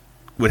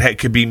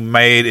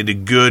made into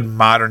good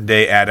modern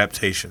day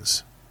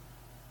adaptations?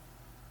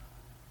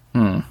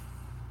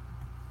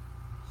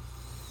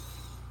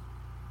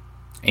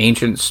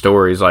 Ancient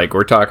stories, like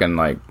we're talking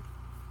like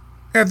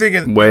I'm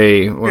thinking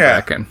way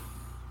back in.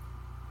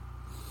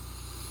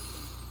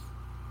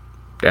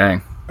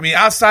 Dang. I mean,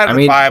 outside of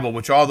the Bible,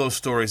 which all those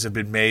stories have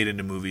been made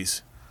into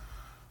movies,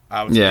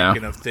 I was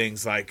thinking of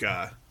things like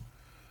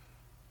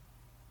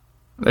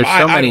there's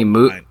so many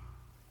movies.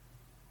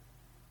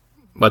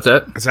 What's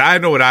that? I said, I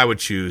know what I would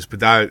choose,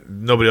 but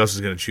nobody else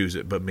is going to choose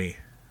it but me.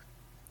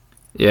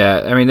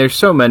 Yeah, I mean, there's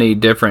so many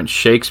different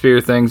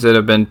Shakespeare things that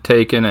have been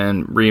taken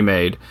and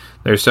remade.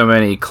 There's so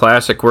many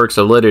classic works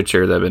of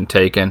literature that have been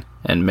taken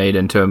and made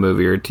into a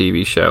movie or a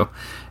TV show.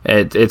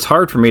 It's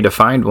hard for me to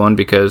find one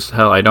because,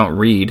 hell, I don't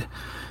read.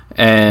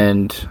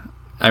 And,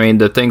 I mean,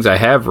 the things I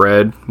have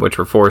read, which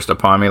were forced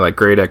upon me, like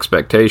Great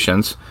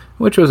Expectations,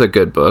 which was a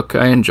good book.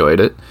 I enjoyed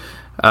it.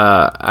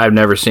 I've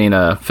never seen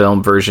a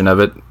film version of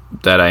it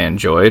that I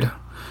enjoyed,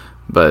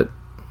 but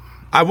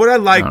what I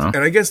liked,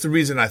 and I guess the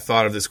reason I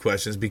thought of this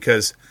question is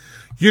because,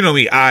 you know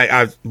me,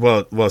 I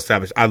well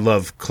established, I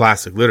love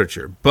classic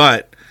literature,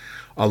 but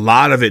a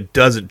lot of it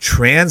doesn't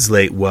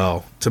translate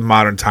well to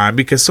modern time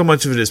because so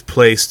much of it is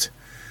placed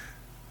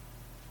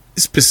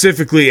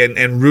specifically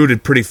and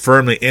rooted pretty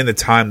firmly in the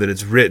time that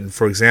it's written.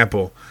 For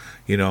example,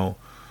 you know,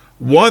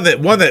 one that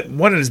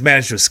has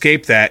managed to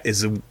escape that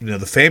is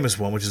the famous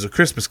one, which is A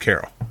Christmas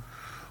Carol,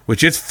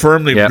 which it's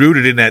firmly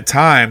rooted in that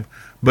time,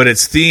 but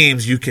its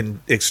themes you can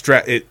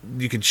extract it,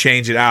 you can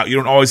change it out. You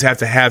don't always have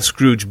to have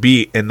Scrooge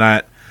be in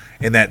that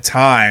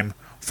time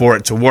for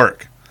it to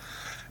work,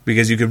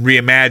 because you can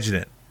reimagine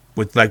it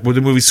with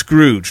the movie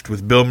Scrooged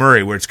with Bill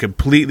Murray, where it's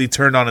completely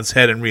turned on its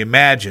head and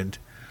reimagined.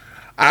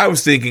 I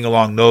was thinking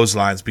along those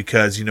lines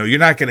because you're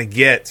not going to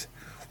get.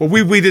 Well,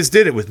 we just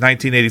did it with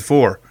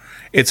 1984.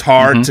 It's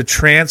hard to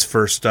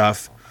transfer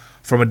stuff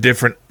from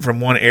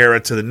one era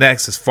to the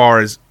next as far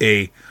as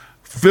a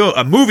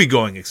movie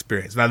going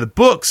experience. Now the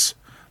books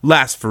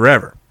last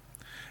forever,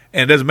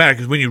 and it doesn't matter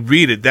because when you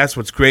read it, that's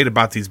what's great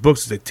about these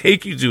books is they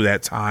take you to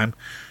that time.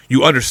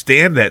 You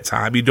understand that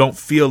time. You don't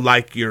feel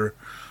like you're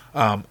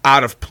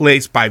out of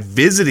place by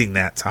visiting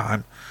that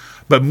time.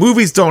 But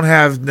movies don't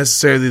have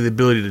necessarily the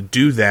ability to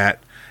do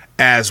that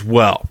as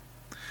well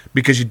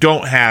because you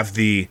don't have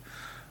the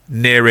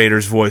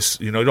narrator's voice.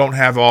 You don't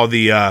have all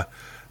the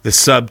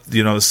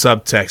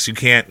subtext.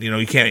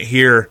 You can't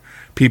hear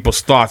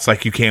people's thoughts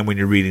like you can when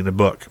you're reading the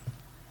book.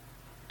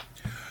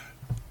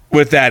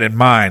 With that in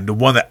mind, the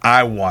one that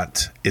I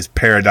want is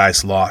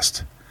Paradise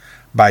Lost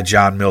by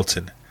John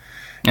Milton.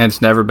 And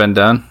it's never been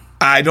done?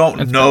 I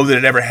don't know that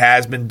it ever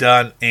has been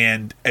done,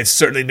 and it's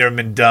certainly never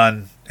been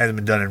done. Hasn't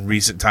been done in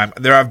recent time.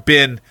 There have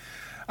been,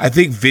 I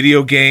think,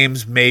 video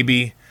games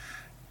maybe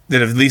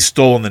that have at least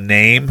stolen the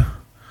name.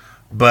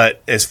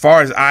 But as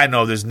far as I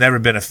know, there's never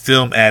been a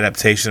film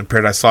adaptation of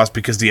Paradise Lost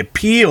because the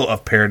appeal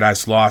of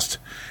Paradise Lost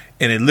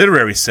in a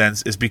literary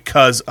sense is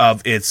because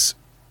of its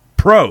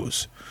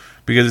prose.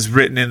 Because it's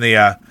written in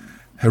the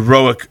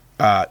heroic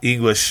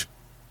English,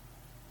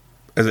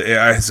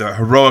 as a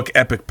heroic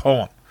epic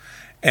poem.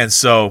 And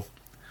so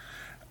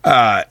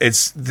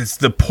it's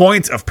the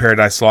point of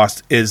Paradise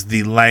Lost is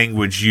the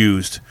language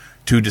used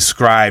to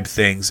describe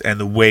things and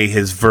the way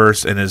his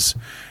verse and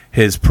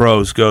his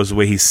prose goes, the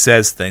way he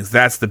says things.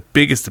 That's the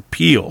biggest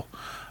appeal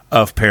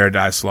of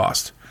Paradise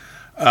Lost.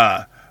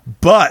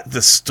 But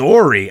the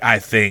story, I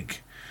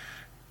think,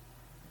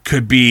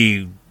 could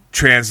be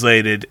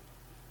translated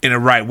in a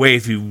right way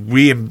if you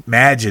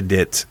reimagined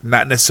it,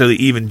 not necessarily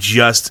even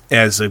just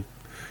as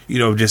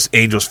just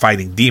angels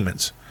fighting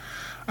demons.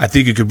 I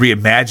think you could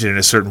reimagine it in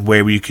a certain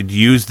way where you could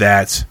use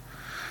that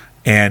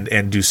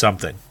and do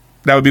something.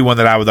 That would be one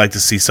that I would like to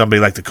see somebody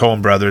like the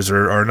Coen brothers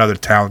or another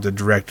talented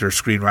director or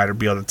screenwriter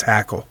be able to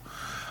tackle.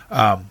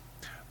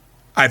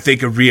 I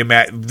think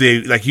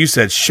like you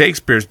said,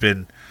 Shakespeare's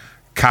been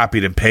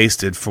copied and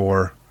pasted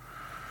for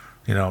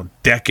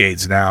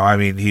decades now. I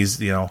mean, he's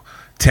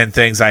 10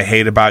 Things I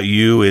Hate About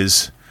You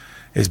is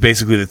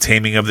basically the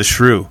taming of the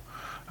shrew.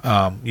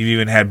 You've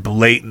even had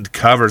blatant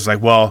covers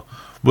like, well,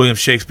 William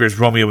Shakespeare's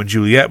Romeo and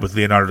Juliet with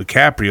Leonardo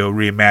DiCaprio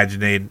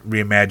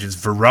reimagines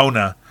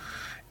Verona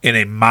in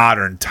a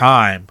modern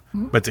time,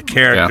 but the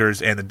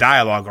characters and the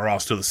dialogue are all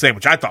still the same,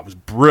 which I thought was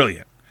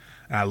brilliant.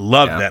 And I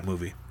loved that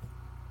movie.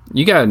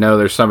 You got to know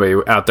there's somebody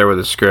out there with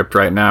a script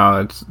right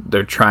now.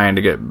 They're trying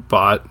to get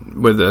bought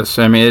with this.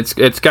 I mean,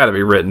 it's got to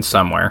be written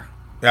somewhere.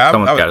 Yeah,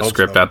 someone's got a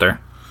script out there.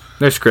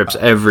 There's scripts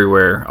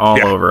everywhere,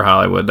 all over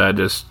Hollywood that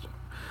just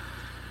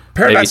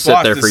maybe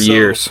sit there for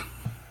years.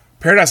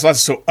 Paradise Lost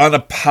is so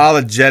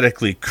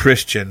unapologetically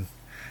Christian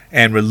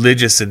and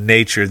religious in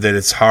nature that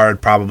it's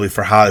hard probably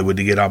for Hollywood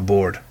to get on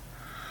board.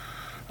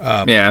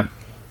 But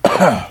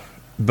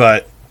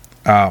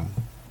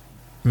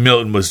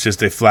Milton was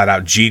just a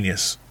flat-out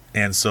genius,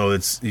 and so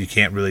you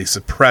can't really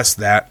suppress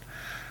that.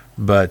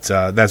 But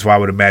that's why I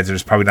would imagine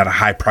there's probably not a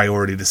high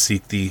priority to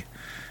seek the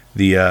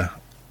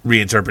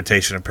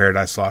reinterpretation of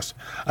Paradise Lost.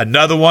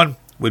 Another one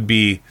would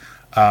be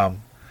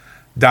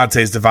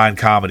Dante's Divine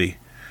Comedy,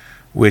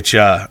 which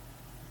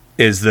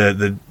is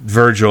the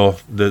Virgil,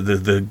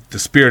 the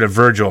spirit of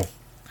Virgil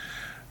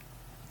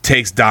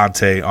takes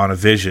Dante on a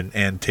vision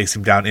and takes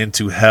him down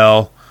into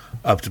hell,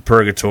 up to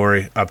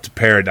purgatory, up to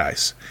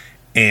paradise.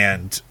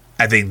 And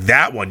I think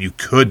that one you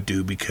could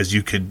do because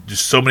there's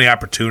so many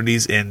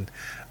opportunities in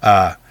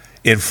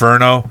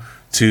Inferno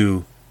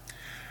to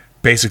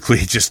basically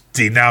just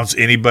denounce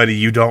anybody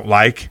you don't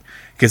like,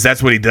 because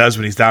that's what he does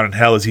when he's down in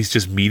hell, is he's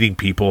just meeting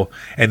people,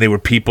 and they were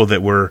people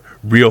that were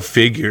real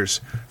figures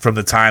from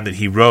the time that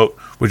he wrote,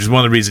 which is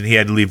one of the reasons he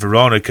had to leave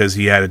Verona, because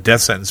he had a death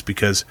sentence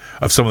because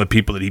of some of the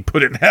people that he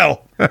put in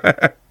hell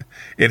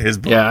in his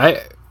book. Yeah,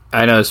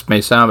 I know this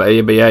may sound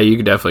bad, but yeah, you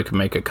could definitely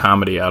make a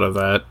comedy out of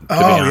that, to be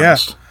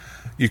honest. Yeah,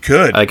 you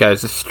could. Like a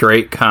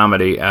straight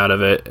comedy out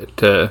of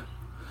it,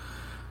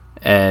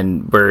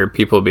 and where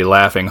people would be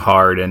laughing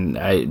hard, and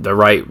the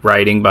right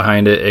writing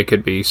behind it, it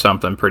could be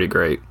something pretty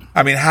great.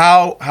 I mean,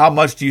 how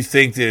much do you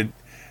think that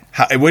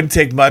it wouldn't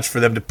take much for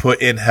them to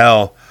put in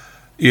hell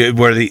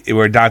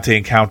where Dante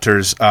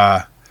encounters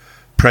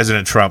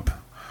President Trump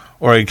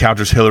or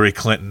encounters Hillary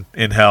Clinton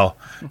in hell,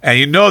 and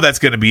you know that's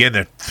going to be in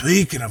there.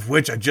 Speaking of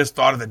which, I just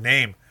thought of the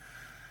name.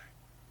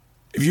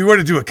 If you were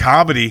to do a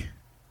comedy,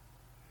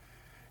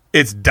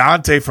 it's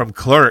Dante from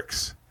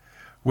Clerks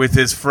with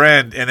his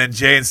friend, and then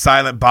Jay and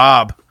Silent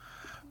Bob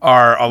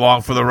are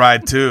along for the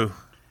ride too.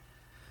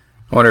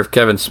 I wonder if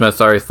Kevin Smith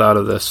already thought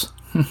of this.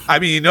 I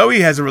mean, you know he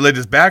has a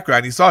religious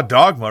background. He saw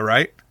Dogma,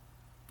 right?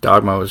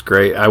 Dogma was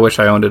great. I wish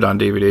I owned it on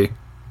DVD.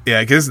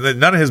 Yeah, because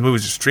none of his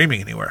movies are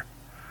streaming anywhere,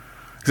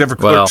 except for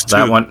Clerks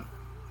 2.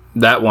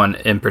 That one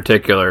in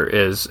particular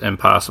is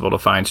impossible to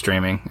find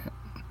streaming.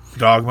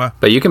 Dogma,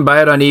 but you can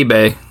buy it on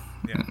eBay.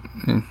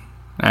 Yeah.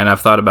 And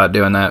I've thought about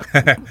doing that.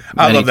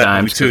 I love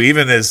that movie too.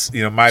 Even as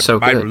my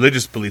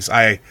religious beliefs,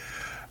 a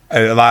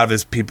lot of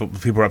his people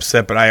are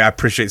upset, but I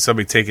appreciate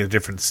somebody taking a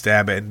different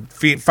stab at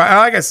it.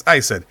 Like I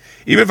said,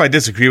 even if I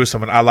disagree with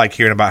someone, I like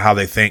hearing about how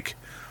they think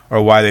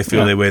or why they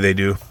feel the way they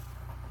do,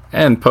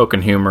 and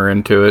poking humor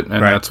into it,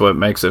 and that's what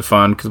makes it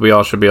fun, because we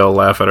all should be able to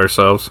laugh at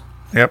ourselves.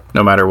 Yep.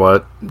 No matter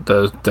what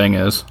the thing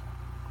is.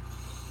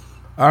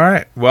 All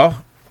right.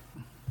 Well,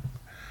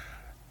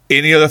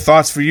 any other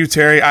thoughts for you,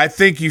 Terry? I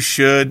think you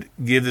should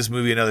give this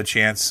movie another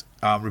chance.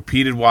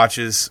 Repeated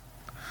watches.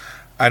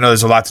 I know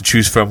there's a lot to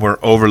choose from. We're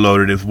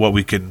overloaded with what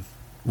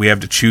we have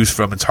to choose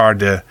from. It's hard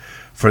the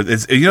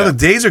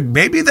days are,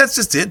 maybe that's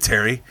just it,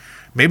 Terry.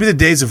 Maybe the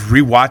days of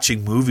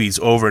rewatching movies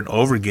over and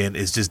over again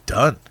is just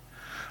done.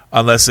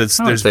 Unless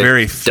there's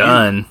very few.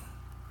 Done.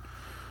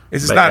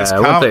 It's just not as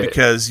common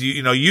because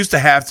you used to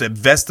have to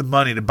invest the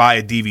money to buy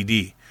a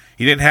DVD.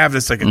 You didn't have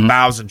this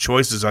 1,000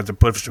 choices on to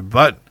push a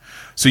button.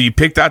 So you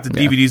picked out the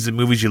DVDs of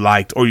movies you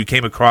liked, or you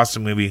came across the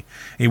movie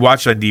and you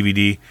watched it on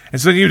DVD.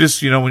 And so you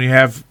just, when you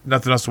have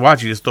nothing else to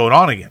watch, you just throw it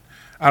on again.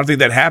 I don't think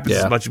that happens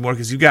as much anymore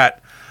because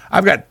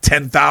I've got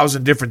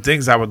 10,000 different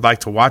things I would like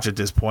to watch at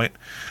this point.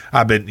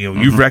 I've been,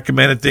 you've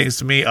recommended things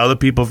to me. Other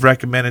people have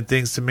recommended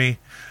things to me.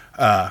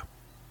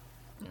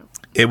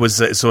 It was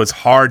so it's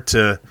hard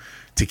to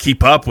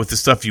keep up with the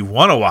stuff you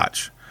want to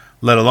watch,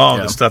 let alone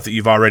the stuff that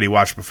you've already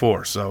watched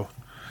before. So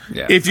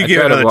if you give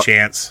it another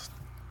chance.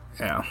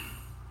 Yeah.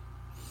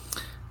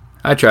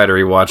 I try to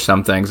rewatch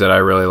some things that I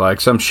really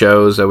like. Some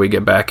shows that we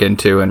get back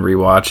into and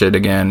rewatch it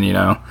again,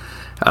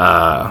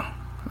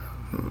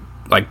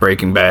 like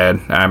Breaking Bad.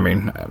 I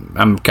mean,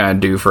 I'm kind of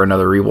due for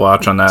another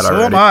rewatch on that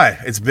already. So am I.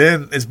 It's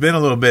been a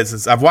little bit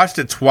since I've watched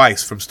it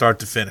twice from start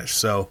to finish.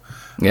 So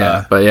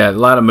a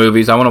lot of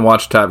movies. I want to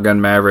watch Top Gun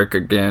Maverick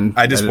again.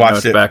 I just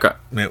watched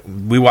it.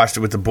 We watched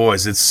it with the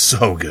boys. It's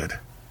so good.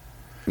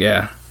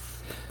 Yeah.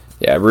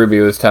 Yeah, Ruby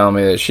was telling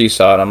me that she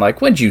saw it. I'm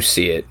like, when'd you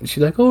see it? And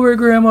she's like, over at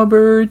Grandma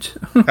Bird's.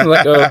 I'm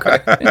like, oh,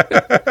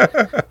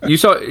 okay. You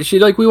saw?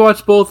 She's like, we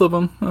watched both of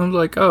them. I was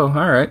like, oh,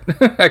 all right.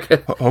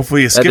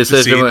 Hopefully you skipped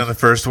the scene on the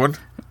first one.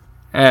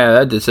 Yeah,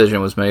 that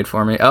decision was made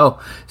for me. Oh,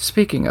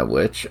 speaking of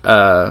which,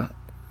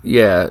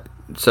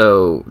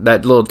 So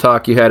that little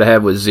talk you had to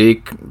have with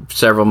Zeke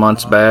several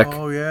months back.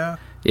 Oh yeah.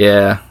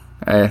 Yeah.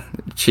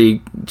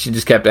 She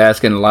just kept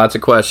asking lots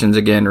of questions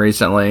again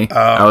recently.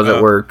 I was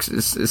at work.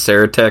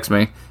 Sarah texted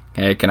me,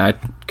 "Hey, can I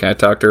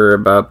talk to her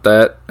about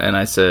that?" And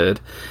I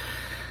said,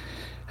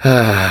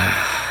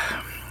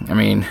 "I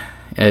mean,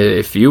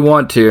 if you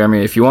want to,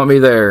 if you want me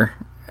there,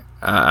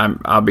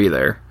 I'll be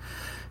there.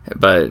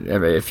 But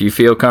if you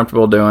feel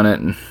comfortable doing it,"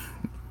 and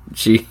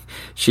she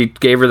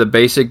gave her the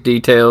basic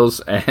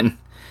details, and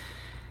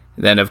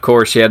then of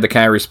course she had the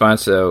kind of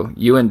response, "So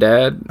you and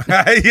Dad?"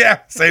 Yeah,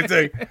 same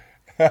thing.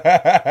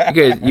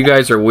 You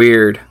guys are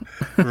weird,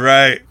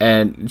 right?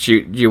 And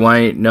you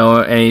want to know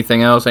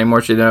anything else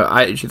anymore? She's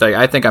like,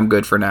 "I think I'm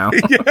good for now."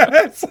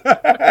 Yes,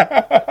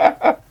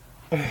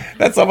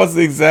 that's almost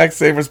the exact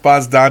same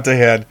response Dante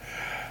had.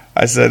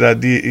 I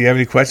said, "Do you have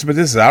any questions about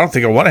this?" I don't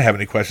think I want to have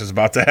any questions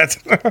about that.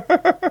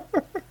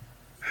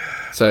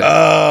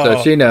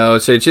 So she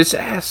knows. She just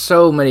asks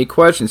so many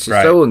questions. She's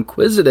so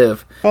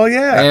inquisitive. Oh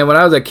yeah. And when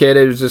I was a kid,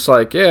 it was just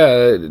like,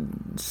 yeah,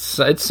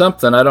 it's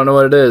something. I don't know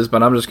what it is,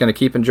 but I'm just going to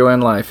keep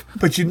enjoying life.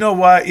 But you know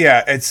what?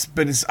 Yeah, it's.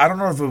 I don't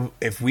know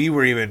if we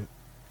were even,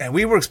 and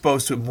we were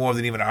exposed to it more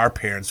than even our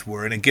parents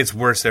were, and it gets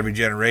worse every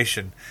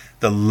generation.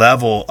 The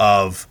level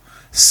of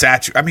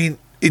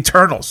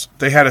Eternals.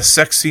 They had a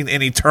sex scene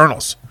in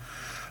Eternals.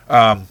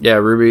 Yeah,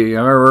 Ruby.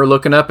 I remember her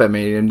looking up at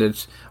me, and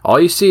it's all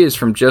you see is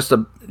from just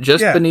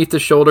beneath the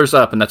shoulders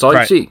up, and that's all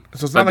you see.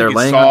 So it's but not they're like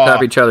laying on top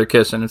of each other,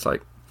 kissing. It's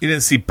like you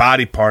didn't see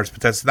body parts, but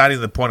that's not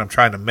even the point I'm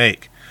trying to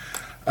make.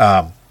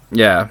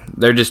 Yeah,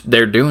 they're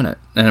doing it,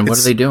 and what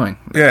are they doing?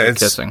 Yeah, they're it's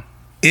kissing.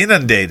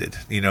 Inundated,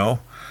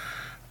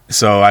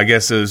 So I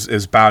guess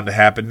it's bound to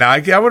happen. Now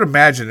I would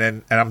imagine,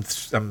 and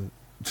I'm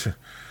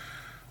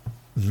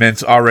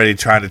already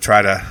trying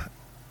to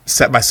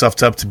set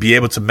myself up to be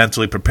able to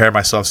mentally prepare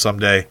myself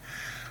someday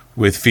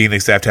with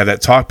Phoenix to have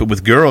that talk. But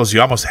with girls,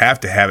 you almost have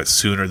to have it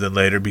sooner than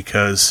later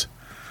because,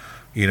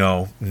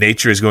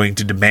 nature is going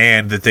to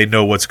demand that they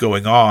know what's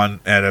going on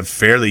at a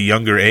fairly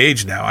younger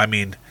age now.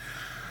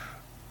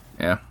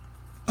 Yeah.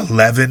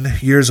 11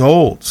 years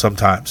old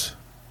sometimes.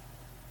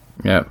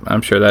 Yeah,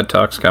 I'm sure that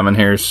talk's coming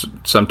here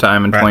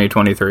sometime in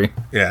 2023.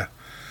 Yeah.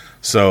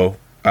 So,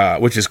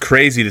 which is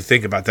crazy to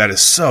think about. That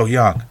is so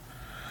young.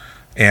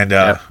 And,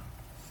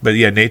 but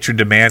yeah, nature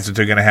demands that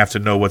they're going to have to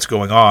know what's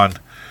going on.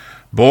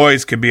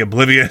 Boys can be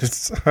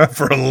oblivious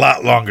for a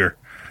lot longer.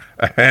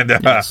 And,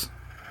 yes.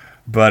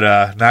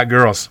 But not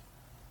girls.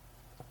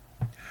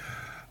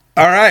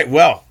 All right,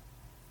 well,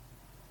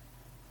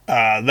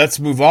 let's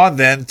move on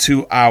then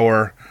to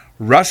our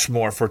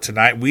Rushmore for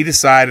tonight. We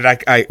decided,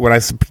 when I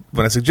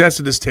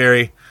suggested this,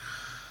 Terry,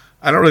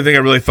 I don't really think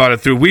I really thought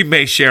it through. We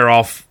may share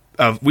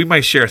we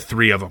might share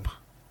 3 of them.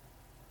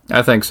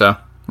 I think so.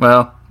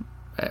 Well,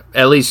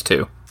 at least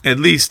 2. At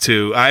least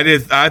 2.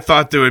 I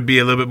thought there would be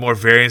a little bit more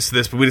variance to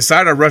this, but we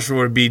decided our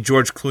Rushmore would be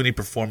George Clooney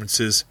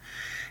performances.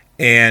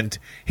 And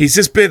he's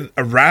just been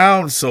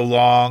around so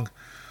long,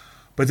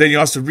 but then you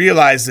also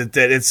realize that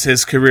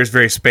his career is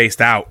very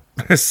spaced out.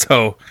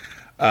 So,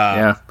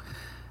 yeah.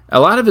 A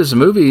lot of his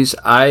movies,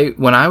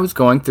 when I was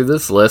going through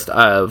this list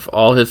of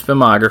all his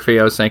filmography,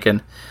 I was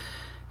thinking,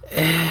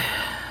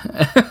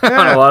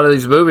 on a lot of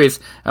these movies,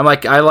 I'm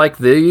like, I like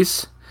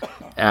these.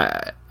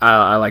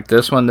 I like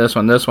this one.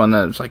 And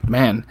it's like,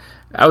 man,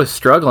 I was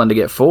struggling to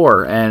get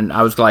 4, and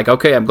I was like,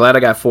 okay, I'm glad I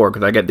got 4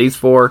 because I got these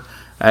 4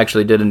 I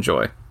actually did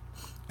enjoy.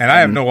 And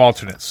I have no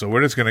alternates, so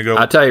we're just going to go.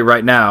 I'll tell you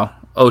right now,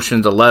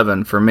 Ocean's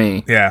 11 for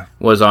me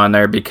was on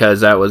there because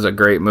that was a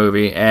great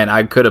movie, and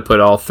I could have put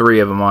all 3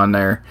 of them on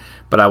there,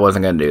 but I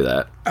wasn't going to do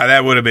that.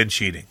 That would have been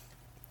cheating.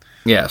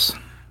 Yes.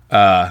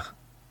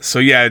 So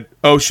yeah,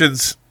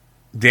 Ocean's,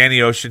 Danny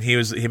Ocean,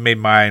 he made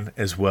mine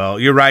as well.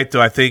 You're right,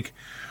 though. I think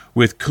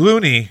with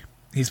Clooney,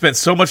 he spent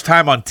so much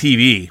time on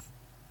TV,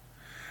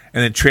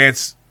 and then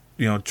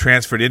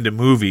transferred into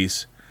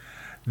movies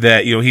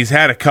that he's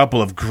had a couple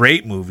of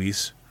great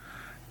movies,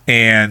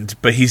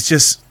 but he's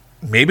just,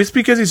 maybe it's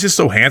because he's just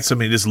so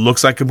handsome and he just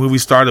looks like a movie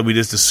star that we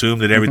just assume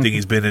that everything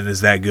he's been in is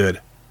that good.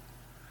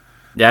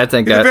 Yeah, I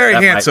think he's a very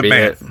handsome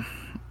man. It.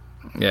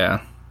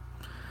 Yeah.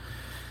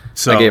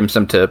 So I gave him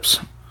some tips.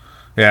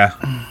 Yeah,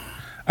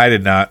 I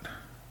did not.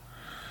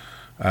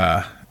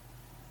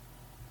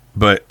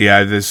 But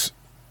yeah, this.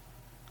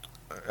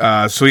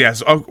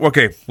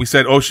 Okay. We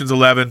said Ocean's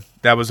 11.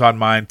 That was on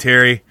mine.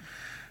 Terry,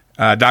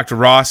 Dr.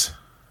 Ross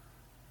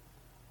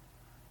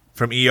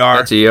from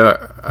ER. That's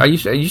ER.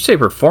 You say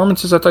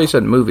performances? I thought you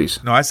said movies.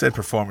 No, I said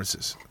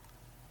performances.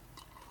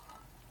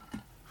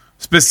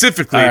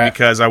 Specifically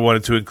because I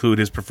wanted to include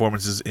his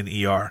performances in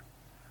ER.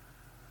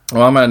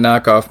 Well, I'm going to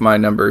knock off my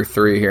number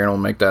 3 here, and we'll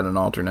make that an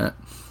alternate.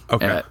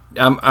 Okay.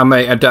 I'm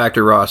a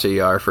Dr. Ross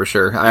ER for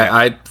sure. Yeah.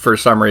 I for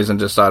some reason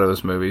just thought it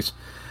was movies.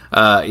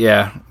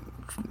 Yeah.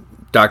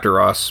 Dr.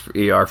 Ross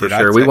ER for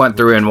sure. We went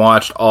through and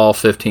watched all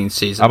 15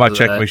 seasons. I'm going to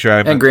check to make sure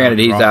and granted,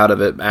 he's out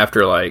of it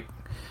after like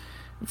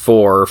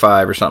 4 or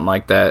 5 or something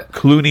like that.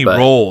 Clooney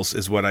rolls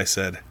is what I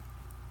said.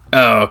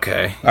 Oh,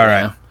 okay. All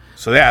right.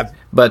 So, yeah.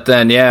 But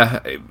then,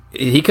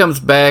 he comes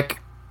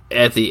back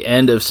at the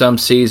end of some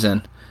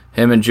season,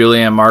 him and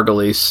Julianne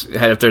Margulies,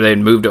 after they'd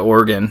moved to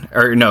Oregon,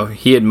 or no,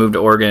 he had moved to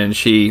Oregon and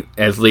she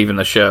is leaving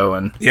the show,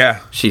 and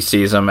she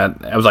sees him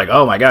I was like,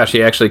 oh my gosh,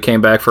 he actually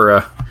came back for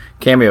a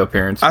cameo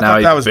appearance. I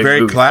thought that was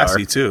very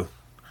classy too,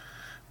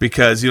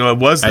 because it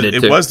was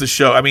the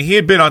show. I mean, he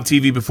had been on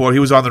TV before. He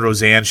was on the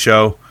Roseanne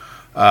show.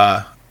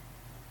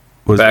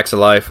 Facts of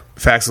Life.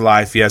 Facts of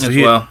Life, yes. So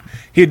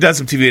he had done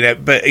some TV in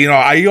that, but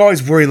I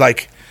always worry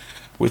like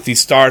with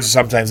these stars,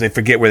 sometimes they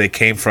forget where they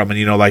came from,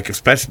 and like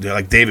especially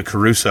like David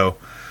Caruso,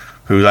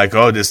 who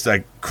just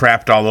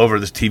crapped all over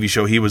this TV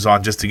show he was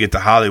on just to get to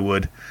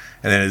Hollywood,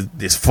 and then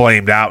is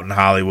flamed out in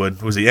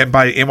Hollywood. Was he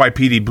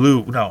NYPD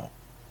Blue? No,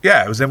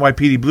 yeah, it was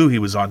NYPD Blue. He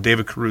was on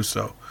David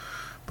Caruso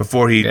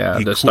before he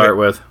quit. Start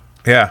with.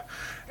 Yeah,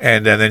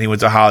 and then he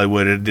went to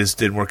Hollywood, and it just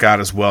didn't work out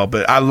as well.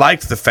 But I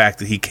liked the fact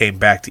that he came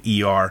back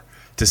to ER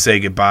to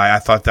say goodbye. I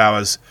thought that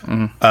was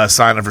a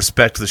sign of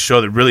respect to the show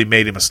that really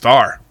made him a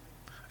star,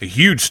 a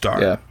huge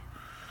star.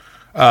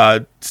 Yeah.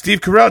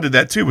 Steve Carell did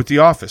that too with The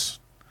Office.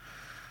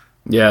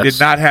 Yeah, did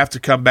not have to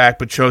come back,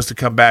 but chose to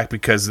come back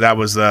because that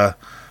was such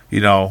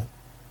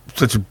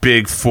a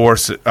big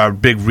force, a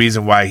big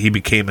reason why he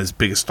became as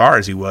big a star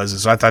as he was. And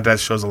so I thought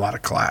that shows a lot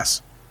of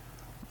class.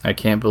 I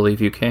can't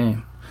believe you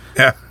came.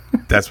 Yeah,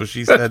 that's what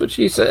she said. That's what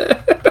she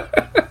said.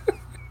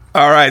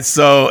 All right,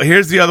 so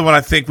here's the other one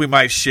I think we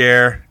might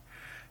share,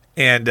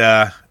 and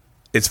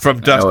it's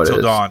From Dusk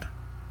Till Dawn.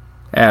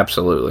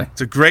 Absolutely.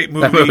 It's a great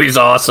movie. That movie's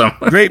awesome.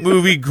 Great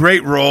movie,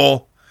 great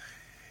role.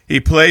 He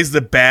plays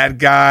the bad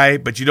guy,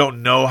 but you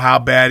don't know how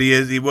bad he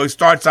is. He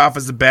starts off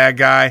as the bad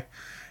guy,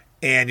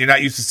 and you're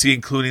not used to seeing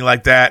Clooney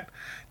like that.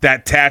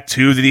 That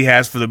tattoo that he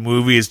has for the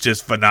movie is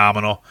just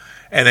phenomenal.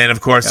 And then,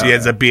 of course, he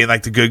ends up being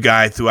like the good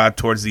guy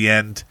towards the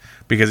end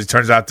because he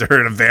turns out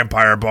they're in a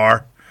vampire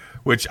bar,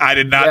 which I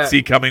did not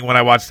see coming when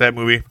I watched that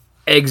movie.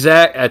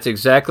 That's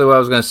exactly what I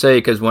was going to say,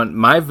 because when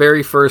my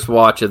very first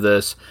watch of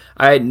this,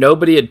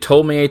 nobody had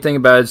told me anything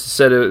about it,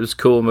 said it was a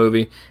cool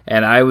movie,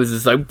 and I was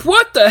just like,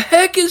 what the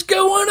heck is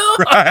going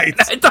on? Right.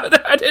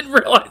 I didn't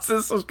realize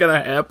this was going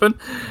to happen.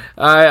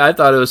 I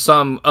thought it was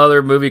some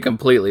other movie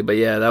completely, but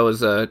yeah, that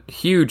was a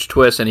huge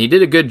twist, and he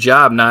did a good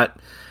job not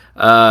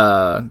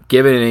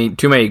giving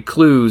too many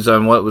clues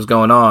on what was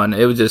going on.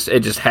 It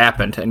just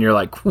happened, and you're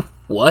like,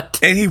 what?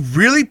 And he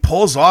really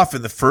pulls off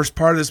in the first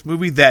part of this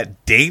movie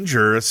that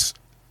dangerous,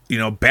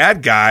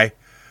 bad guy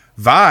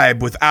vibe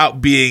without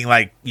being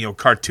like,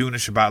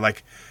 cartoonish about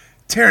like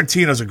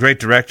Tarantino's a great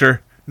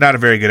director, not a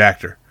very good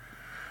actor.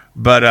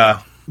 But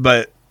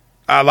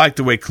I like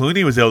the way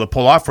Clooney was able to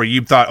pull off where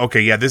you thought,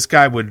 okay, yeah, this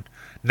guy would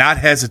not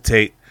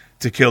hesitate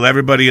to kill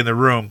everybody in the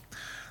room.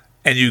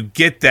 And you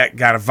get that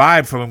kind of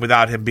vibe from him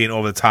without him being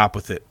over the top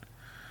with it.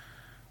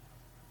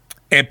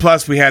 And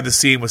plus, we had the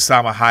scene with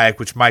Salma Hayek,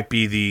 which might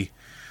be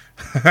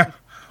one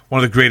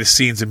of the greatest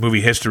scenes in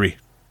movie history.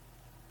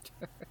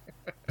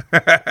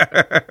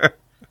 Salma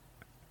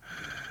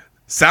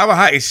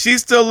Hayek, she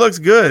still looks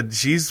good.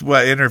 She's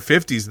in her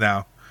 50s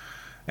now,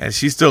 and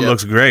she still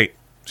looks great.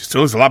 She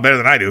still looks a lot better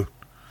than I do,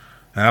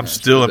 and I'm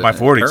still in my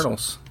 40s.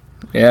 Eternals.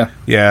 Yeah,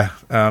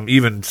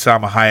 even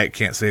Salma Hayek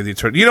can't save the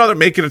Eternals. They're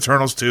making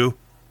Eternals too.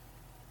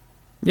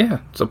 Yeah,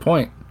 it's a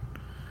point.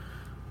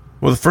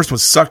 Well, the first one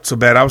sucked so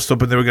bad, I was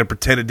hoping they were going to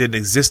pretend it didn't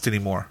exist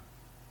anymore.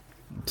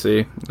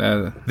 See?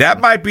 That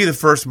might be the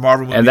first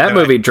Marvel movie. And that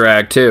movie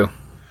dragged, too.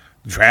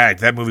 Dragged.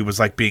 That movie was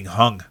like being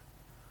hung.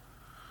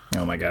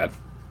 Oh, my God.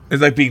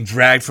 It's like being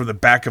dragged from the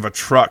back of a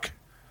truck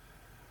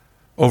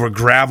over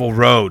gravel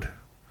road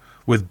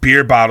with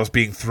beer bottles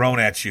being thrown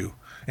at you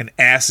and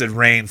acid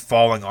rain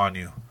falling on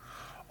you,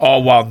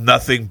 all while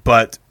nothing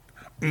but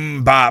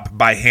Bop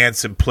by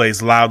Hanson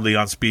plays loudly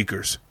on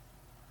speakers.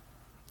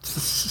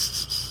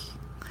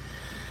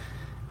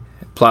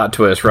 Plot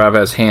twist: Rob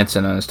has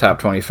Hanson on his top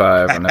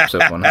 25 on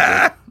episode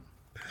 100.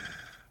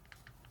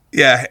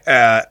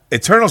 Yeah,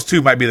 Eternals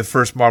 2 might be the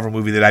first Marvel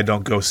movie that I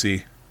don't go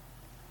see.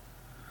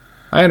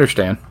 I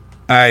understand.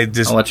 I'll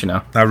let you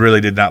know. I really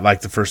did not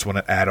like the first one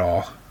at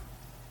all.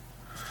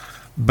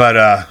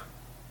 But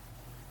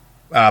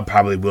I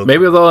probably will.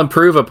 Maybe they'll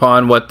improve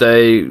upon what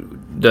that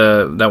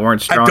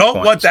weren't strong I don't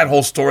points. want that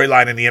whole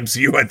storyline in the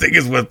MCU, I think,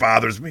 is what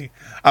bothers me.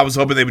 I was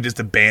hoping they would just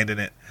abandon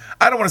it.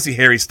 I don't want to see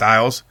Harry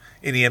Styles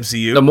in the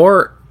MCU.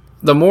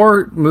 The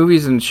more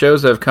movies and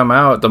shows that have come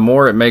out, the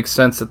more it makes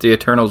sense that the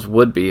Eternals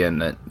would be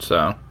in it.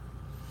 So,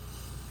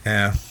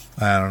 yeah,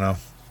 I don't know.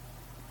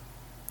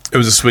 It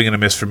was a swing and a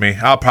miss for me.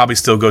 I'll probably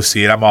still go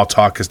see it. I'm all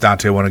talk because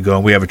Dante want to go,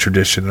 and we have a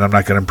tradition, and I'm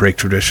not going to break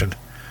tradition.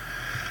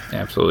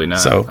 Absolutely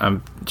not. So,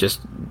 I'm just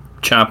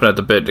chomping at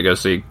the bit to go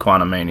see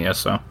Quantumania.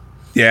 So,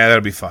 yeah,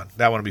 that'll be fun.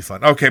 That one will be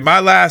fun. Okay,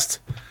 my last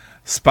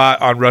spot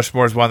on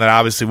Rushmore is one that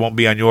obviously won't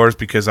be on yours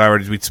because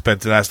we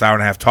spent the last hour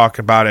and a half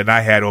talking about it, and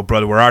I had Oh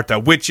Brother Where Art Thou,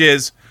 which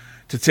is,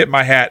 to tip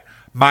my hat,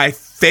 my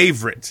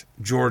favorite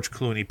George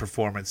Clooney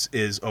performance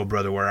is Oh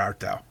Brother Where Art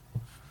Thou.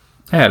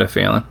 I had a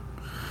feeling.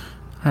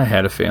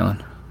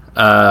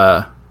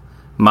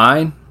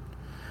 Mine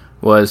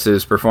was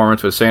his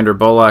performance with Sandra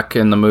Bullock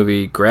in the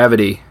movie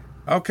Gravity.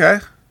 Okay.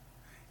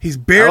 He's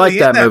barely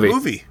in that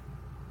movie.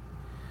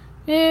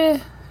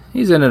 Yeah,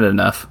 he's in it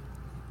enough.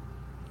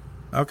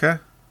 Okay.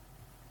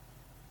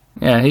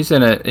 Yeah, he's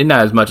in it.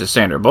 Not as much as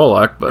Sandra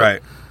Bullock, but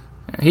Right.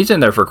 he's in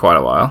there for quite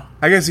a while.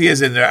 I guess he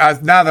is in there.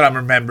 Now that I'm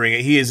remembering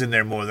it, he is in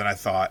there more than I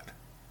thought.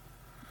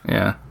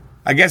 Yeah.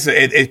 I guess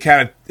it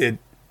kind of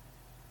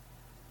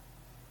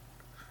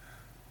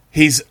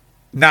he's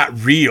not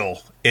real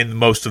in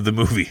most of the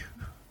movie.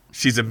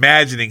 She's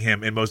imagining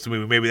him in most of the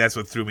movie. Maybe that's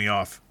what threw me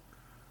off.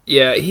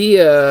 Yeah,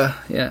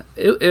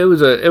 it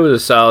was a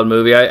solid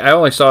movie. I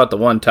only saw it the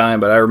one time,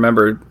 but I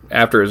remember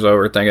after it was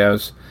over thinking it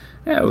was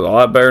a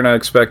lot better than I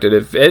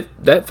expected.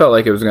 That felt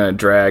like it was going to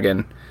drag,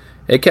 and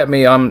it kept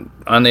me on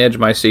the edge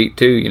of my seat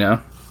too. You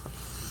know,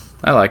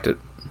 I liked it.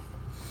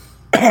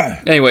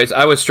 Anyways,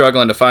 I was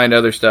struggling to find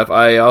other stuff.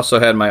 I also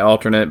had my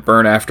alternate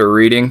Burn After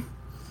Reading.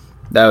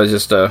 That was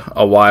just a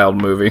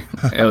wild movie.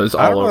 It was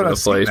all over the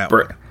place.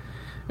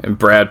 And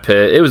Brad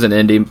Pitt. It was an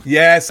indie.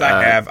 Yes,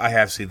 I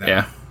have seen that.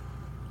 Yeah.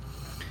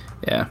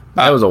 Yeah,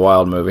 that was a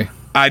wild movie.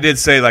 I did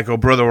say, like, Oh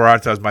Brother Where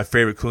Art Thou was my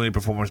favorite Clooney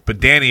performance, but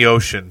Danny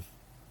Ocean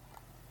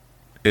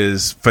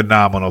is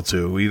phenomenal,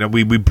 too. You know,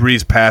 we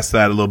breezed past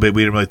that a little bit.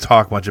 We didn't really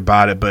talk much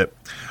about it, but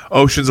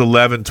Oceans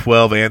 11,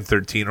 12, and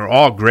 13 are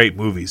all great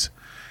movies.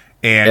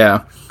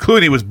 And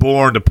Clooney was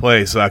born to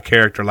play a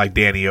character like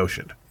Danny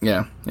Ocean.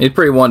 Yeah, he's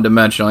pretty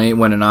one-dimensional. He ain't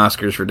winning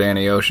Oscars for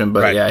Danny Ocean,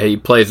 but yeah, he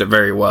plays it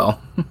very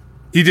well.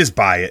 You just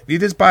buy it.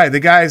 The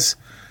guy's,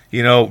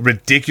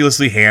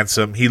 ridiculously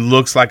handsome. He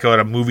looks like what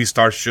a movie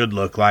star should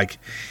look like.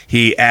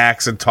 He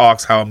acts and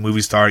talks how a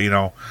movie star, it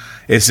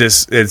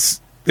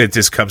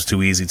just comes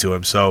too easy to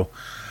him. So,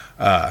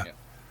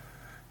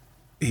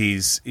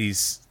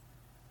 he's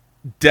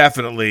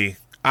definitely,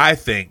 I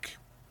think,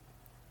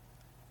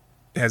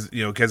 has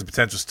the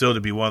potential still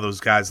to be one of those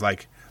guys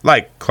like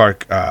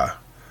Clark,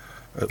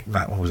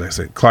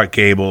 Clark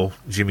Gable,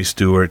 Jimmy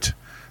Stewart,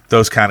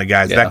 those kind of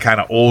guys, that kind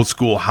of old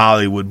school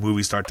Hollywood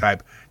movie star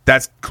type.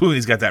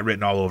 Clooney's got that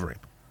written all over him.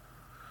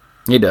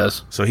 He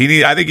does. So I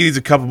think he needs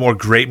a couple more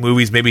great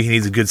movies. Maybe he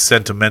needs a good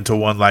sentimental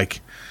one,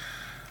 like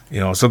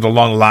something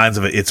along the lines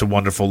of It's a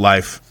Wonderful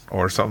Life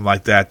or something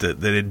like that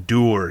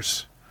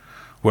endures.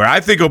 Where I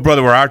think Oh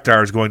Brother Where Art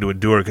Thou is going to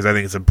endure because I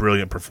think it's a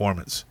brilliant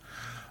performance.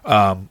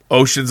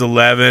 Ocean's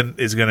 11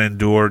 is going to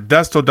endure.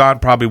 Dusk Till Dawn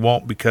probably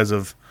won't because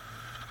of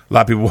a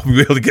lot of people won't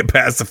be able to get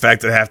past the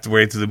fact that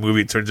halfway through the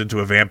movie it turns into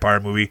a vampire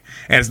movie,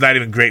 and it's not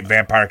even great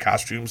vampire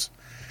costumes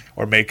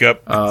or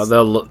makeup.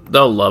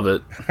 They'll love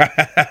it.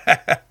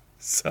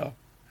 So,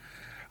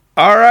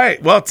 all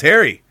right. Well,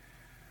 Terry,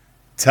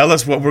 tell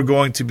us what we're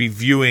going to be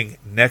viewing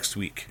next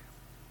week.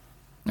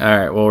 All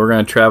right. Well, we're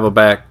going to travel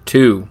back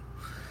to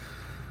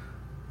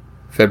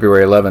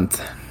February 11th,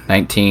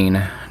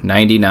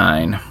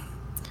 1999.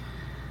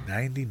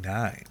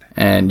 99.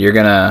 And you're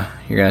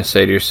gonna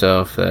say to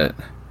yourself that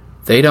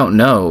they don't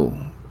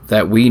know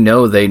that we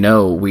know they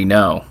know we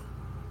know.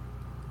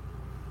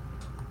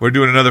 We're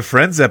doing another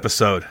Friends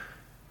episode.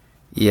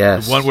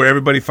 Yes. The one where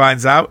everybody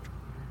finds out?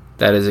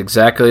 That is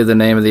exactly the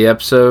name of the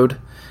episode.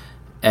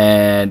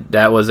 And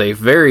that was a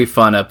very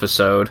fun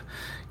episode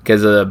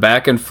because the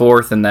back and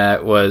forth in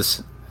that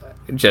was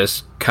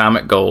just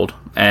comic gold.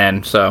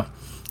 And so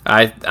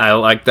I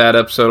liked that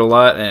episode a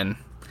lot. And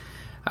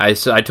I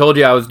told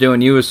you I was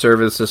doing you a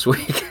service this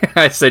week.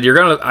 I said,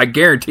 I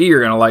guarantee you're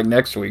going to like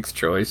next week's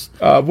choice.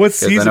 What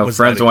season I know was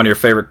Friends that is one of your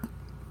favorite.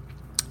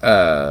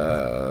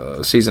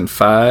 Season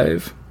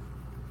 5.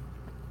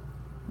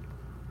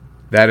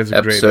 That is a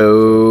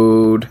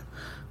episode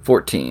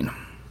 14.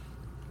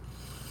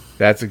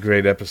 That's a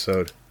great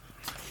episode.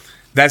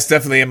 That's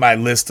definitely in my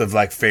list of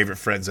favorite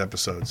Friends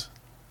episodes.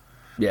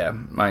 Yeah,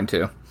 mine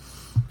too.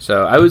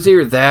 So I was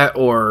either that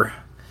or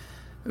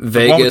Vegas.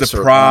 The one with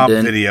the prom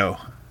video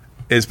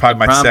is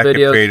probably my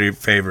second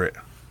favorite.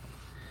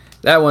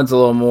 That one's a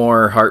little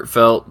more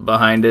heartfelt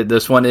behind it.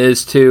 This one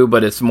is too,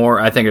 but it's more.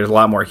 I think there's a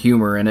lot more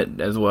humor in it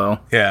as well.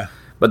 Yeah.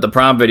 But the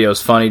prom video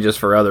is funny just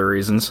for other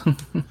reasons.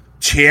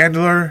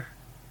 Chandler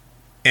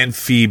and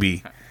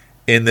Phoebe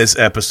in this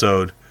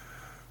episode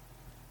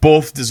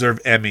both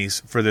deserve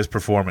Emmys for this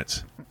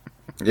performance.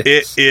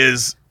 Yes. It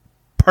is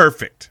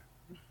perfect.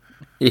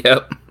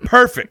 Yep.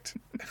 Perfect.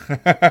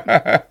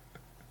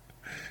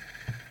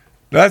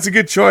 That's a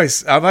good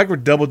choice. I like we're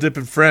double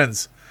dipping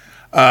Friends.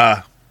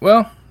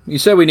 Well, you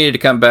said we needed to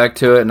come back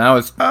to it, and I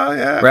was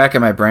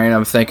racking my brain.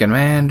 I'm thinking,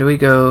 man, do we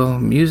go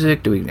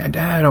music? I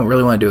don't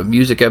really want to do a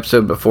music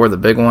episode before the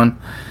big one.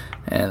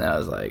 And I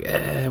was like,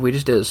 we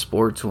just did a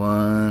sports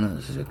one. I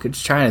was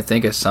just trying to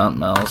think of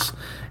something else.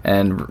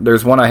 And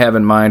there's one I have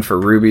in mind for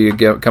Ruby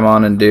to come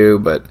on and do,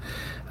 but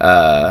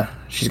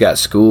she's got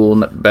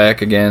school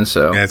back again,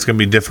 so yeah, it's going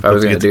to be difficult. I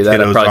was going to do that.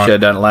 I probably should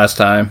have done it last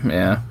time.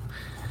 Yeah.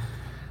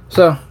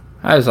 So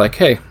I was like,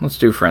 hey, let's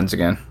do Friends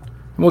again.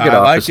 We'll get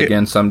Office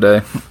again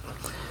someday.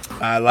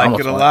 I like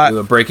it a lot. Do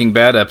a Breaking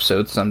Bad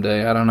episode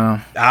someday. I don't know.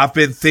 I've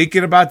been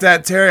thinking about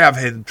that, Terry. I've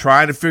been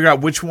trying to figure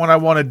out which one I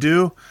want to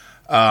do.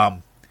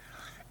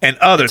 And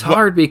others. It's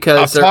hard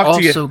because they're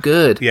all so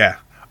good. Yeah.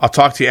 I'll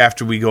talk to you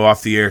after we go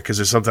off the air because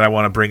there's something I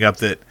want to bring up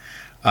that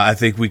I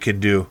think we can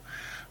do.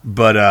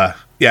 But,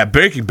 Yeah,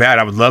 Breaking Bad.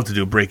 I would love to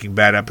do a Breaking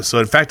Bad episode.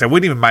 In fact, I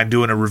wouldn't even mind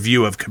doing a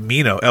review of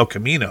El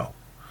Camino.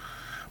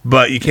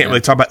 But you can't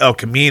really talk about El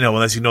Camino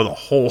unless you know the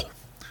whole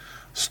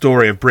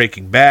story of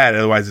Breaking Bad.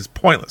 Otherwise, it's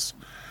pointless.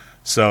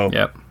 So,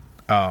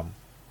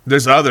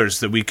 there's others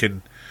that we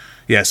can.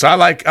 Yeah, so I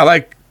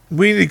like.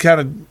 We need to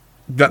kind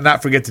of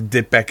not forget to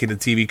dip back into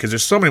TV because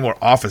there's so many more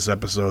Office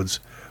episodes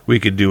we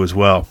could do as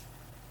well.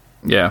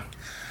 Yeah,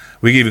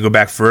 we can even go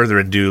back further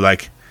and do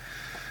like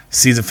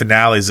season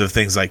finales of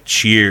things like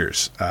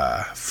Cheers,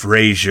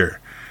 Frasier,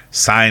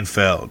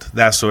 Seinfeld,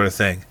 that sort of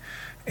thing.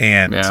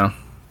 And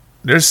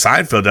there's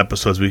Seinfeld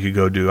episodes we could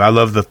go do. I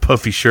love the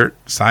puffy shirt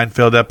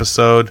Seinfeld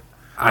episode.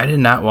 I did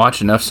not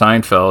watch enough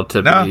Seinfeld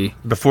to be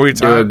before your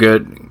time. Do a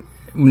good.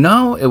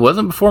 No, it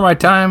wasn't before my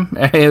time.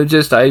 It was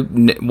just I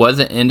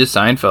wasn't into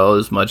Seinfeld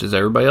as much as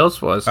everybody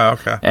else was. Oh,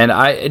 okay. And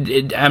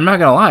I'm not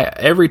gonna lie.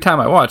 Every time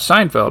I watch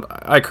Seinfeld,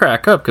 I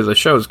crack up because the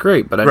show is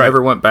great. But I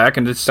never went back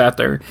and just sat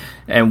there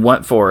and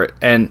went for it.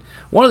 And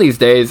one of these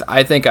days,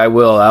 I think I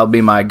will. That'll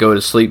be my go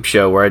to sleep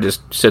show where I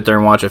just sit there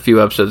and watch a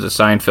few episodes of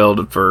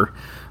Seinfeld for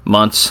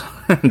months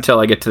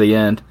until I get to the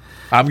end.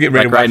 I'm getting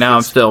ready. Right now,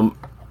 I'm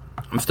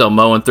still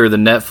mowing through the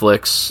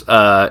Netflix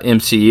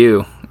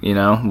MCU. You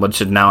know,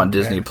 which is now on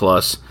Disney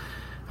Plus.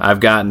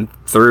 I've gotten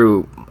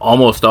through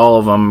almost all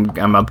of them.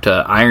 I'm up to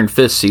Iron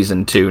Fist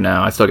season 2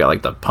 now. I still got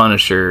like the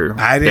Punisher,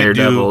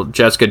 Daredevil,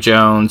 Jessica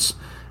Jones.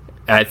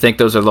 I think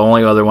those are the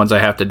only other ones I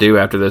have to do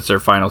after this. Their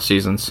final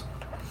seasons.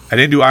 I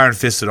didn't do Iron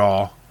Fist at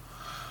all.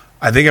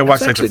 I think I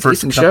watched like the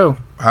first show.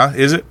 Huh?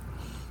 Is it?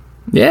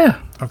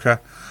 Yeah. Okay.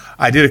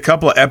 I did a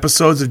couple of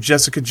episodes of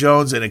Jessica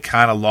Jones, and it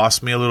kind of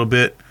lost me a little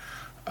bit.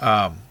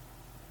 But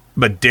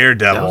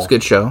Daredevil, that was a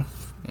good show.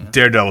 Yeah.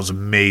 Daredevil's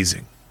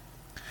amazing.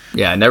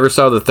 Yeah, I never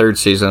saw the third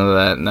season of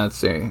that,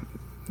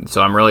 and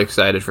so I'm really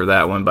excited for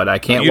that one. But I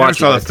can't watch. You never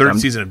saw the third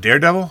season of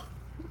Daredevil?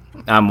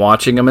 I'm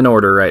watching them in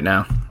order right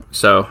now.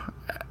 So,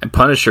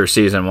 Punisher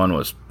season 1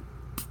 was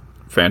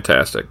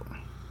fantastic.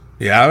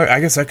 Yeah,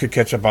 I guess I could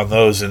catch up on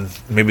those, and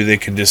maybe they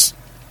can just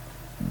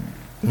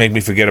make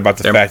me forget about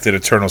the fact that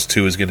Eternals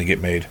 2 is going to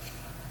get made.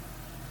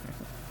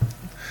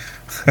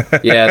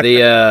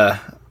 Yeah,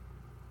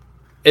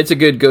 it's a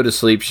good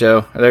go-to-sleep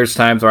show. There's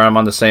times where I'm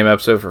on the same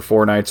episode for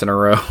 4 nights in a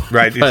row.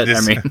 Right. But,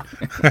 I mean...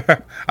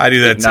 I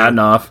do that, too. Nodding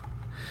off.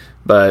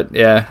 But,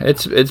 yeah,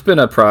 it's been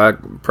a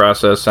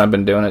process. I've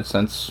been doing it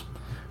since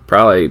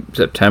probably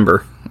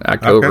September,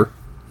 October. Okay.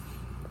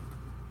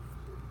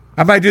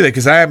 I might do that,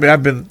 because I've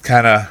been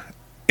kind of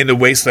in the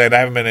wasteland. I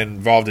haven't been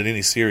involved in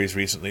any series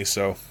recently,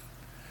 so...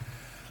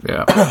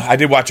 Yeah. I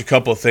did watch a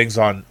couple of things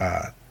on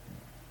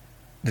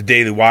the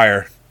Daily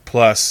Wire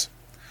Plus...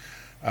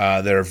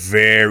 that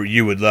are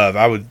you would love.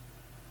 I would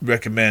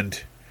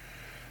recommend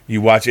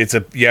you watch.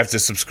 You have to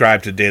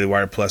subscribe to Daily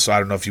Wire Plus. So I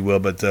don't know if you will,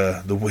 but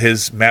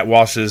his Matt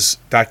Walsh's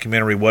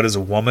documentary, "What Is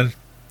a Woman?"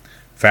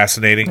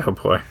 Fascinating. Oh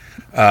boy.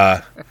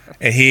 And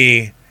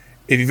if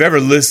you've ever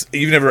listened,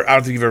 I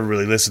don't think you've ever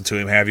really listened to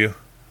him, have you?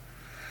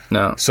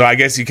 No. So I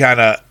guess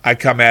I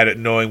come at it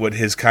knowing what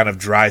his kind of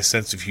dry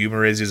sense of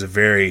humor is. He's a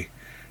very,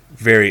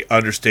 very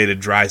understated,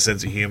 dry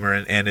sense of humor,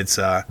 and it's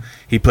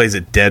he plays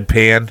it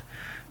deadpan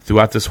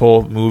throughout this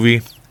whole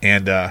movie,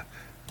 and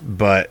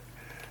but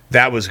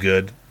that was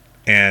good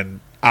and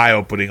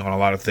eye-opening on a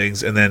lot of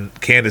things. And then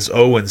Candace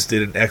Owens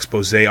did an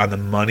expose on the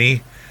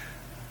money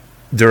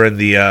during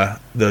the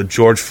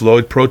George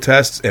Floyd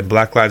protests and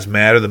Black Lives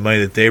Matter, the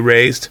money that they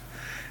raised.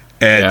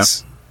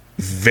 It's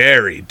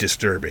very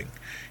disturbing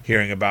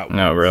hearing about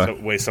the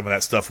way some of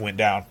that stuff went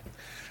down.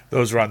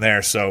 Those were on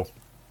there. So,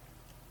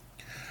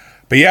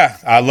 but yeah,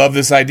 I love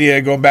this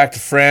idea going back to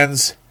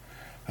Friends.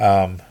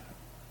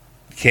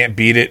 Can't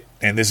beat it,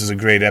 and this is a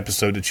great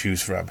episode to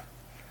choose from.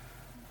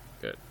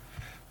 Good.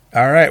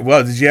 All right.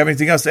 Well, did you have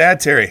anything else to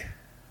add, Terry?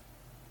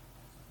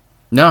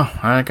 No,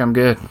 I think I'm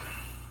good.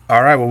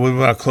 All right. Well, we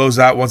want to close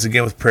out once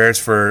again with prayers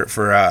for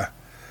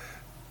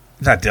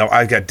not Del.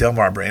 I got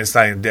Delmar Brand. It's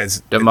not even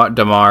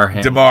Damar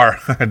Hamlin.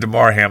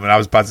 Damar Hamlin. I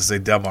was about to say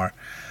Delmar.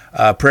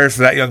 Prayers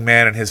for that young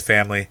man and his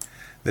family,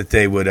 that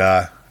they would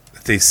that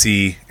they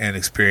see and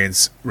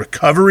experience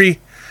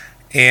recovery,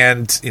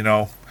 and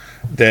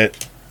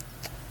that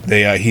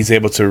he's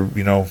able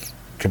to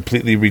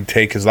completely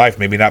retake his life.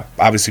 Maybe not,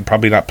 obviously,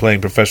 probably not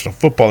playing professional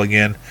football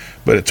again,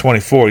 but at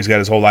 24, he's got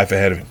his whole life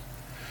ahead of him.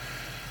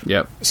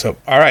 Yep. So,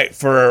 all right,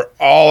 for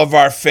all of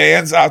our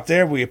fans out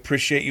there, we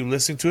appreciate you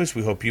listening to us.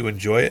 We hope you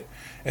enjoy it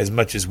as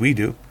much as we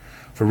do.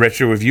 For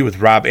Retro Review with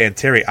Rob and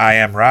Terry, I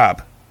am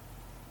Rob.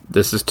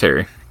 This is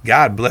Terry.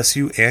 God bless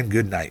you and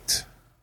good night.